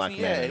And of it a makes black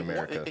me, man in it-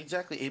 America.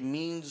 exactly. It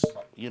means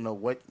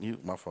what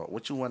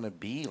you want to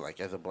be like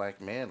as a black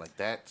man. Like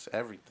that's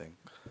everything.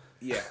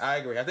 Yeah, I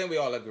agree. I think we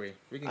all agree.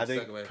 We can I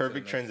think segue to the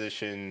perfect next.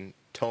 transition.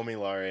 Tommy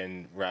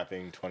Lauren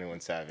rapping 21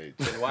 Savage.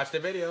 Didn't watch the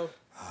video.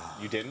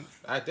 You didn't?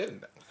 I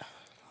didn't.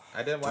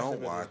 I didn't watch the Don't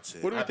video. watch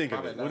it. What do we I think of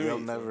probably it? not. What do You'll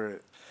we?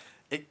 never.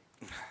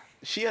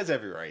 She has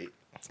every right.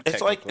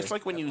 It's like technically.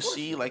 when you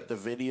see like the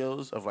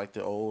videos of like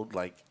the old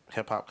like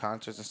hip hop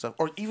concerts and stuff,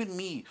 or even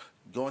me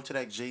going to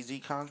that Jay-Z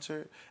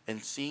concert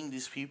and seeing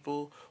these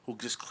people who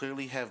just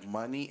clearly have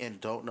money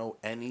and don't know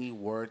any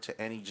word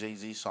to any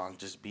Jay-Z song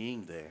just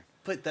being there.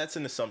 But that's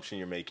an assumption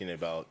you're making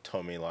about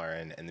Tommy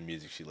Lauren and the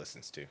music she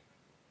listens to.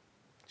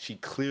 She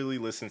clearly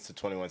listens to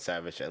 21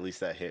 Savage, at least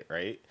that hit,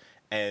 right?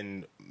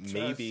 And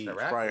maybe the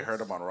Probably rappers.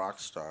 heard him on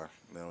Rockstar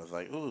and then was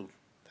like, ooh,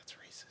 that's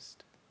racist.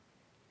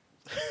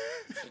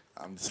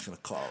 I'm just gonna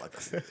call it like I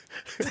said.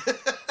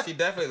 She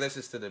definitely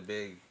listens to the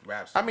big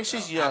rap I songs. mean,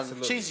 she's Oh, young.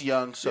 absolutely. She's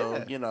young,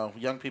 so Yeah.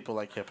 young people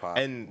like hip hop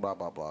And- blah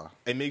blah blah.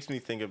 It makes me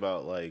think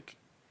about like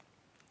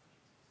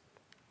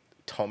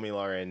Tommy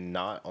Lauren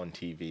not on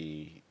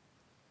TV,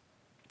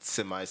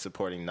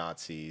 semi-supporting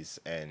Nazis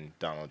and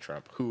Donald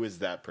Trump. Who is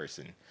that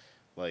person?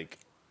 Like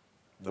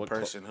The what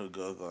person who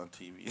goes on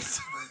TV.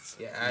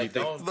 Yeah, I You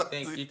think- don't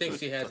think. You think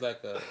she has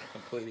like a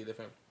completely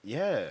different?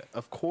 Yeah,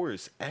 of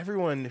course.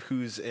 Everyone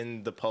who's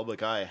in the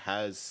public eye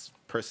has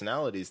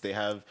personalities. They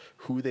have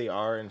who they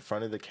are in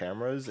front of the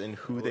cameras and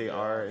who they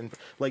are in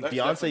like That's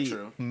definitely Beyonce.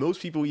 true.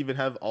 Most people even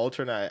have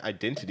alternate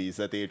identities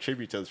that they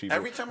attribute to those people.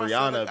 Every time I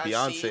Rihanna, feel like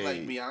Beyonce, I see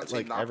like Beyonce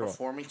like not everyone.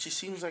 performing, she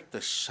seems like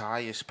the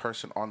shyest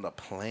person on the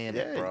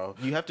planet, Yeah, bro.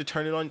 you have to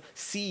turn it on.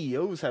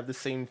 CEOs have the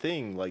same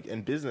thing, like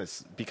in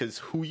business, because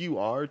who you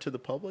are to the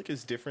public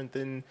is different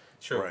than.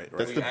 True. Right,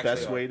 That's We the actually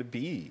best are. way to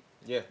be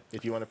Yeah,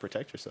 if you want to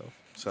protect yourself.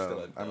 Still So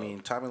a I dub. mean,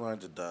 Tommy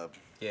Lauren's a dub,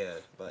 yeah.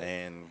 But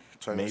and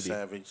 21 Maybe.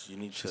 Savage, you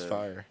need She's to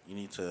fire. you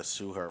need to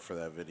sue her for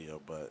that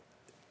video. But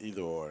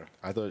either or.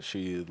 I thought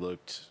she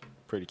looked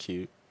pretty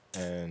cute,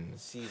 and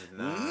she's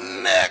not.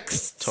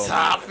 Next told me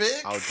topic.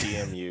 I'll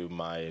DM you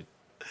my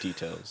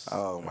details.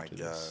 Oh my after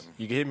this. God.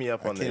 You can hit me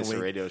up I on the can't Insta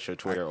wait. Radio Show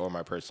Twitter or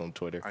my personal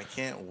Twitter. I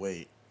can't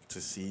wait to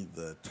see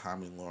the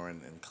Tommy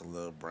Lauren and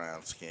Khalil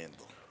Brown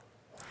scandal.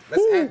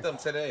 Let's act them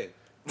today.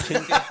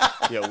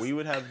 Yo, we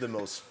would have the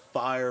most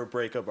fire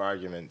breakup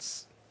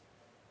arguments.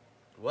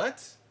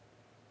 What?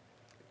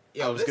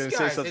 Yo, I was this gonna say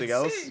guy's something insane.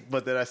 else,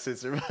 but then I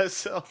censored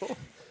myself.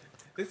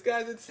 This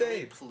guy's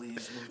insane.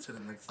 Please move to the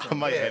next I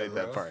might topic. Yeah, edit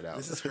that bro. part out.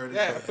 This is hurting.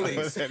 Yeah, my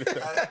please.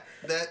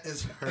 That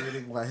is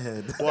hurting my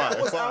head. Why?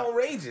 That was Why?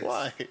 outrageous.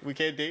 Why? We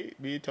can't date?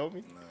 Me and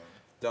Tommy?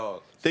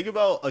 Dog. Think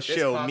about a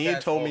show. Me and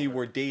podcast Tommy over.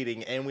 were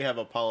dating, and we have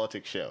a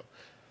politics show.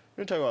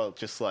 We're talking about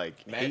just like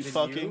hate Imagine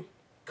fucking. you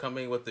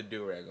coming with the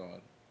do-rag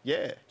on.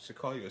 Yeah. Should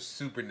call you a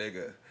super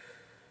nigga.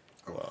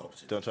 Well,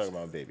 don't talk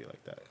about baby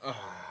like that. Ah,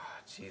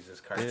 Jesus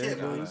Christ. I can't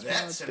God. believe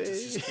that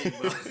sentence just came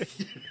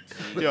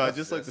out. Yo, I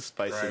just like to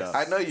spice it up.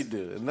 I know you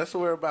do, and that's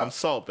what we're about. I'm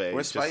Salt Bay,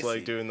 We're just spicy.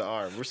 like doing the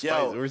arm. We're spicy.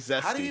 Yo, We're zesty.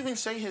 how do you even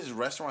say his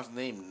restaurant's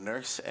name?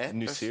 Nurse Et?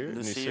 Nusir?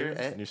 Nusir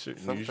Et?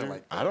 Something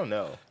like that. I don't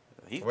know.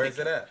 He Where's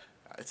think- it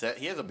at?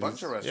 He has a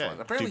bunch of Yeah,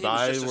 restaurants. Apparently,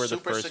 Dubai he was were just a the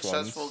super first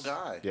successful ones.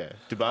 guy. Yeah,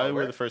 Dubai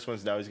were right. the first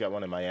ones. Now he's got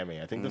one in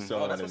Miami. I think there's still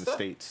Oh, one that's in the what's up.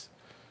 States.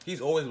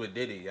 He's always with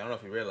Diddy. I don't know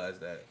if you realize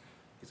that.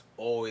 He's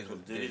always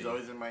with Diddy's Diddy.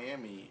 always in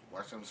Miami.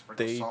 Watching him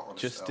sprinkle They salt on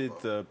his just did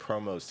elbow. the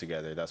promos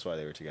together. That's why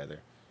they were together.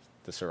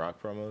 The Ciroc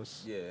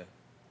promos. Yeah.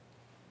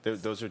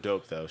 Those are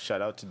dope though.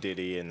 Shout out to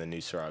Diddy and the new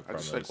Ciroc I promos.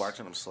 just like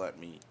watching him slap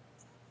meat.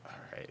 All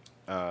right.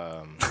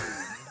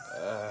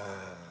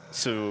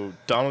 So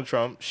Donald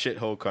Trump,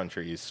 shithole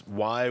countries.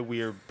 Why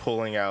we're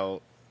pulling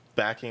out,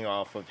 backing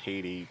off of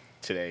Haiti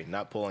today,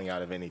 not pulling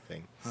out of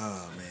anything.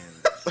 Oh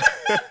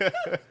man.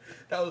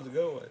 That was a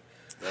good one.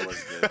 That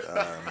was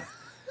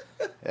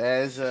good.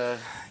 As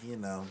You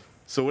know.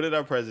 So what did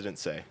our president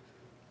say?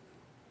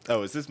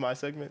 Oh, is this my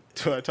segment?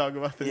 Do I talk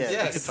about this? Yeah,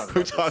 Yes. we can talk Who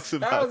about this. talks That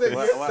about was a this?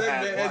 good We'll add,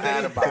 segment. we'll and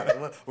add then- about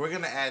it. We're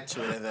gonna add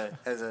to it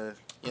as a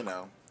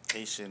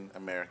Haitian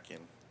American.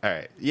 All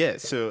right. Yeah.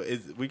 So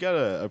we got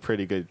a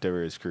pretty good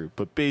diverse group,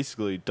 but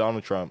basically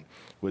Donald Trump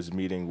was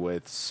meeting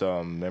with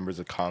some members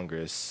of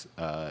Congress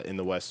in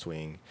the West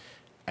Wing,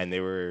 and they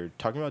were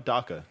talking about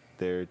DACA.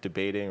 They're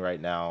debating right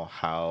now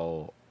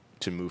how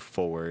to move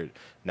forward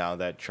now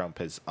that Trump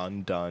has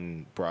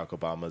undone Barack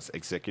Obama's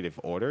executive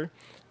order,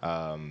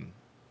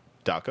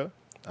 DACA,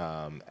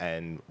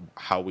 and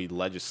how we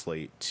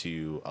legislate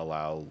to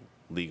allow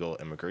legal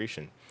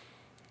immigration.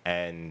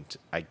 And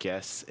I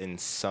guess in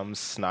some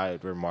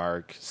snide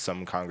remark,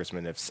 some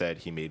congressmen have said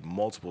he made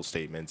multiple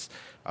statements.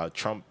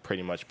 Trump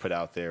pretty much put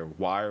out there,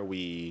 why are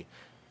we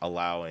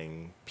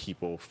allowing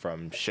people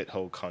from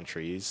shithole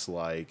countries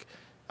like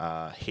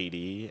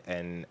Haiti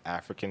and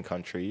African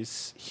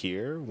countries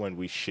here when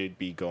we should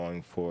be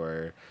going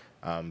for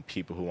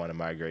people who want to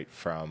migrate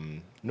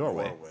from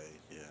Norway?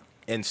 yeah.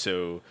 And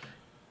so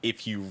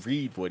if you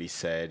read what he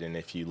said and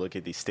if you look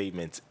at these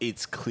statements,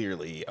 it's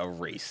clearly a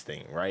race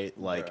thing, right?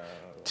 Like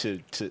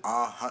to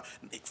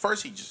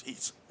First,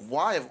 he's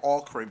why of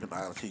all Caribbean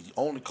islands he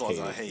only calls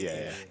out Haiti,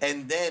 Haiti, yeah.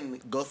 and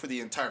then go for the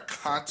entire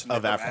continent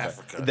of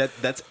Africa.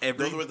 That's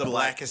every Those were the black-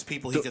 blackest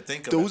people he could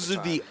think of. Those at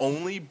are the the time.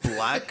 only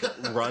black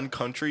run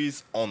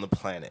countries on the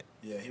planet.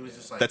 Yeah, he was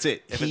just like. That's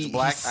it. If He, it's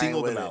black, I ain't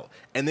singled them with it. out,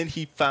 and then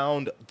he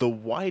found the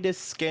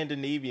whitest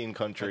Scandinavian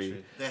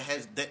country,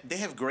 They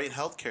have great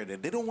healthcare there.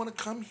 They don't want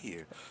to come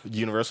here.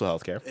 universal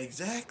healthcare,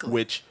 Exactly.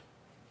 which,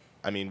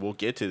 I mean, we'll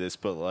get to this,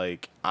 but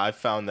like I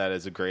found that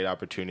as a great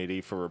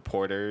opportunity for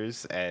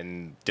reporters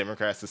and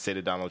Democrats to say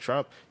to Donald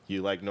Trump,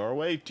 "You like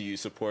Norway? Do you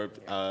support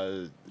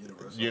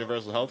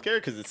universal healthcare?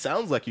 Because it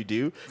sounds like you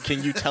do.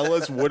 Can you tell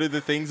us what are the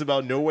things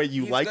about Norway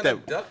you He's like gonna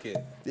that?" duck it.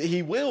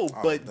 He will,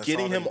 but that's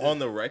getting all him they do. on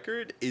the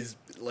record is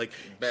like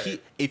Better.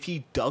 if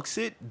he ducks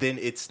it, then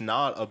it's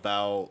not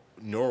about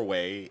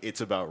Norway,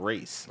 it's about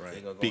race. Right.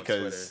 They gonna go on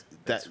Because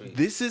Twitter that next week.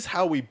 this is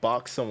how we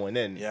box someone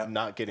in, Yep,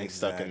 not getting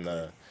stuck in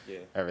the Yeah.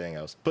 everything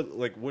else. But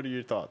like, what are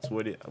your thoughts?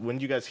 When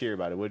did you guys hear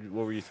about it? What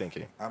were you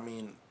thinking? I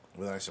mean,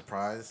 was I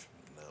surprised?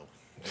 No.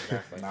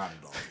 Exactly. Not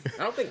at all.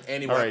 I don't think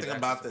anyone. All right. Nothing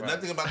about this.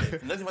 Nothing about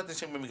this. Nothing about this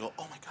shit made me go,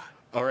 "Oh my god,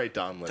 All right,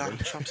 Don Lemon. Donald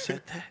Trump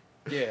said that."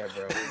 Yeah,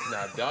 bro.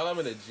 Nah, Don, I'm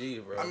in a G,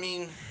 bro. I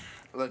mean,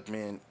 look,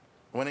 man.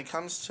 When it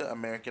comes to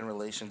American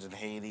relations in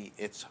Haiti,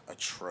 it's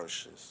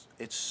atrocious.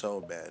 It's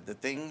so bad. The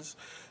things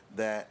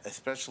that,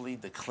 especially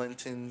the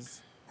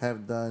Clintons,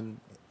 have done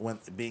when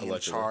being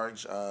Allegedly. in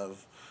charge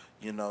of,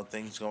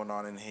 things going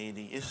on in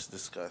Haiti, it's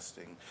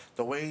disgusting.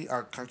 The way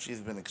our country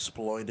has been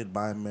exploited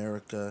by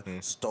America,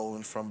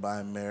 stolen from by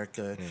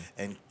America,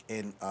 and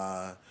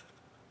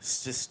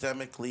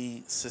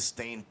systemically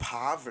sustained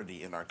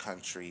poverty in our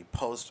country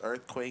post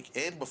earthquake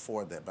and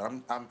before that. But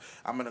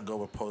I'm gonna go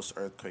with post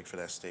earthquake for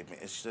that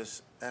statement. It's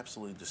just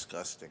absolutely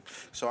disgusting.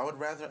 So I would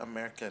rather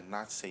America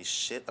not say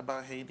shit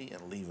about Haiti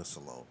and leave us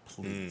alone,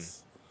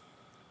 please.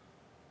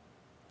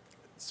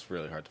 It's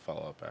really hard to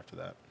follow up after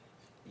that.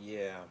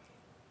 yeah.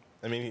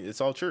 I mean, it's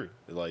all true.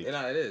 Like, You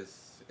know, it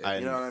is. I-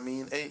 You know what I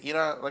mean?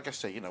 Like I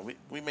said,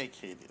 we make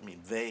Haiti. I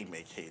mean, they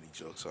make Haiti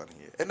jokes on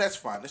here, and that's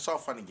fine. It's all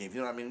funny games. You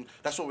know what I mean?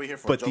 That's what we're here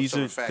for. But jokes these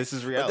over are- facts. this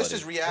is But reality. this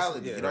is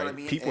reality. Yeah, You know what I right.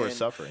 mean? People are And-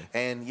 suffering.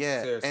 And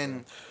yeah, Seriously.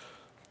 and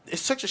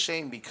it's such a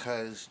shame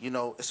because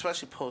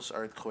especially post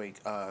earthquake,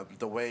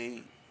 the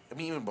way. I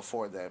mean, even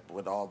before that,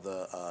 with all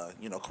the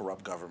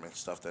corrupt government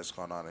stuff that's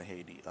gone on in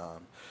Haiti,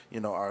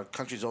 our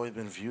country's always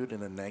been viewed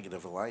in a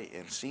negative light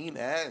and seen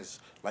as,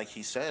 like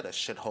he said, a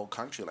shithole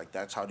country. Like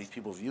that's how these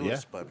people view Yeah.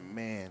 us. But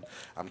man,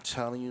 I'm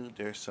telling you,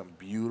 there's some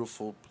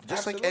beautiful,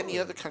 just like Absolutely. any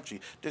other country.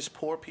 There's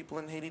poor people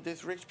in Haiti.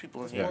 There's rich people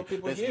in There's Haiti. more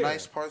people There's here.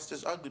 nice parts.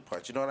 There's ugly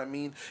parts. You know what I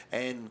mean?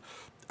 And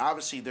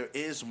obviously, there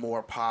is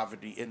more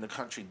poverty in the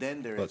country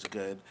than there is Look.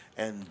 good,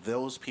 and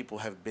those people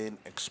have been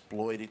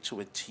exploited to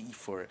a T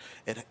for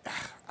it.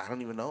 I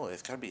don't even know.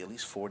 It's got to be at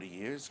least 40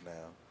 years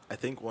now. I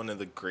think one of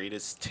the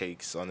greatest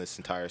takes on this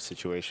entire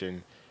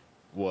situation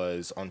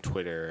was on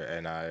Twitter,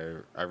 and I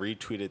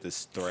retweeted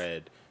this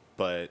thread,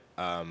 but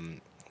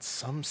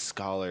some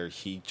scholar,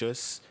 he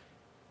just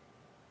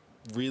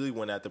really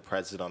went at the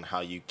president on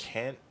how you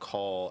can't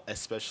call,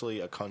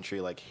 especially a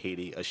country like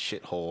Haiti, a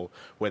shithole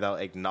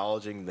without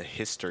acknowledging the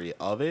history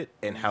of it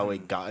and how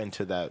it got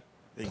into that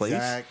place.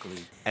 Exactly.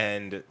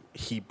 And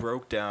he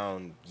broke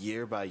down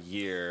year by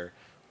year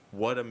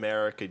what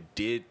America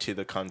did to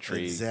the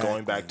country,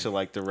 going back to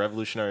like the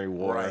Revolutionary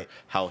War, Right.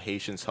 how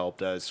Haitians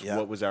helped us, Yep.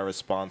 what was our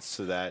response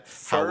to that,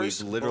 how we've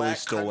First literally black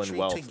stolen country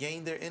wealth. to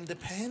gain their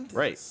independence.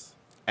 Right.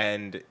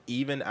 And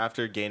even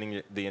after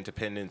gaining the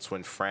independence,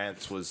 when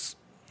France was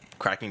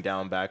cracking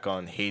down back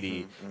on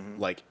Haiti,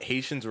 like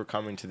Haitians were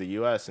coming to the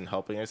U.S. and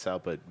helping us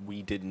out, but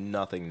we did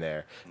nothing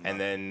there. And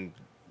then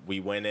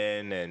we went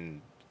in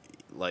and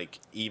like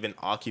even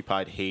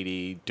occupied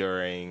Haiti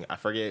during, I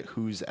forget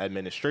whose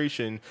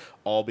administration,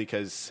 all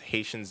because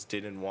Haitians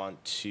didn't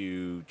want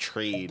to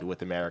trade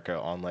with America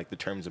on like the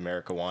terms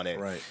America wanted.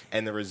 Right.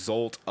 And the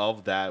result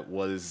of that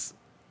was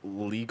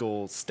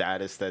legal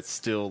status that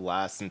still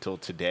lasts until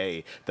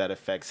today that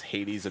affects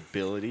Haiti's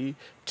ability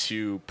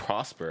to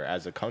prosper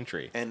as a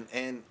country. And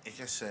like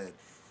I said,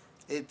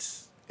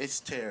 it's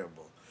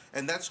terrible,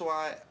 and that's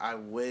why I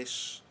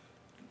wish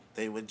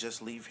they would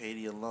just leave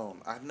Haiti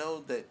alone. I know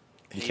that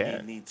You Haiti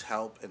can't. needs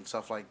help and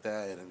stuff like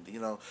that,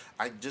 and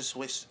I just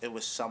wish it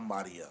was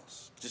somebody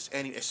else. Just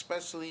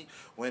especially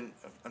when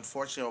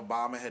unfortunately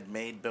Obama had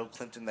made Bill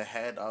Clinton the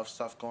head of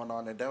stuff going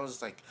on, and that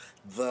was like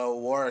the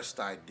worst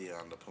idea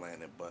on the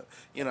planet. But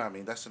what I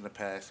mean, that's in the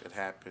past. It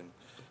happened,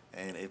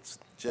 and it's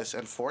just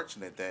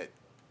unfortunate that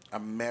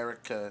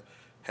America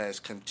has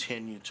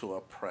continued to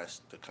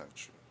oppress the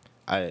country.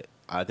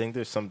 I think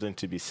there's something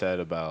to be said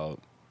about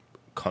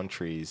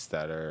countries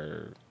that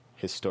are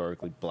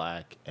historically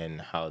black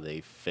and how they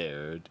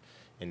fared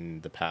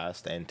in the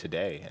past and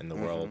today in the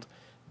world.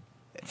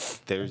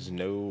 There's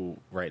no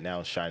right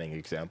now shining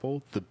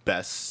example. The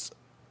best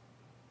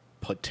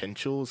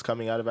potential is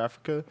coming out of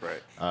Africa,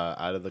 Right.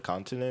 Out of the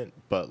continent,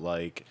 but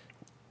like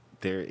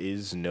there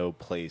is no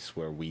place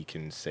where we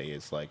can say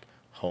is like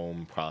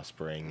home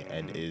prospering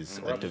and is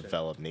a Corruption.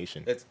 developed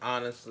nation. It's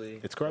honestly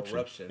It's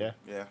corruption. Yeah.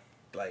 Yeah.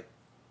 Like,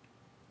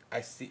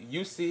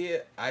 you see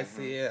it, I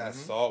see it. I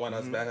saw it when I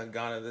was back in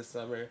Ghana this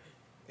summer.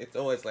 It's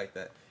always like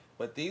that.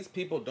 But these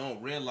people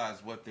don't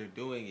realize what they're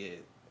doing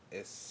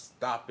is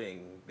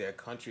stopping their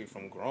country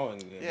from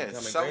growing and Yeah,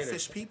 becoming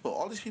selfish greater. people.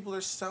 All these people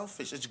are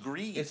selfish. It's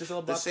greed. It's just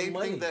all the about the same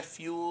money. thing that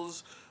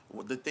fuels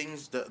the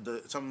things,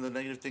 some of the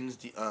negative things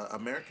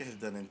America has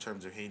done in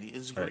terms of Haiti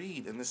is Right.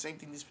 greed, and the same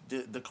thing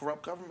the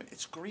corrupt government.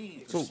 It's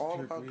greed. So- It's all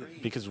Pure about greed.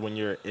 greed. Because when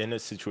you're in a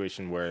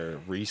situation where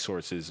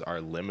resources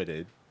are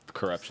limited,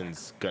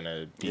 corruption's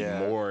gonna be Yeah.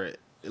 more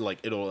like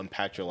it'll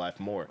impact your life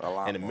more. A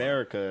lot In more.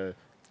 America,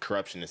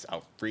 corruption is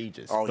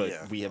outrageous, Oh, but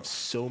yeah. we have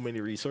so many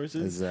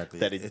resources Exactly.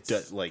 that it It's-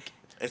 does like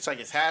It's like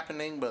it's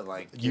happening, but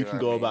like You know can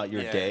what go I mean? about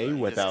your day you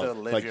without, can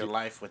still live like, your you-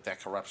 life with that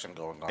corruption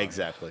going on.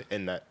 exactly.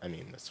 And that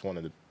that's one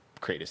of the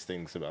greatest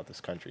things about this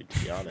country, to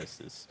be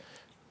honest, is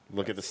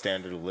look at the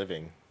standard of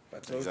living. If I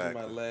told Exactly.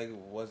 you my leg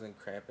wasn't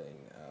cramping,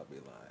 I'll be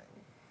lying.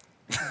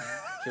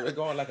 Can we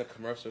go on like a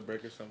commercial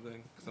break or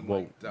something? Because I'm Well,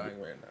 like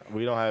dying right now.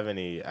 We don't have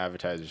any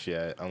advertisers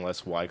yet,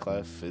 unless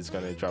Wyclef is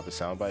gonna drop a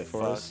soundbite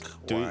for us.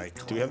 Fuck Do we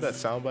Wyclef. have that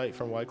soundbite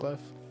from Wyclef?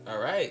 All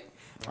right.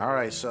 All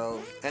right,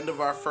 so end of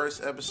our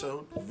first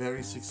episode.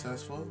 Very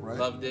successful, right?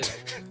 Loved it.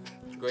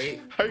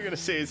 Great. How are you gonna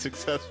say it's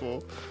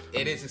successful?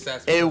 It is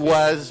successful. It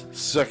was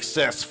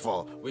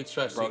successful. We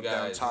trust Broke you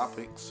down guys.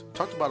 topics.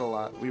 Talked about a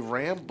lot. We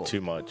rambled.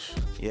 Too much.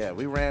 Yeah,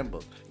 we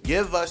rambled.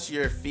 Give us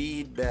your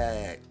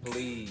feedback.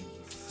 Please.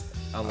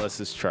 Unless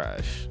it's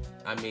trash.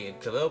 I mean,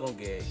 Khalil gonna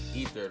get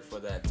ethered for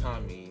that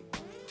Tommy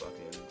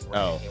fucking.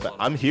 Oh, rant. but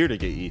I'm here to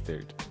get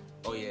ethered.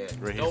 Oh yeah.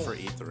 We're here Don't- for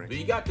ethering. But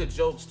you got the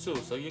jokes too,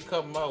 so you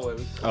come my way.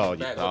 We come Oh,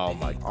 back yeah. up Oh the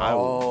my! heat. I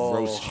will Oh.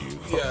 roast you.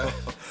 Yeah.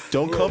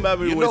 Don't come at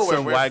me You with know where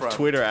some we're whack from.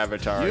 Twitter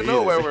avatar. You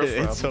know where either. we're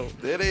It's from.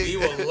 so- It We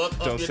ain't will look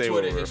Don't up your say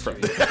Twitter where we're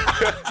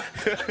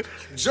history.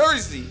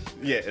 Jersey.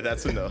 yeah,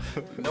 that's enough.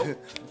 Nope.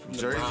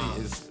 Jersey Nah.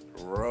 is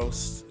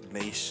roast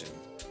nation.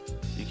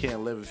 You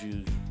can't live if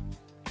you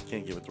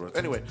can't give it the roast.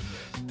 Anyway,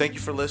 thank you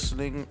for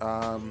listening.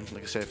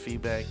 Like I said,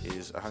 feedback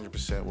is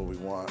 100% what we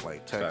want.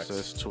 Like text Facts.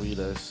 us, tweet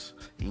us,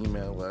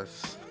 email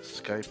us,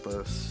 Skype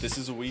us, This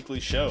is a weekly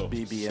show.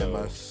 BBM so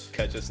us.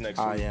 Catch us next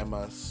week. IM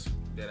us.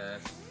 Deadass.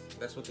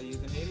 That's what they use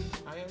in Haiti?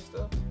 I am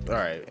stuff? All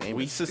right,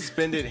 we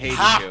suspended Haiti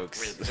Ha!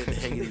 jokes.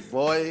 Haiti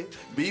boy,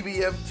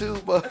 BBM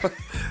too, but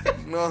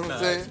you know what I'm Nah,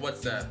 saying? it's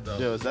WhatsApp though.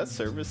 Yo, is that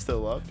service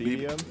still up?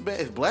 BBM? Man,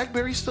 is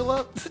BlackBerry still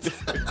up?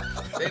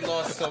 They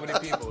lost so many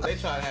people. They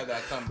try to have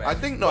that comeback. I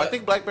think But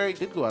BlackBerry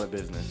did go out of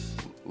business,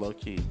 low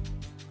key.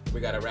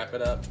 we gotta wrap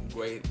it up.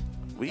 Great.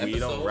 We episode.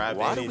 don't wrap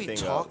Why do we anything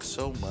talk up.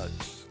 so much?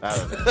 I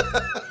don't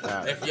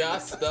know. If y'all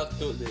stuck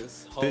through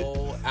this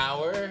whole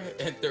hour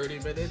and 30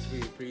 minutes,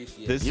 we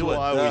appreciate This it. is You a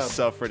why we dub.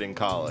 suffered in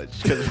college,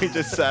 because we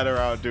just sat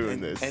around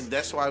doing this. And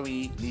that's why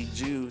we need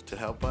you to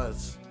help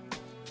us.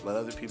 Let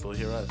other people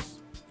hear us.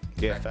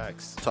 yeah,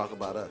 facts. Talk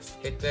about us.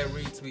 Hit that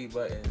retweet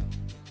button.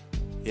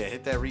 Yeah,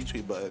 hit that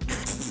retweet button.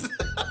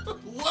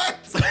 What?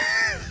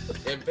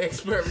 It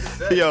makes perfect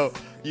sense. Yo,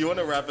 You want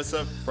to wrap us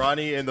up,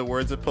 Ronnie? In the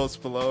words of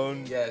Post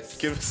Malone, Yes.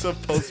 give us some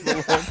Post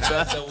Malone That's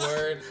facts. the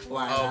word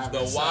Why of the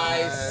have a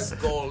wise side?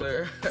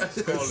 scholar.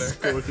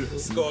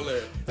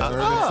 Scholar. The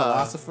urban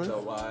philosopher. The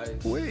wise.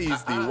 Where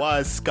is the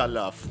wise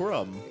scholar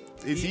from?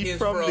 Is he is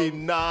from the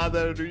from-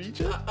 northern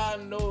region?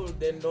 No,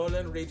 the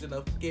northern region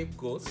of Cape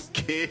Coast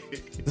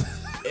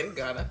in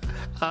Ghana.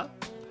 Huh?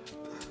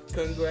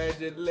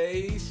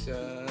 Congratulations.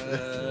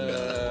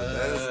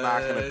 That is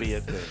not going to be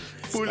a thing.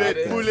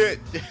 Bullet, bullet.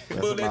 That's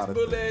Bullets, about it.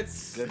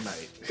 bullets. Good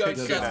night.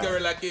 Gunshots, Goodbye.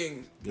 Gorilla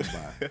King.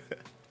 Goodbye.